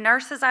 I knew the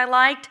nurses I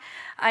liked.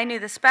 I knew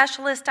the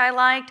specialist I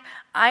liked.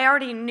 I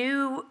already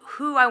knew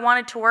who I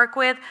wanted to work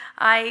with.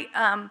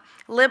 I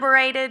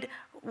liberated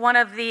one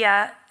of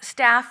the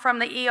staff from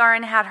the ER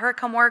and had her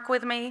come work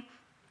with me.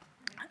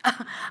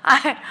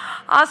 I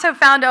also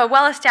found a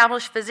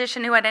well-established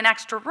physician who had an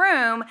extra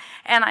room,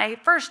 and I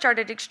first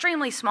started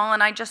extremely small,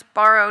 and I just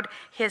borrowed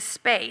his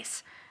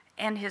space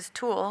and his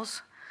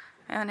tools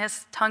and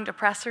his tongue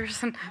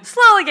depressors and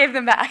slowly gave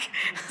them back.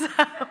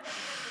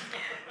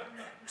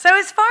 So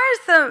as far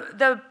as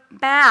the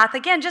math,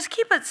 again, just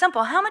keep it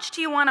simple. How much do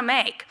you want to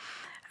make?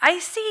 I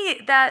see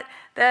that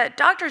the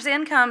doctors'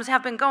 incomes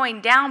have been going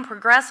down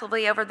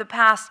progressively over the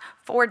past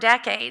 4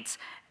 decades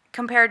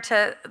compared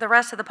to the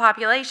rest of the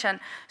population.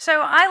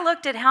 So I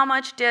looked at how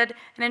much did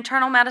an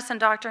internal medicine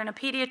doctor and a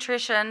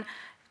pediatrician,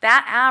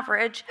 that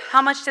average,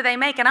 how much do they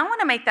make? And I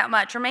want to make that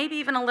much, or maybe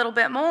even a little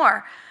bit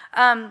more.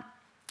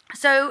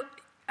 So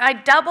I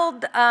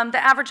doubled the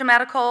average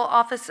medical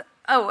office,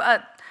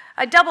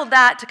 I doubled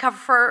that to cover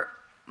for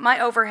my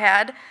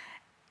overhead,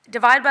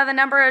 divide by the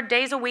number of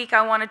days a week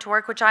I wanted to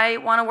work, which I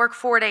want to work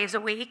 4 days a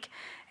week,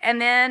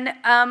 and then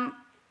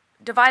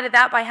divided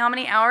that by how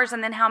many hours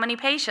and then how many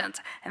patients,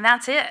 and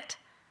that's it.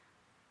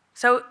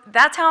 So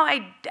that's how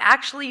I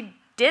actually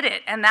did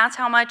it, and that's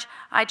how much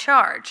I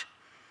charge.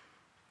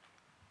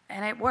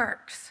 And it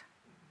works.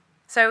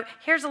 So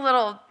here's a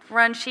little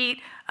run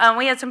sheet.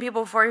 We had some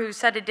people before who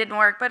said it didn't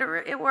work, but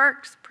it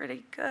works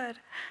pretty good.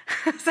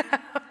 So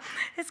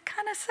it's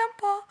kind of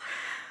simple.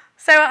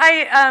 So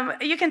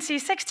you can see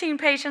 16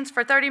 patients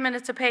for 30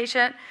 minutes a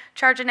patient,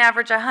 charge an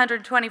average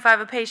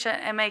 $125 a patient,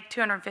 and make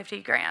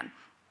 $250 grand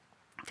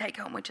take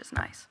home, which is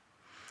nice.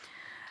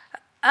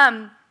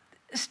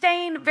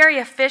 Staying very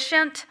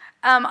efficient.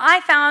 I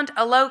found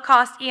a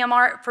low-cost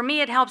EMR. For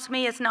me, it helps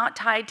me. It's not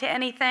tied to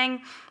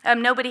anything.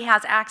 Nobody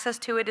has access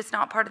to it. It's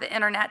not part of the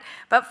internet.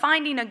 But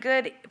finding a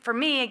good, for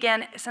me,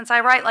 again, since I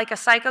write like a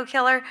psycho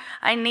killer,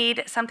 I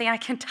need something I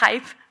can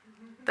type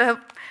the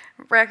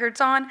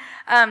records on.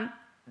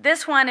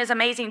 This one is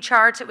Amazing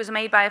Charts. It was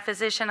made by a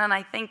physician, and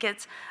I think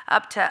it's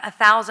up to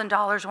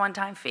 $1,000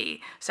 one-time fee.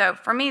 So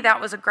for me,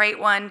 that was a great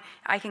one.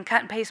 I can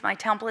cut and paste my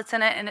templates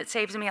in it, and it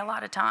saves me a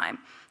lot of time.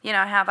 You know,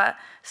 I have a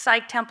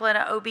psych template,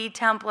 an OB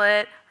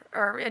template,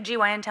 or a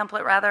GYN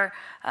template rather,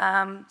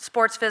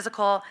 sports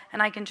physical,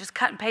 and I can just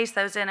cut and paste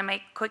those in and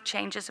make quick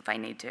changes if I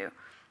need to.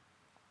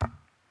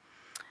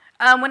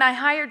 When I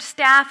hired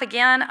staff,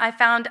 again, I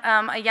found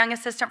a young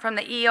assistant from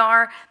the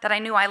ER that I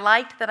knew I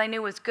liked, that I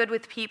knew was good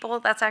with people.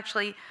 That's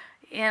actually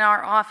in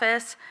our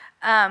office.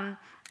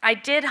 I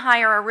did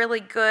hire a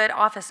really good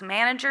office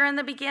manager in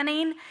the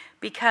beginning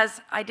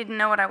because I didn't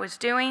know what I was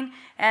doing,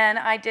 and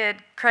I did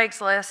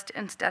Craigslist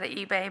instead of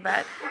eBay,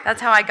 but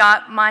that's how I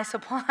got my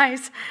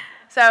supplies.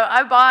 So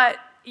I bought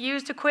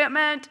used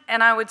equipment,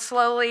 and I would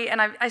slowly,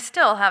 and I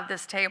still have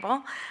this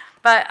table,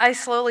 but I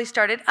slowly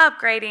started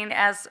upgrading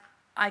as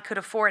I could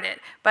afford it.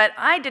 But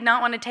I did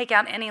not want to take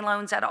out any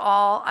loans at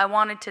all. I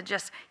wanted to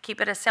just keep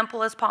it as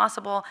simple as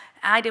possible.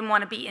 I didn't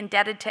want to be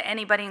indebted to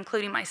anybody,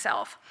 including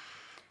myself.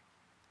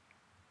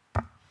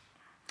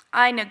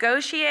 I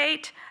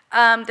negotiate.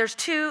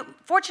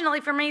 Fortunately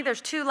for me, there's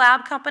 2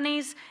 lab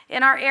companies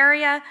in our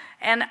area,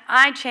 and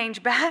I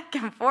change back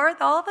and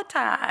forth all the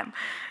time.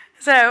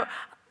 So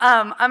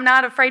I'm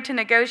not afraid to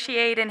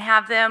negotiate and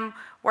have them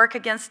work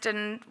against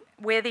and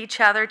with each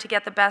other to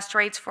get the best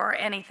rates for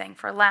anything,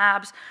 for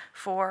labs,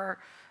 for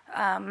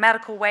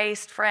medical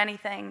waste, for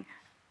anything.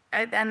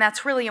 And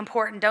that's really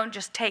important. Don't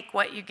just take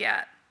what you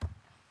get.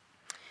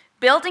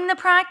 Building the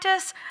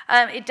practice,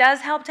 it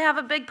does help to have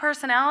a big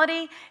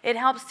personality. It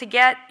helps to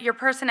get your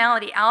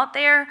personality out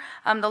there.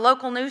 The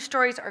local news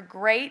stories are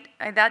great.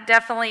 That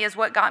definitely is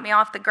what got me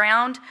off the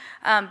ground.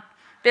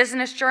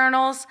 Business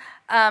journals.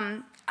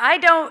 I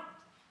don't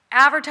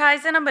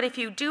advertise in them, but if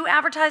you do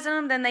advertise in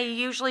them, then they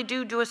usually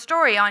do a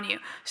story on you.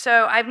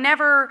 So I've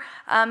never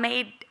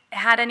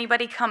had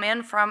anybody come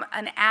in from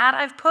an ad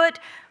I've put,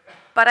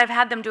 but I've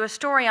had them do a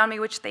story on me,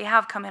 which they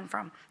have come in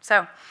from.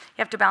 So you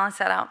have to balance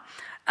that out.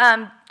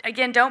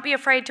 Again, don't be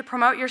afraid to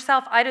promote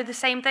yourself. I do the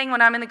same thing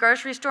when I'm in the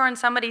grocery store and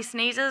somebody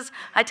sneezes.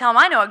 I tell them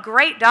I know a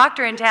great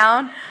doctor in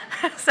town.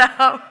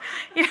 So,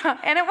 you know,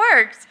 and it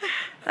works.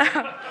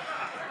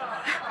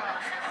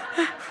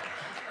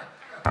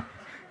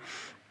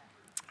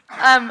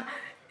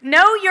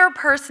 Know your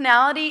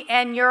personality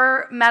and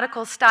your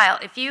medical style.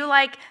 If you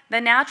like the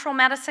natural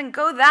medicine,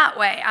 go that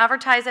way.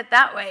 Advertise it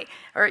that way,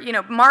 or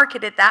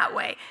market it that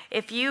way.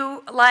 If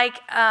you like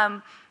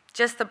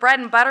just the bread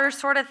and butter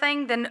sort of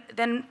thing,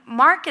 then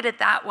market it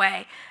that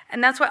way.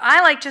 And that's what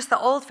I like, just the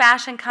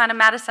old-fashioned kind of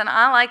medicine.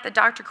 I like the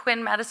Dr.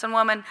 Quinn medicine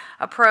woman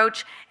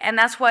approach, and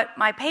that's what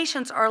my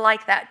patients are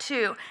like that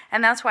too.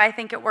 And that's why I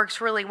think it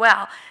works really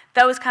well.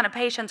 Those kind of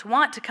patients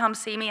want to come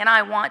see me, and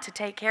I want to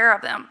take care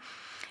of them.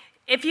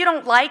 If you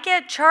don't like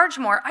it, charge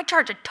more. I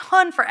charge a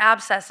ton for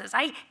abscesses.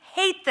 I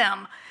hate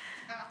them.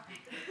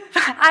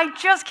 I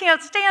just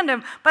can't stand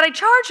them, but I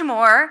charge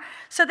more,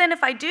 so then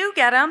if I do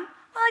get them,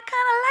 well, I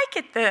kind of like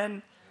it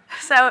then.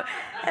 So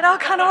it all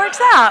kind of works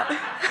out.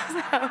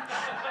 So,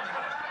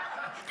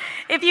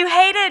 if you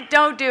hate it,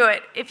 don't do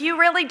it. If you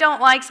really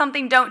don't like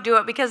something, don't do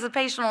it, because the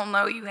patient will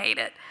know you hate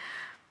it.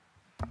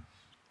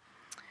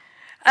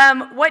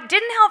 What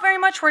didn't help very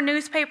much were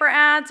newspaper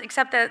ads,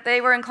 except that they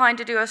were inclined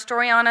to do a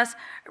story on us.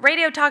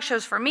 Radio talk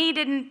shows for me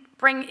didn't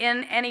bring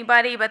in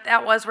anybody, but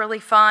that was really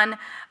fun.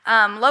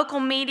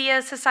 Local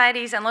media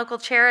societies and local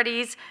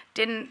charities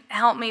didn't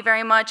help me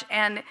very much,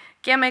 and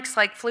gimmicks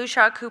like flu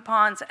shot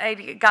coupons,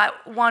 I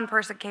got one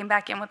person came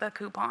back in with a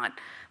coupon.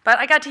 But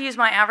I got to use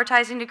my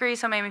advertising degree,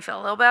 so it made me feel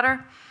a little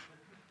better.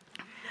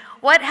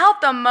 What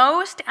helped the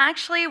most,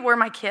 actually, were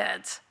my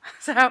kids.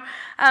 So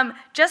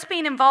just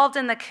being involved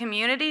in the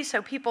community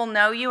so people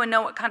know you and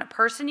know what kind of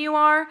person you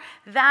are,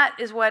 that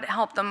is what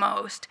helped the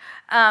most.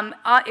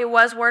 It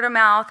was word of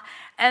mouth.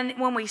 And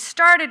when we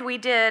started, we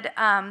did,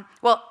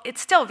 well, it's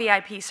still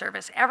VIP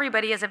service.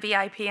 Everybody is a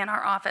VIP in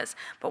our office.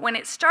 But when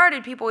it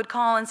started, people would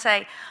call and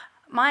say,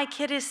 my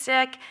kid is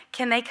sick.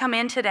 Can they come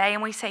in today?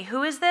 And we say,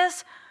 who is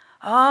this?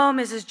 Oh,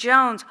 Mrs.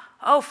 Jones.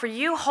 Oh, for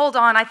you, hold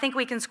on, I think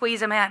we can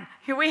squeeze him in.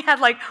 We had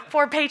like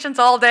 4 patients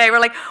all day. We're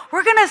like,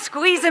 we're gonna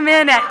squeeze him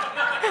in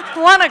at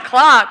 1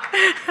 o'clock.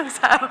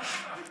 So,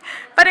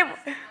 but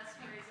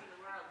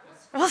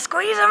we'll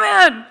squeeze him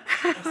in.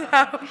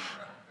 So,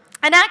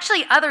 and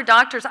actually other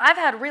doctors, I've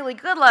had really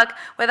good luck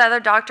with other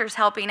doctors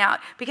helping out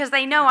because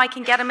they know I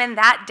can get them in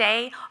that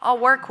day. I'll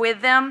work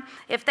with them.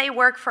 If they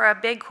work for a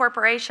big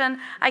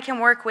corporation, I can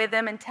work with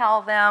them and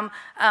tell them,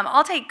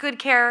 I'll take good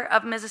care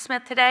of Mrs.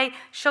 Smith today.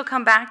 She'll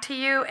come back to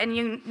you and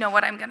you know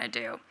what I'm gonna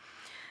do.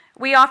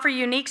 We offer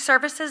unique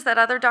services that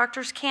other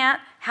doctors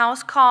can't,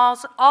 house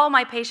calls. All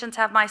my patients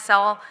have my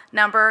cell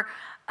number.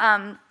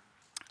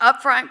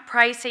 Upfront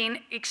pricing,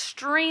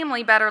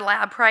 extremely better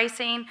lab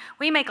pricing.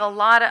 We make a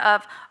lot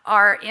of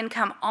our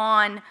income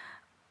on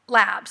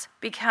labs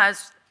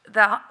because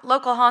the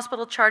local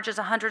hospital charges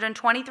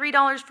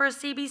 $123 for a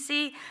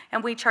CBC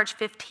and we charge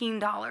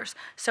 $15.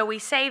 So we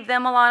save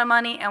them a lot of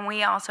money and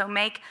we also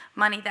make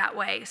money that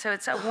way. So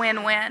it's a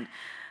win-win.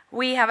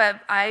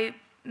 I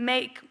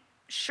make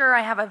sure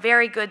I have a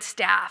very good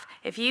staff.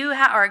 If you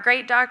are a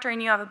great doctor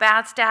and you have a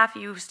bad staff,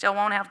 you still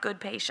won't have good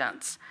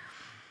patients.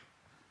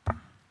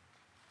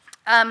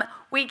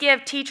 We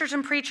give teachers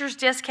and preachers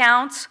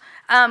discounts.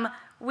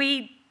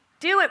 We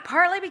do it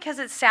partly because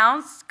it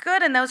sounds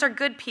good and those are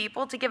good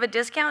people to give a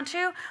discount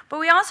to, but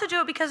we also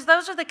do it because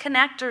those are the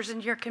connectors in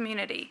your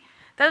community.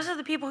 Those are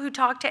the people who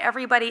talk to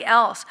everybody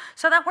else.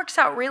 So that works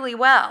out really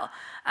well.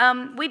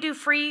 We do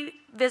free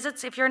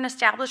visits. If you're an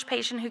established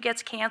patient who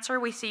gets cancer,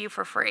 we see you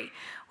for free.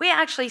 We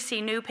actually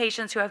see new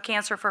patients who have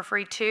cancer for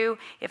free too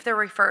if they're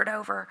referred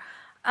over.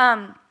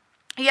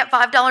 You get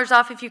 $5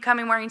 off if you come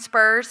in wearing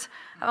Spurs.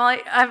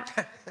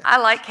 I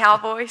like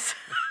Cowboys.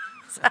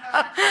 So,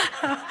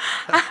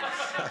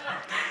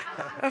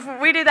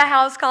 we do the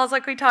house calls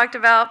like we talked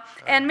about.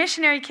 And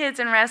missionary kids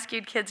and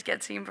rescued kids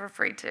get seen for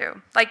free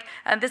too. Like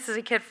this is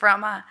a kid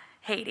from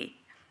Haiti.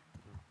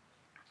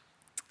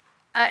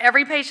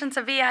 Every patient's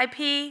a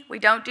VIP. We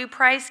don't do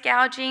price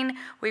gouging.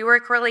 We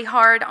work really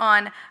hard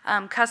on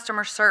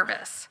customer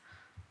service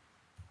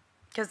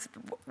because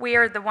we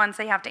are the ones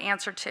they have to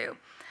answer to.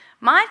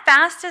 My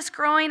fastest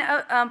growing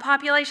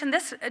population,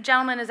 this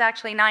gentleman is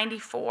actually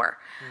 94.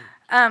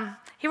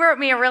 He wrote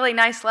me a really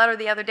nice letter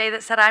the other day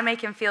that said I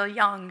make him feel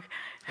young.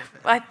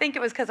 I think it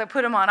was because I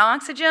put him on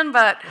oxygen,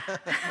 but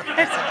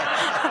it's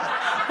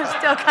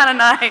still kind of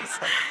nice.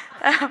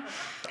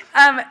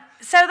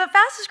 So the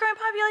fastest growing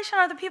population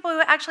are the people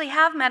who actually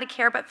have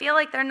Medicare but feel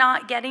like they're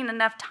not getting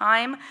enough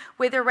time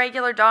with their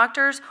regular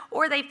doctors,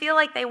 or they feel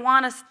like they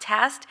want a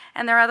test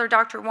and their other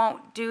doctor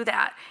won't do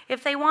that.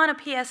 If they want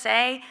a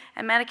PSA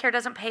and Medicare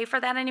doesn't pay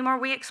for that anymore,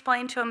 we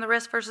explain to them the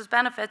risk versus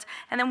benefits,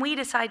 and then we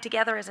decide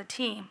together as a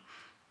team.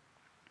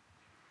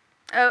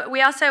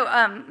 We also,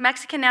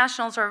 Mexican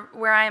nationals are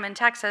where I am in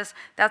Texas.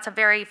 That's a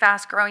very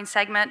fast growing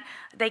segment.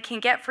 They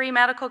can get free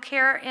medical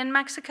care in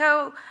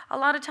Mexico a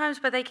lot of times,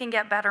 but they can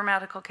get better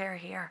medical care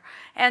here.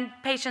 And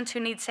patients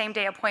who need same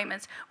day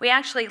appointments. We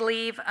actually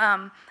leave,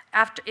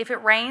 if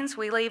it rains,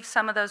 we leave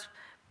some of those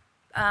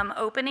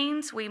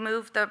openings. We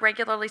move the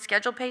regularly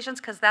scheduled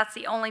patients because that's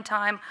the only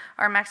time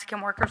our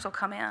Mexican workers will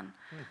come in.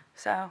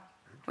 So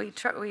we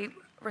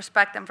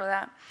respect them for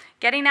that.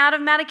 Getting out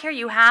of Medicare,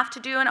 you have to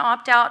do an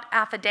opt-out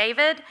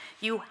affidavit.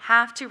 You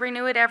have to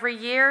renew it every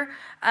year.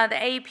 The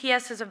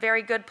AAPS is a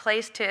very good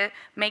place to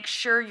make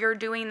sure you're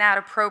doing that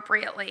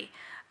appropriately.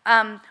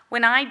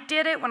 When I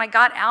did it, when I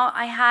got out,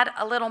 I had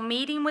a little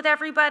meeting with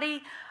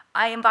everybody.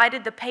 I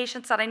invited the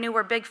patients that I knew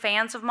were big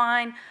fans of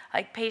mine,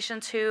 like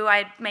patients who I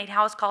had made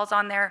house calls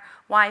on their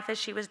wife as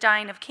she was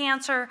dying of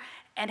cancer,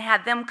 and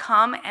had them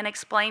come and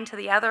explain to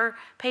the other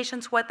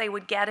patients what they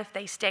would get if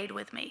they stayed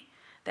with me.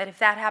 That if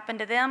that happened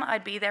to them,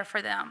 I'd be there for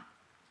them.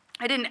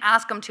 I didn't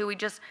ask them to,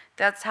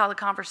 that's how the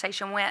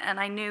conversation went, and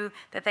I knew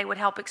that they would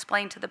help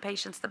explain to the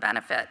patients the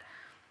benefit.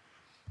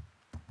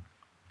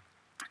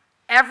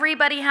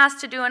 Everybody has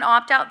to do an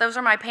opt-out. Those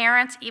are my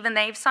parents. Even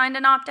they've signed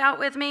an opt-out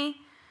with me.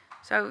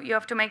 So you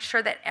have to make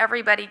sure that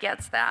everybody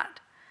gets that.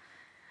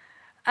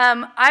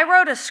 I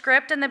wrote a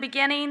script in the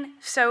beginning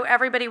so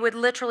everybody would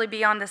literally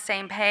be on the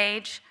same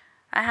page.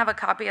 I have a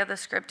copy of the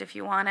script if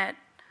you want it.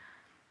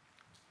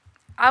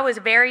 I was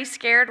very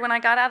scared when I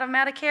got out of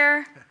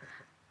Medicare,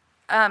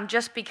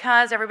 just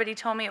because everybody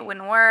told me it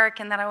wouldn't work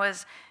and that I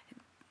was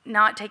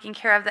not taking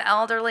care of the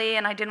elderly,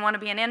 and I didn't want to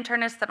be an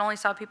internist that only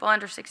saw people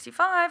under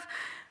 65,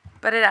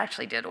 but it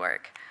actually did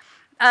work.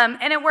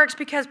 And it works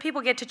because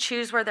people get to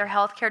choose where their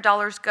healthcare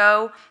dollars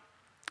go.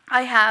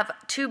 I have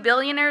 2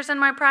 billionaires in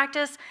my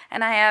practice,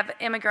 and I have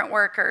immigrant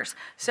workers.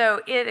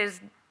 So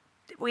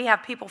we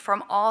have people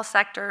from all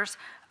sectors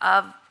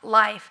of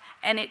life,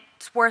 and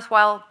it's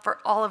worthwhile for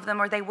all of them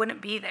or they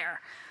wouldn't be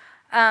there.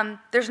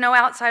 There's no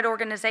outside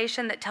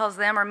organization that tells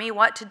them or me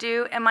what to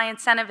do, and my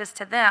incentive is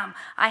to them.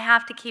 I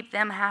have to keep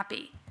them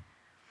happy.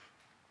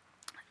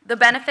 The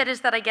benefit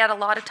is that I get a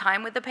lot of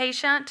time with the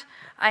patient.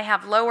 I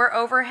have lower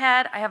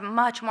overhead. I have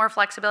much more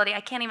flexibility. I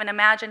can't even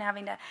imagine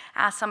having to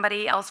ask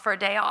somebody else for a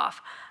day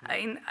off. I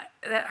mean,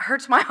 that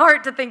hurts my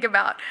heart to think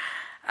about.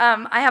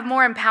 I have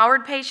more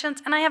empowered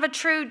patients, and I have a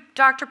true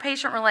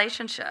doctor-patient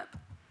relationship.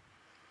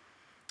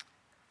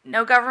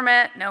 No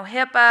government, no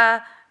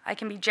HIPAA. I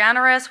can be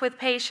generous with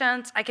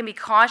patients. I can be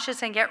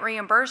cautious and get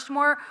reimbursed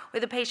more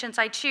with the patients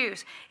I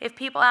choose. If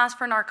people ask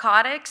for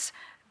narcotics,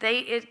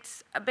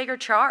 it's a bigger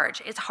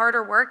charge. It's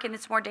harder work and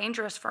it's more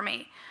dangerous for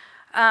me.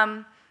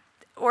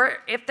 Or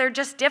if they're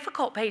just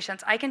difficult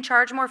patients, I can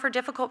charge more for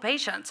difficult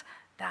patients.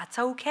 That's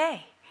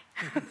okay.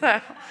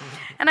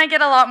 And I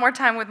get a lot more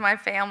time with my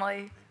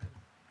family.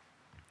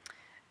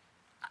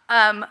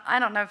 I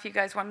don't know if you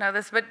guys want to know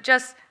this, but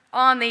just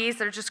on these,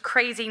 there's just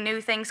crazy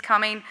new things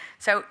coming.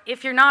 So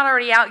if you're not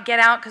already out, get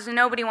out, because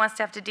nobody wants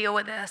to have to deal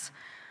with this.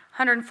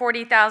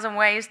 140,000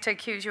 ways to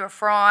accuse you of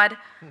fraud.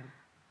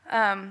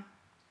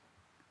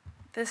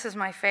 This is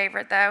my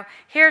favorite, though.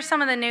 Here's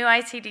some of the new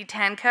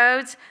ICD-10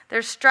 codes.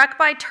 There's struck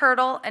by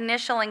turtle,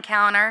 initial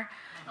encounter,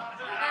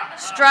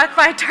 struck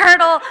by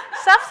turtle,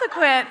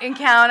 subsequent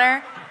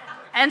encounter,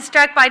 and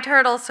struck by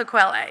turtle,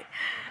 sequelae.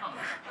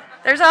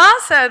 There's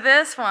also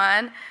this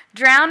one,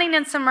 drowning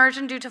in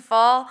submersion due to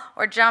fall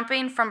or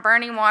jumping from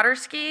burning water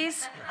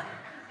skis,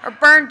 or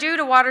burned due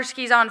to water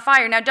skis on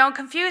fire. Now, don't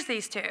confuse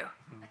these two,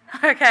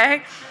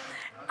 okay?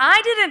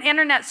 I did an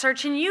internet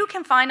search, and you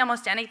can find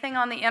almost anything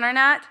on the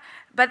internet,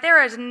 but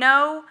there is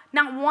not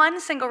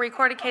one single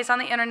recorded case on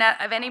the internet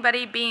of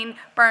anybody being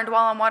burned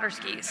while on water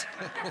skis.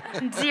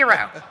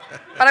 Zero.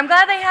 But I'm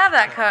glad they have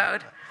that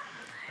code.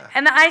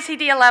 And the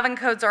ICD-11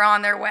 codes are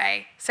on their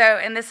way. So,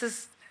 and this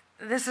is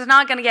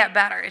not going to get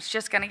better. It's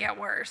just going to get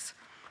worse.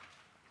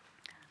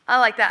 I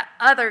like that.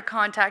 Other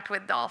contact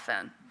with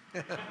dolphin.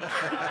 And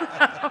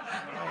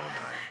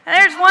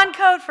there's one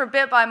code for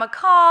bit by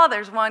macaw.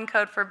 There's one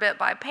code for bit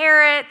by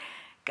parrot.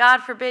 God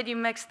forbid you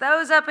mix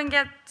those up and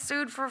get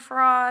sued for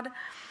fraud.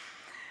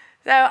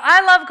 So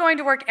I love going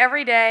to work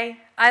every day.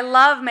 I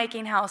love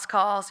making house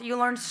calls. You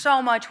learn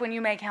so much when you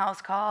make house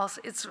calls.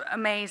 It's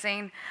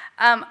amazing.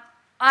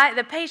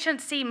 The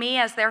patients see me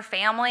as their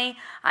family.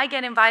 I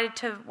get invited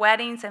to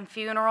weddings and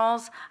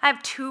funerals. I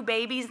have 2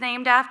 babies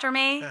named after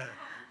me.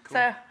 Cool.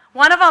 So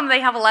one of them, they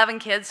have 11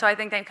 kids, so I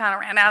think they kind of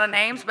ran out of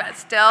names, but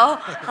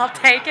still, I'll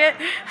take it.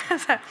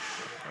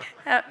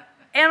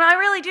 And I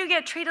really do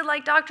get treated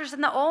like doctors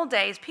in the old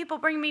days. People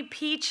bring me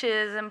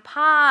peaches and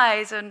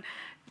pies and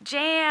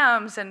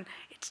jams, and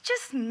it's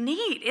just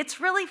neat.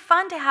 It's really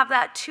fun to have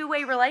that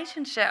two-way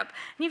relationship.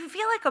 And you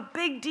feel like a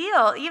big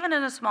deal, even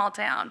in a small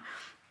town.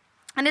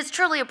 And it's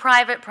truly a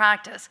private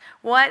practice.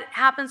 What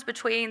happens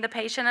between the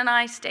patient and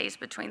I stays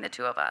between the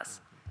two of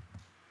us.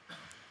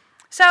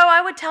 So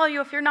I would tell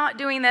you, if you're not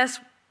doing this,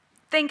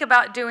 think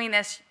about doing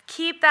this.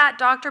 Keep that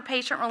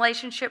doctor-patient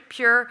relationship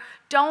pure.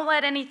 Don't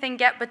let anything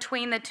get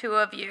between the two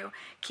of you.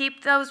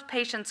 Keep those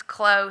patients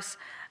close.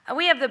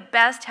 We have the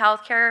best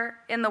healthcare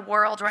in the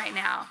world right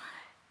now.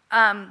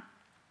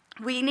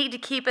 We need to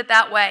keep it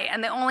that way,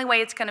 and the only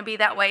way it's going to be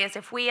that way is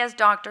if we as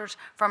doctors,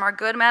 from our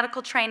good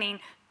medical training,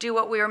 do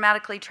what we were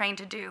medically trained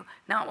to do,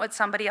 not what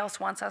somebody else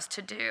wants us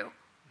to do.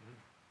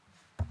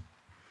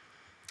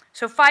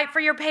 So fight for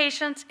your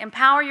patients,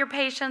 empower your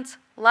patients,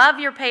 love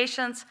your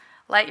patients,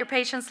 let your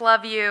patients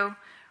love you.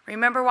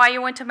 Remember why you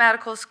went to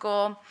medical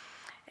school,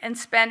 and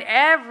spend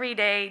every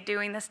day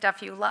doing the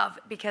stuff you love,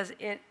 because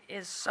it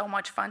is so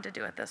much fun to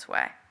do it this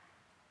way.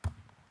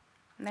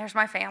 And there's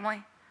my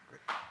family.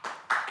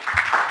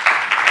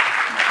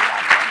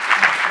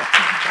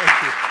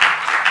 Thank you.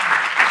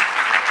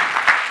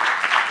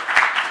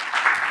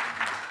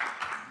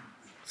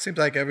 Seems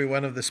like every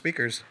one of the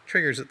speakers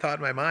triggers a thought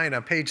in my mind.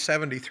 On page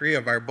 73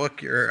 of our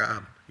book,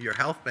 Your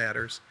Health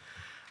Matters,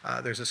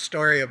 there's a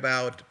story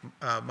about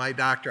my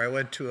doctor. I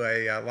went to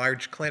a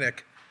large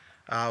clinic,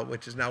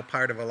 which is now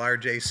part of a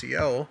large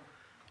ACO,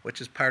 which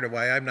is part of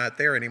why I'm not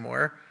there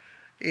anymore.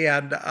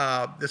 And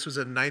this was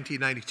in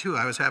 1992.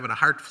 I was having a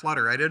heart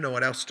flutter. I didn't know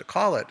what else to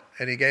call it.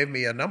 And he gave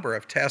me a number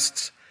of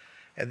tests.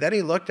 And then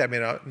he looked at me,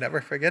 and I'll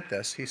never forget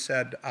this. He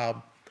said,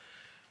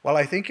 well,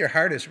 I think your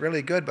heart is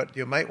really good, but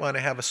you might want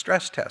to have a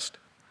stress test.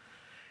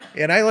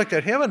 And I looked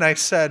at him and I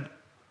said,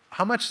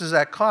 how much does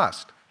that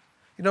cost?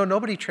 You know,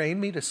 nobody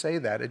trained me to say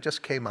that. It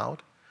just came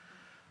out.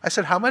 I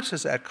said, how much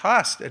does that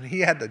cost? And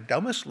he had the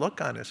dumbest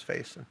look on his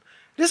face. And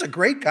he's a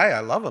great guy. I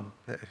love him.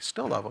 I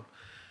still love him.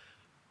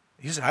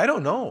 He said, I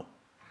don't know.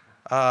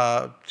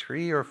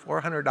 $300 or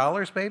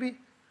 $400 maybe?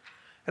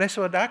 And I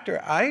said, well,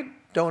 doctor, I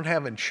don't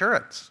have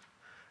insurance.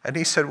 And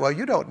he said, well,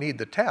 you don't need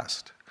the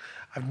test.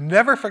 I've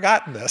never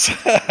forgotten this.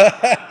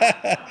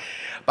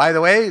 By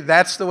the way,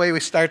 that's the way we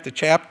start the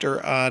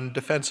chapter on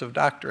defensive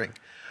doctoring.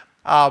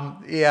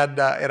 And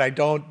I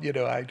don't, you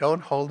know, I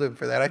don't hold him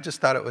for that. I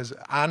just thought it was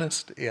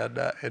honest and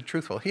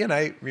truthful. He and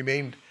I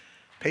remained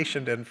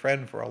patient and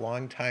friend for a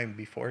long time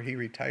before he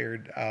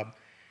retired.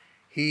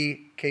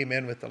 He came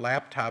in with the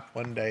laptop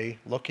one day,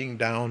 looking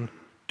down,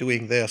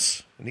 doing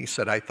this, and he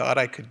said, I thought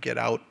I could get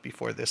out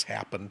before this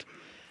happened.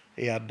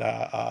 And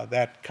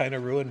that kind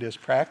of ruined his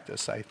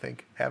practice, I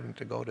think, having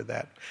to go to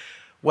that.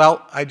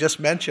 Well, I just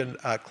mentioned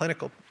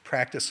clinical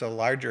practice, a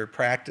larger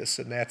practice,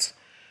 and that's,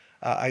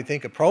 I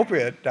think,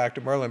 appropriate.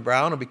 Dr. Merlin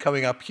Brown will be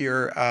coming up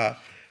here,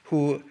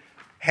 who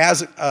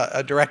has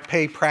a direct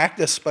pay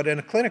practice, but in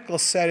a clinical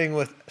setting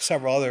with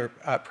several other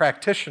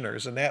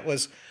practitioners, and that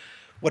was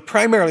what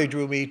primarily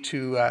drew me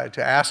to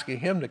asking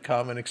him to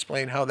come and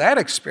explain how that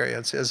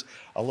experience is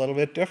a little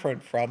bit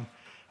different from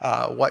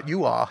what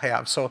you all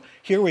have. So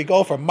here we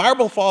go from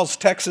Marble Falls,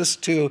 Texas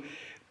to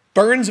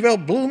Burnsville,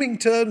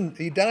 Bloomington,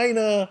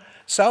 Edina,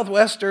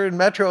 Southwestern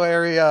metro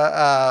area.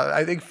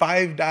 I think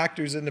 5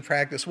 doctors in the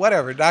practice,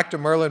 whatever. Dr.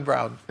 Merlin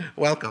Brown,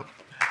 welcome.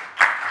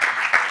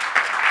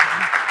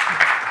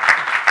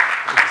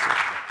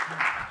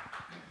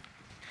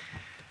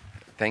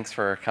 Thanks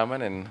for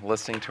coming and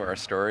listening to our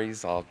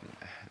stories. I'll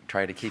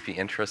try to keep you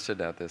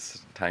interested at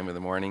this time of the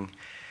morning.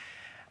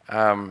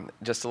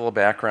 Just a little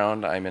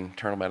background. I'm an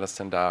internal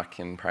medicine doc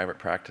in private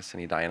practice in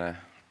Edina,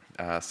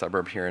 a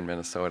suburb here in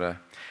Minnesota.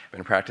 I've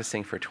been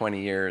practicing for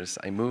 20 years.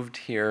 I moved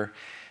here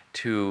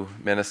to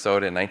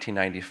Minnesota in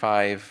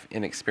 1995,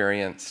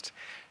 inexperienced,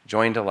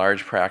 joined a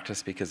large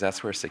practice because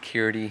that's where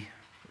security,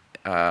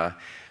 I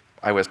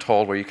was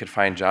told where you could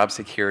find job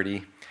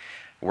security.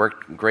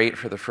 Worked great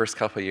for the first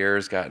couple of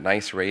years, got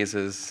nice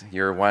raises,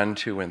 year 1,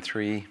 2, and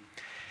 3.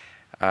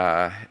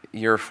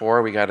 Year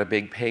 4, we got a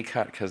big pay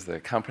cut because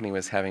the company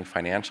was having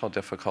financial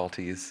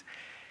difficulties.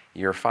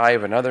 Year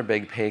 5, another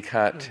big pay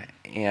cut,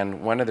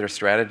 and one of their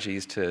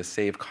strategies to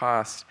save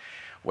costs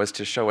was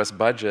to show us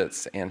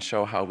budgets and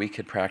show how we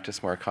could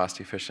practice more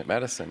cost-efficient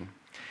medicine.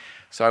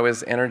 So I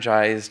was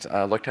energized,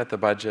 looked at the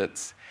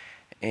budgets,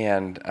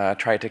 and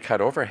tried to cut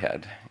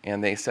overhead.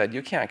 And they said,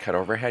 you can't cut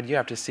overhead, you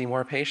have to see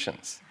more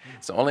patients.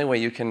 It's the only way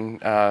you can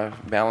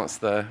balance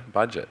the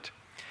budget.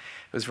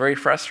 It was very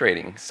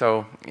frustrating.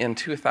 So in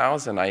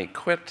 2000, I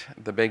quit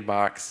the big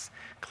box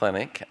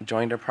clinic,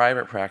 joined a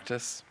private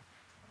practice,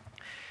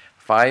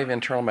 5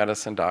 internal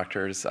medicine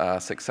doctors,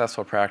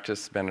 successful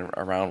practice, been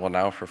around, well,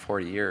 now for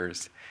 40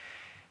 years.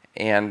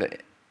 And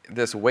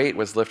this weight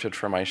was lifted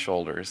from my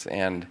shoulders.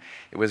 And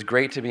it was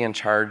great to be in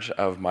charge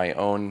of my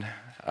own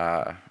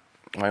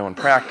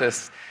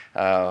practice.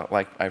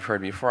 Like I've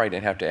heard before, I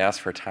didn't have to ask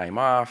for time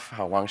off.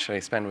 How long should I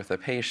spend with a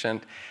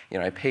patient? You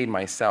know, I paid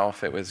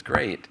myself. It was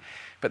great.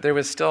 But there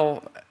was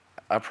still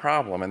a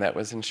problem, and that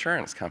was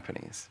insurance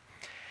companies.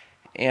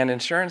 And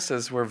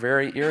insurances were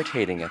very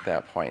irritating at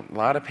that point. A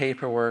lot of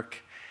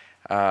paperwork.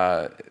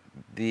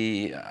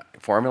 The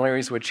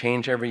formularies would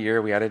change every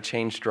year. We had to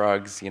change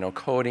drugs, you know,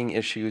 coding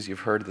issues. You've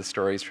heard the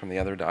stories from the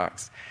other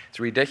docs. It's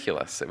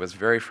ridiculous. It was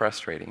very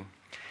frustrating.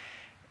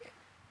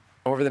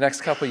 Over the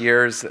next couple of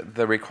years,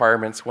 the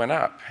requirements went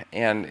up,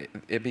 and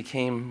it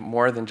became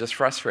more than just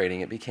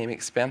frustrating. It became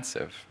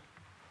expensive.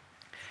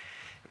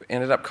 It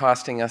ended up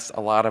costing us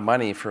a lot of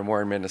money for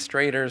more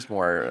administrators,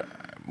 more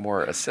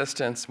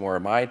assistants, more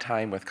of my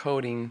time with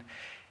coding,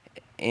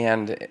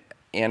 and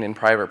in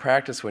private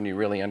practice, when you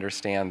really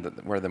understand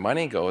where the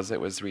money goes, it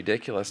was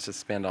ridiculous to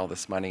spend all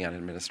this money on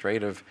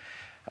administrative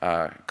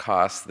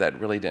costs that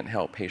really didn't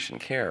help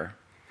patient care.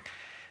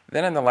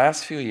 Then in the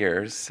last few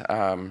years,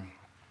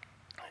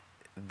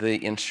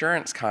 the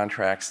insurance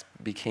contracts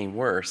became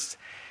worse,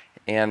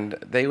 and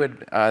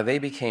they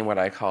became what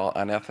I call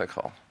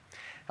unethical.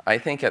 I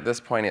think at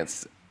this point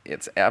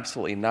it's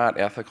absolutely not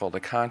ethical to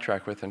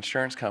contract with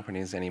insurance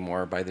companies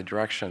anymore by the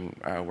direction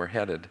we're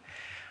headed.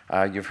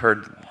 You've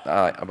heard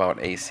about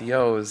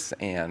ACOs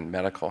and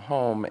medical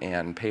home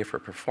and pay for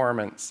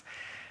performance.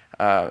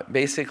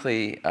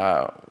 Basically,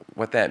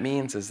 what that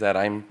means is that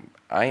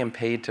I am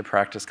paid to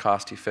practice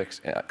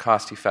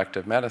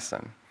cost-effective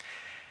medicine.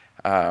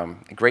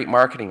 Great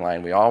marketing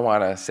line. We all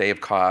want to save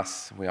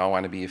costs. We all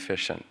want to be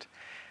efficient.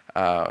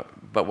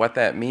 But what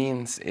that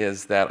means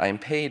is that I'm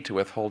paid to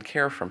withhold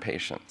care from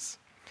patients.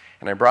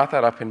 And I brought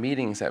that up in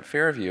meetings at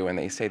Fairview, and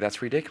they say,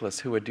 that's ridiculous.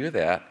 Who would do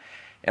that?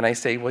 And I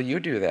say, well, you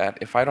do that.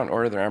 If I don't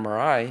order their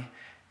MRI,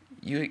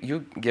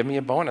 you give me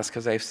a bonus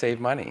because I've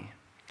saved money.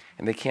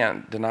 And they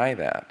can't deny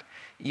that.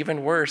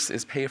 Even worse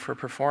is pay for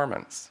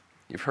performance.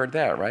 You've heard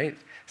that, right?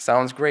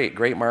 Sounds great,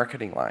 great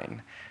marketing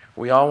line.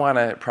 We all want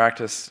to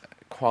practice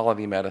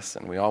quality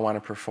medicine. We all want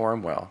to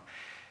perform well.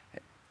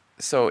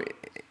 So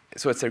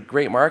it's a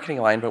great marketing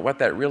line, but what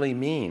that really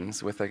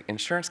means with an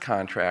insurance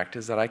contract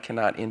is that I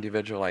cannot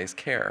individualize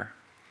care.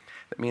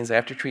 That means I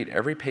have to treat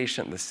every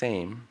patient the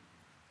same.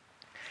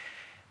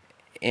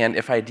 And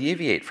if I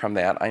deviate from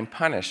that, I'm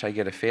punished. I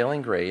get a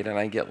failing grade and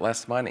I get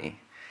less money.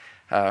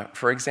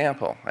 For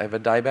example, I have a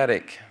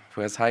diabetic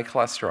who has high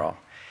cholesterol.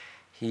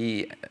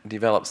 He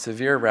developed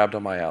severe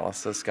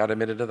rhabdomyolysis, got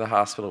admitted to the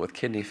hospital with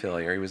kidney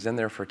failure. He was in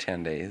there for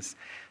 10 days.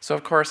 So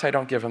of course I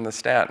don't give him the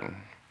statin.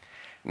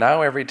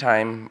 Now every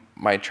time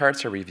my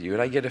charts are reviewed,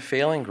 I get a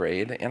failing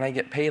grade and I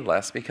get paid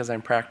less because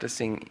I'm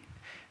practicing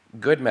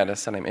good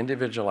medicine, I'm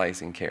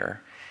individualizing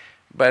care.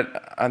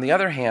 But on the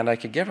other hand, I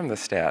could give him the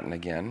statin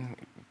again.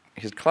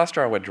 His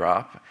cholesterol would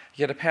drop, he'd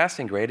get a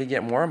passing grade, he'd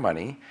get more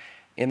money,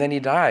 and then he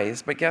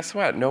dies. But guess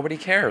what? Nobody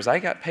cares. I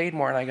got paid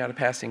more and I got a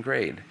passing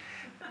grade.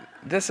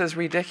 This is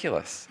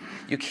ridiculous.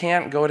 You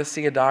can't go to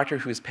see a doctor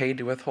who's paid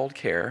to withhold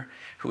care,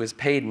 who is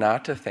paid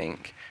not to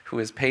think, who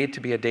is paid to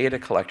be a data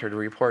collector to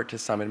report to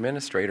some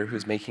administrator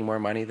who's making more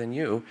money than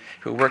you,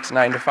 who works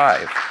 9 to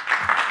 5.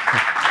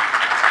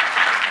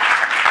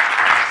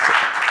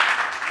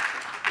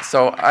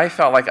 So I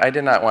felt like I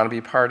did not want to be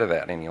part of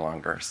that any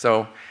longer.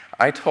 So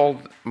I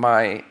told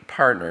my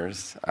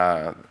partners,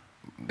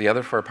 the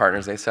other 4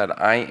 partners, they said,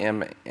 I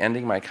am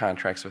ending my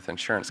contracts with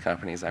insurance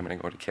companies. I'm going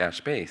to go to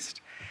cash-based.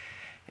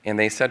 And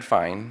they said,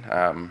 fine.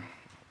 I'm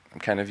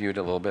kind of viewed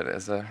a little bit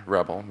as a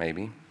rebel,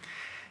 maybe.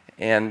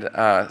 And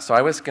so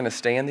I was going to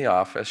stay in the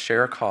office,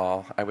 share a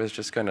call. I was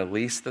just going to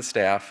lease the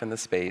staff and the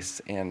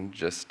space and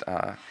just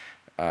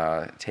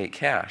take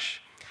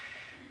cash.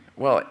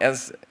 Well,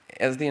 as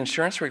the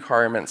insurance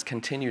requirements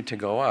continued to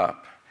go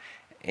up,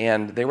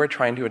 and they were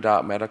trying to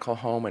adopt medical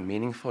home and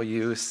meaningful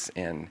use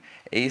and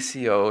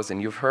ACOs,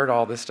 and you've heard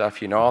all this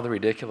stuff, you know all the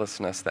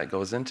ridiculousness that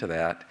goes into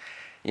that.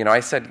 You know,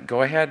 I said,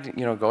 go ahead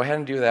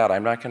and do that.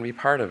 I'm not going to be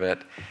part of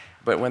it.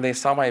 But when they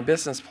saw my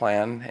business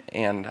plan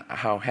and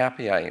how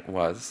happy I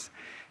was,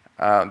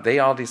 they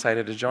all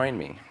decided to join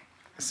me.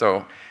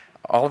 So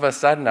all of a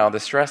sudden now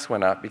the stress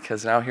went up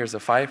because now here's a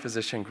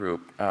 5-physician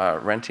group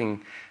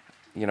renting,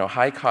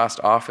 high-cost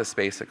office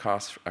space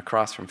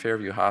across from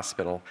Fairview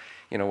Hospital,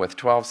 with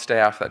 12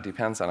 staff that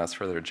depends on us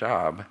for their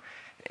job,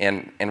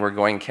 and we're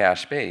going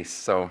cash-based.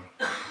 So,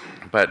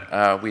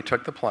 but we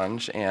took the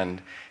plunge,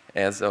 and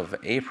as of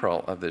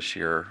April of this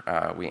year,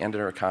 we ended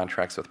our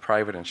contracts with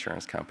private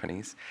insurance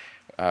companies.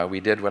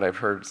 We did what I've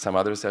heard some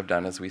others have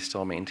done, is we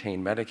still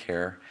maintain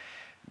Medicare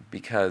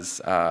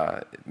because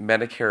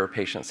Medicare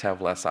patients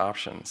have less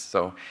options.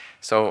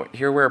 So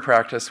here we're a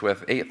practice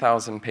with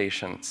 8,000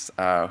 patients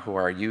who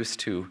are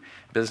used to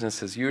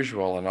business as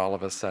usual, and all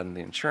of a sudden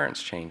the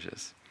insurance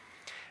changes.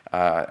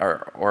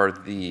 Or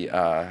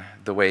the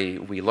way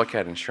we look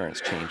at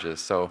insurance changes.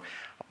 So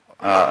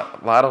a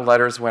lot of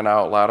letters went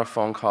out, a lot of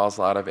phone calls,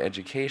 a lot of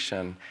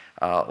education,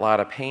 a lot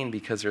of pain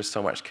because there's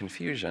so much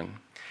confusion.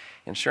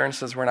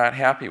 Insurances were not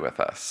happy with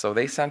us, so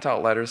they sent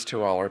out letters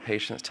to all our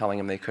patients telling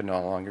them they could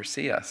no longer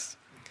see us.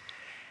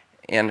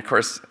 And of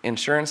course,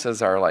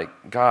 insurances are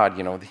like God,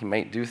 He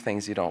might do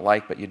things you don't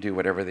like, but you do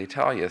whatever they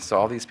tell you. So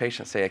all these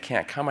patients say, I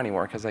can't come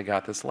anymore because I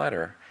got this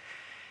letter.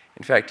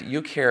 In fact,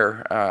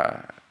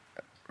 UCare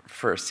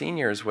for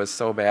seniors was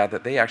so bad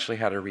that they actually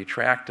had to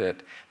retract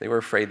it. They were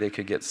afraid they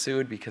could get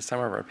sued because some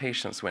of our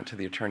patients went to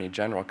the Attorney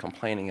General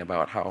complaining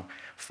about how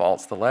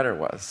false the letter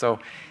was. So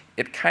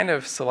it kind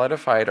of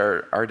solidified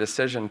our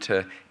decision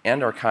to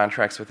end our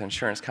contracts with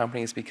insurance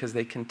companies because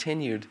they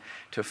continued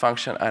to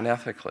function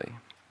unethically.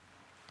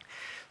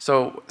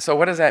 So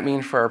what does that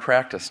mean for our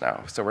practice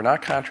now? So we're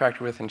not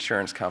contracted with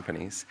insurance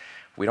companies.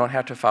 We don't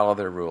have to follow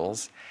their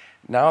rules.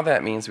 Now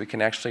that means we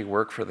can actually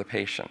work for the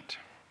patient.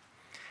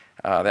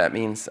 That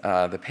means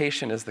the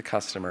patient is the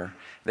customer.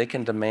 They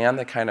can demand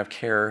the kind of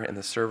care and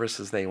the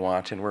services they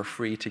want, and we're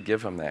free to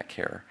give them that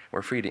care.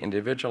 We're free to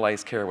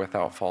individualize care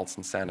without false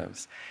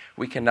incentives.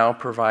 We can now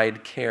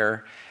provide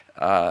care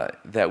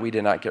that we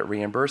did not get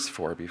reimbursed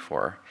for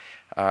before.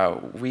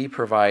 We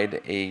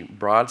provide a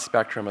broad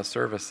spectrum of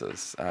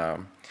services.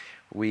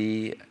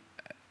 We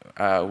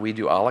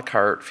do a la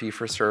carte, fee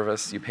for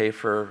service. You pay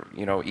for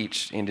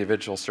each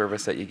individual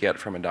service that you get,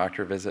 from a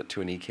doctor visit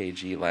to an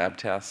EKG lab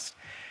test.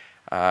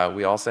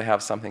 We also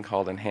have something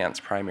called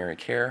enhanced primary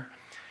care.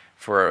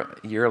 For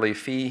a yearly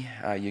fee,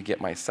 you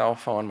get my cell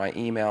phone, my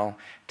email,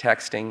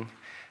 texting.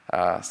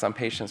 Some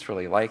patients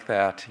really like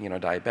that.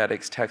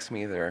 Diabetics text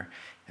me their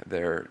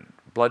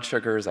blood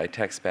sugars. I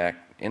text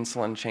back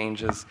insulin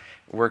changes.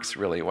 Works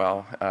really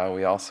well.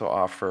 We also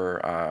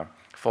offer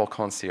full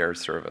concierge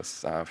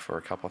service for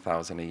a couple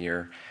 $1,000 a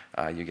year.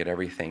 You get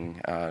everything,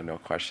 no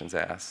questions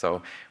asked.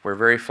 So we're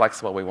very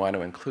flexible. We want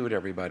to include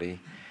everybody.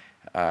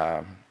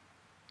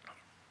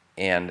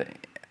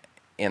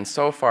 And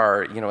so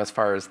far, as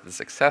far as the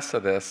success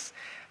of this,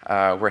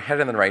 we're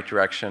headed in the right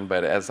direction,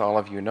 but as all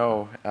of you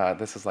know,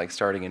 this is like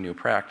starting a new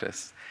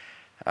practice.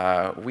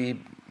 We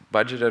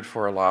budgeted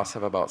for a loss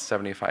of about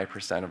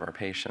 75% of our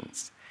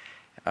patients.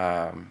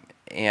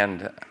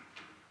 And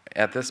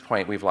at this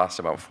point, we've lost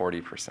about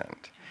 40%.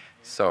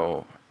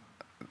 So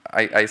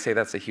I say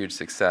that's a huge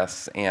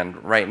success.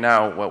 And right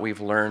now, what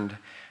we've learned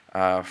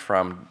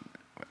from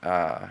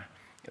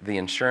the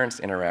insurance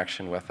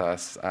interaction with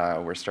us,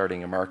 we're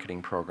starting a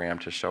marketing program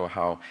to show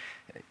how,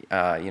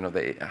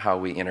 how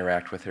we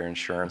interact with their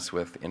insurance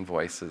with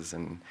invoices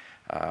and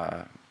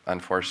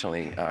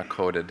unfortunately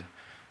coded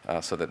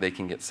so that they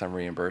can get some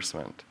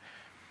reimbursement.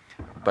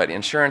 But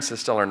insurance is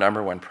still our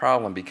 #1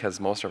 problem because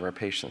most of our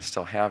patients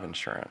still have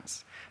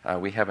insurance.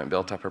 We haven't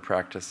built up a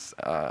practice,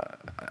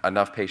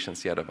 enough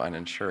patients yet of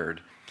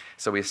uninsured.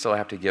 So we still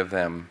have to give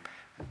them,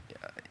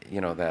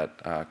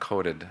 that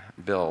coded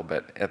bill.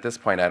 But at this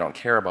point, I don't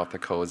care about the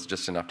codes,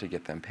 just enough to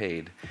get them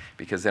paid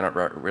because they don't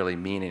really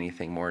mean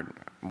anything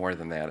more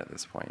than that at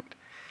this point.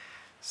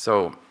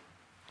 So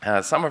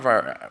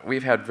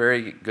we've had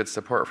very good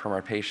support from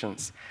our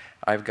patients.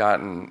 I've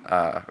gotten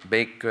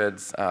baked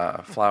goods,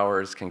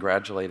 flowers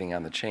congratulating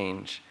on the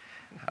change.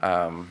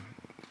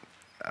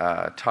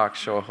 Talk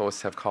show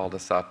hosts have called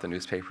us up. The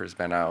newspaper's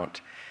been out.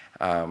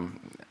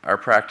 Our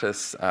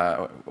practice,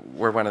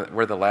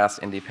 we're the last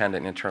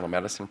independent internal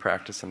medicine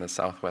practice in the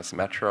Southwest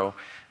Metro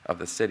of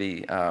the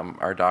city.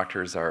 Our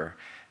doctors have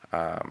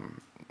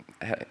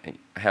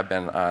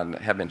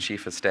been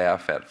chief of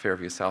staff at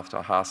Fairview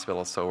Southdale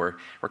Hospital, so we're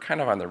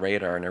kind of on the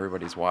radar and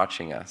everybody's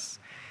watching us.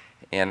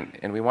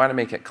 And we want to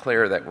make it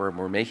clear that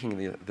we're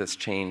making this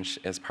change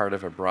as part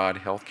of a broad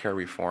healthcare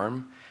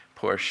reform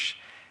push.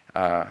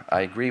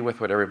 I agree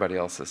with what everybody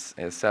else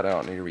has said. I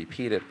don't need to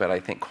repeat it, but I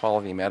think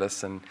quality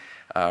medicine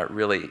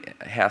really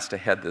has to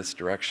head this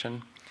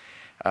direction.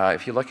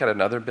 If you look at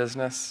another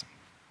business,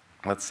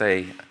 let's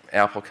say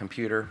Apple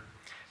Computer,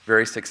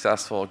 very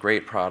successful,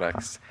 great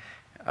products.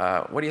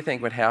 What do you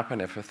think would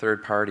happen if a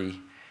third party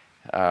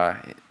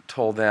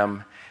told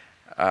them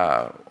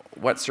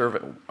what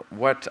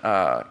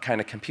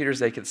kind of computers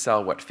they could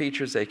sell, what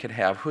features they could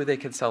have, who they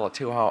could sell it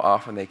to, how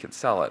often they could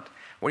sell it?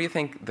 What do you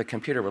think the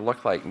computer would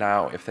look like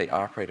now if they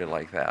operated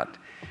like that?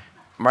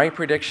 My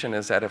prediction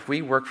is that if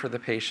we work for the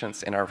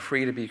patients and are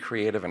free to be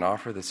creative and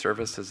offer the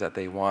services that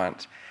they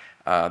want,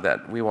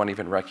 that we won't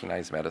even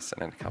recognize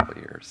medicine in a couple of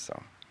years.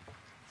 So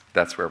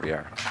that's where we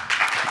are.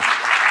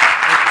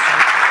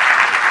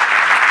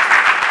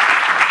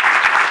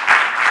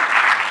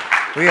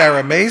 We are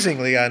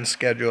amazingly on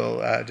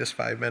schedule, just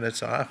 5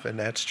 minutes off, and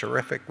that's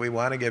terrific. We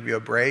want to give you a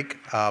break.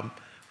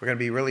 We're going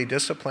to be really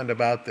disciplined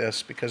about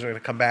this because we're going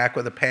to come back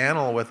with a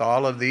panel with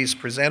all of these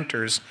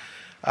presenters,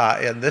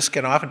 and this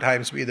can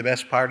oftentimes be the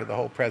best part of the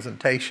whole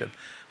presentation.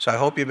 So I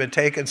hope you've been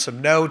taking some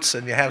notes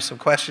and you have some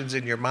questions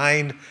in your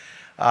mind,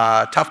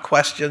 tough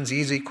questions,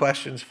 easy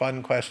questions,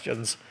 fun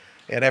questions,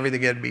 and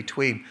everything in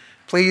between.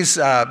 Please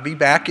be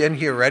back in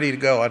here ready to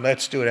go, and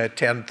let's do it at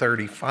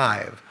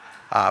 10:35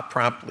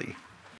 promptly.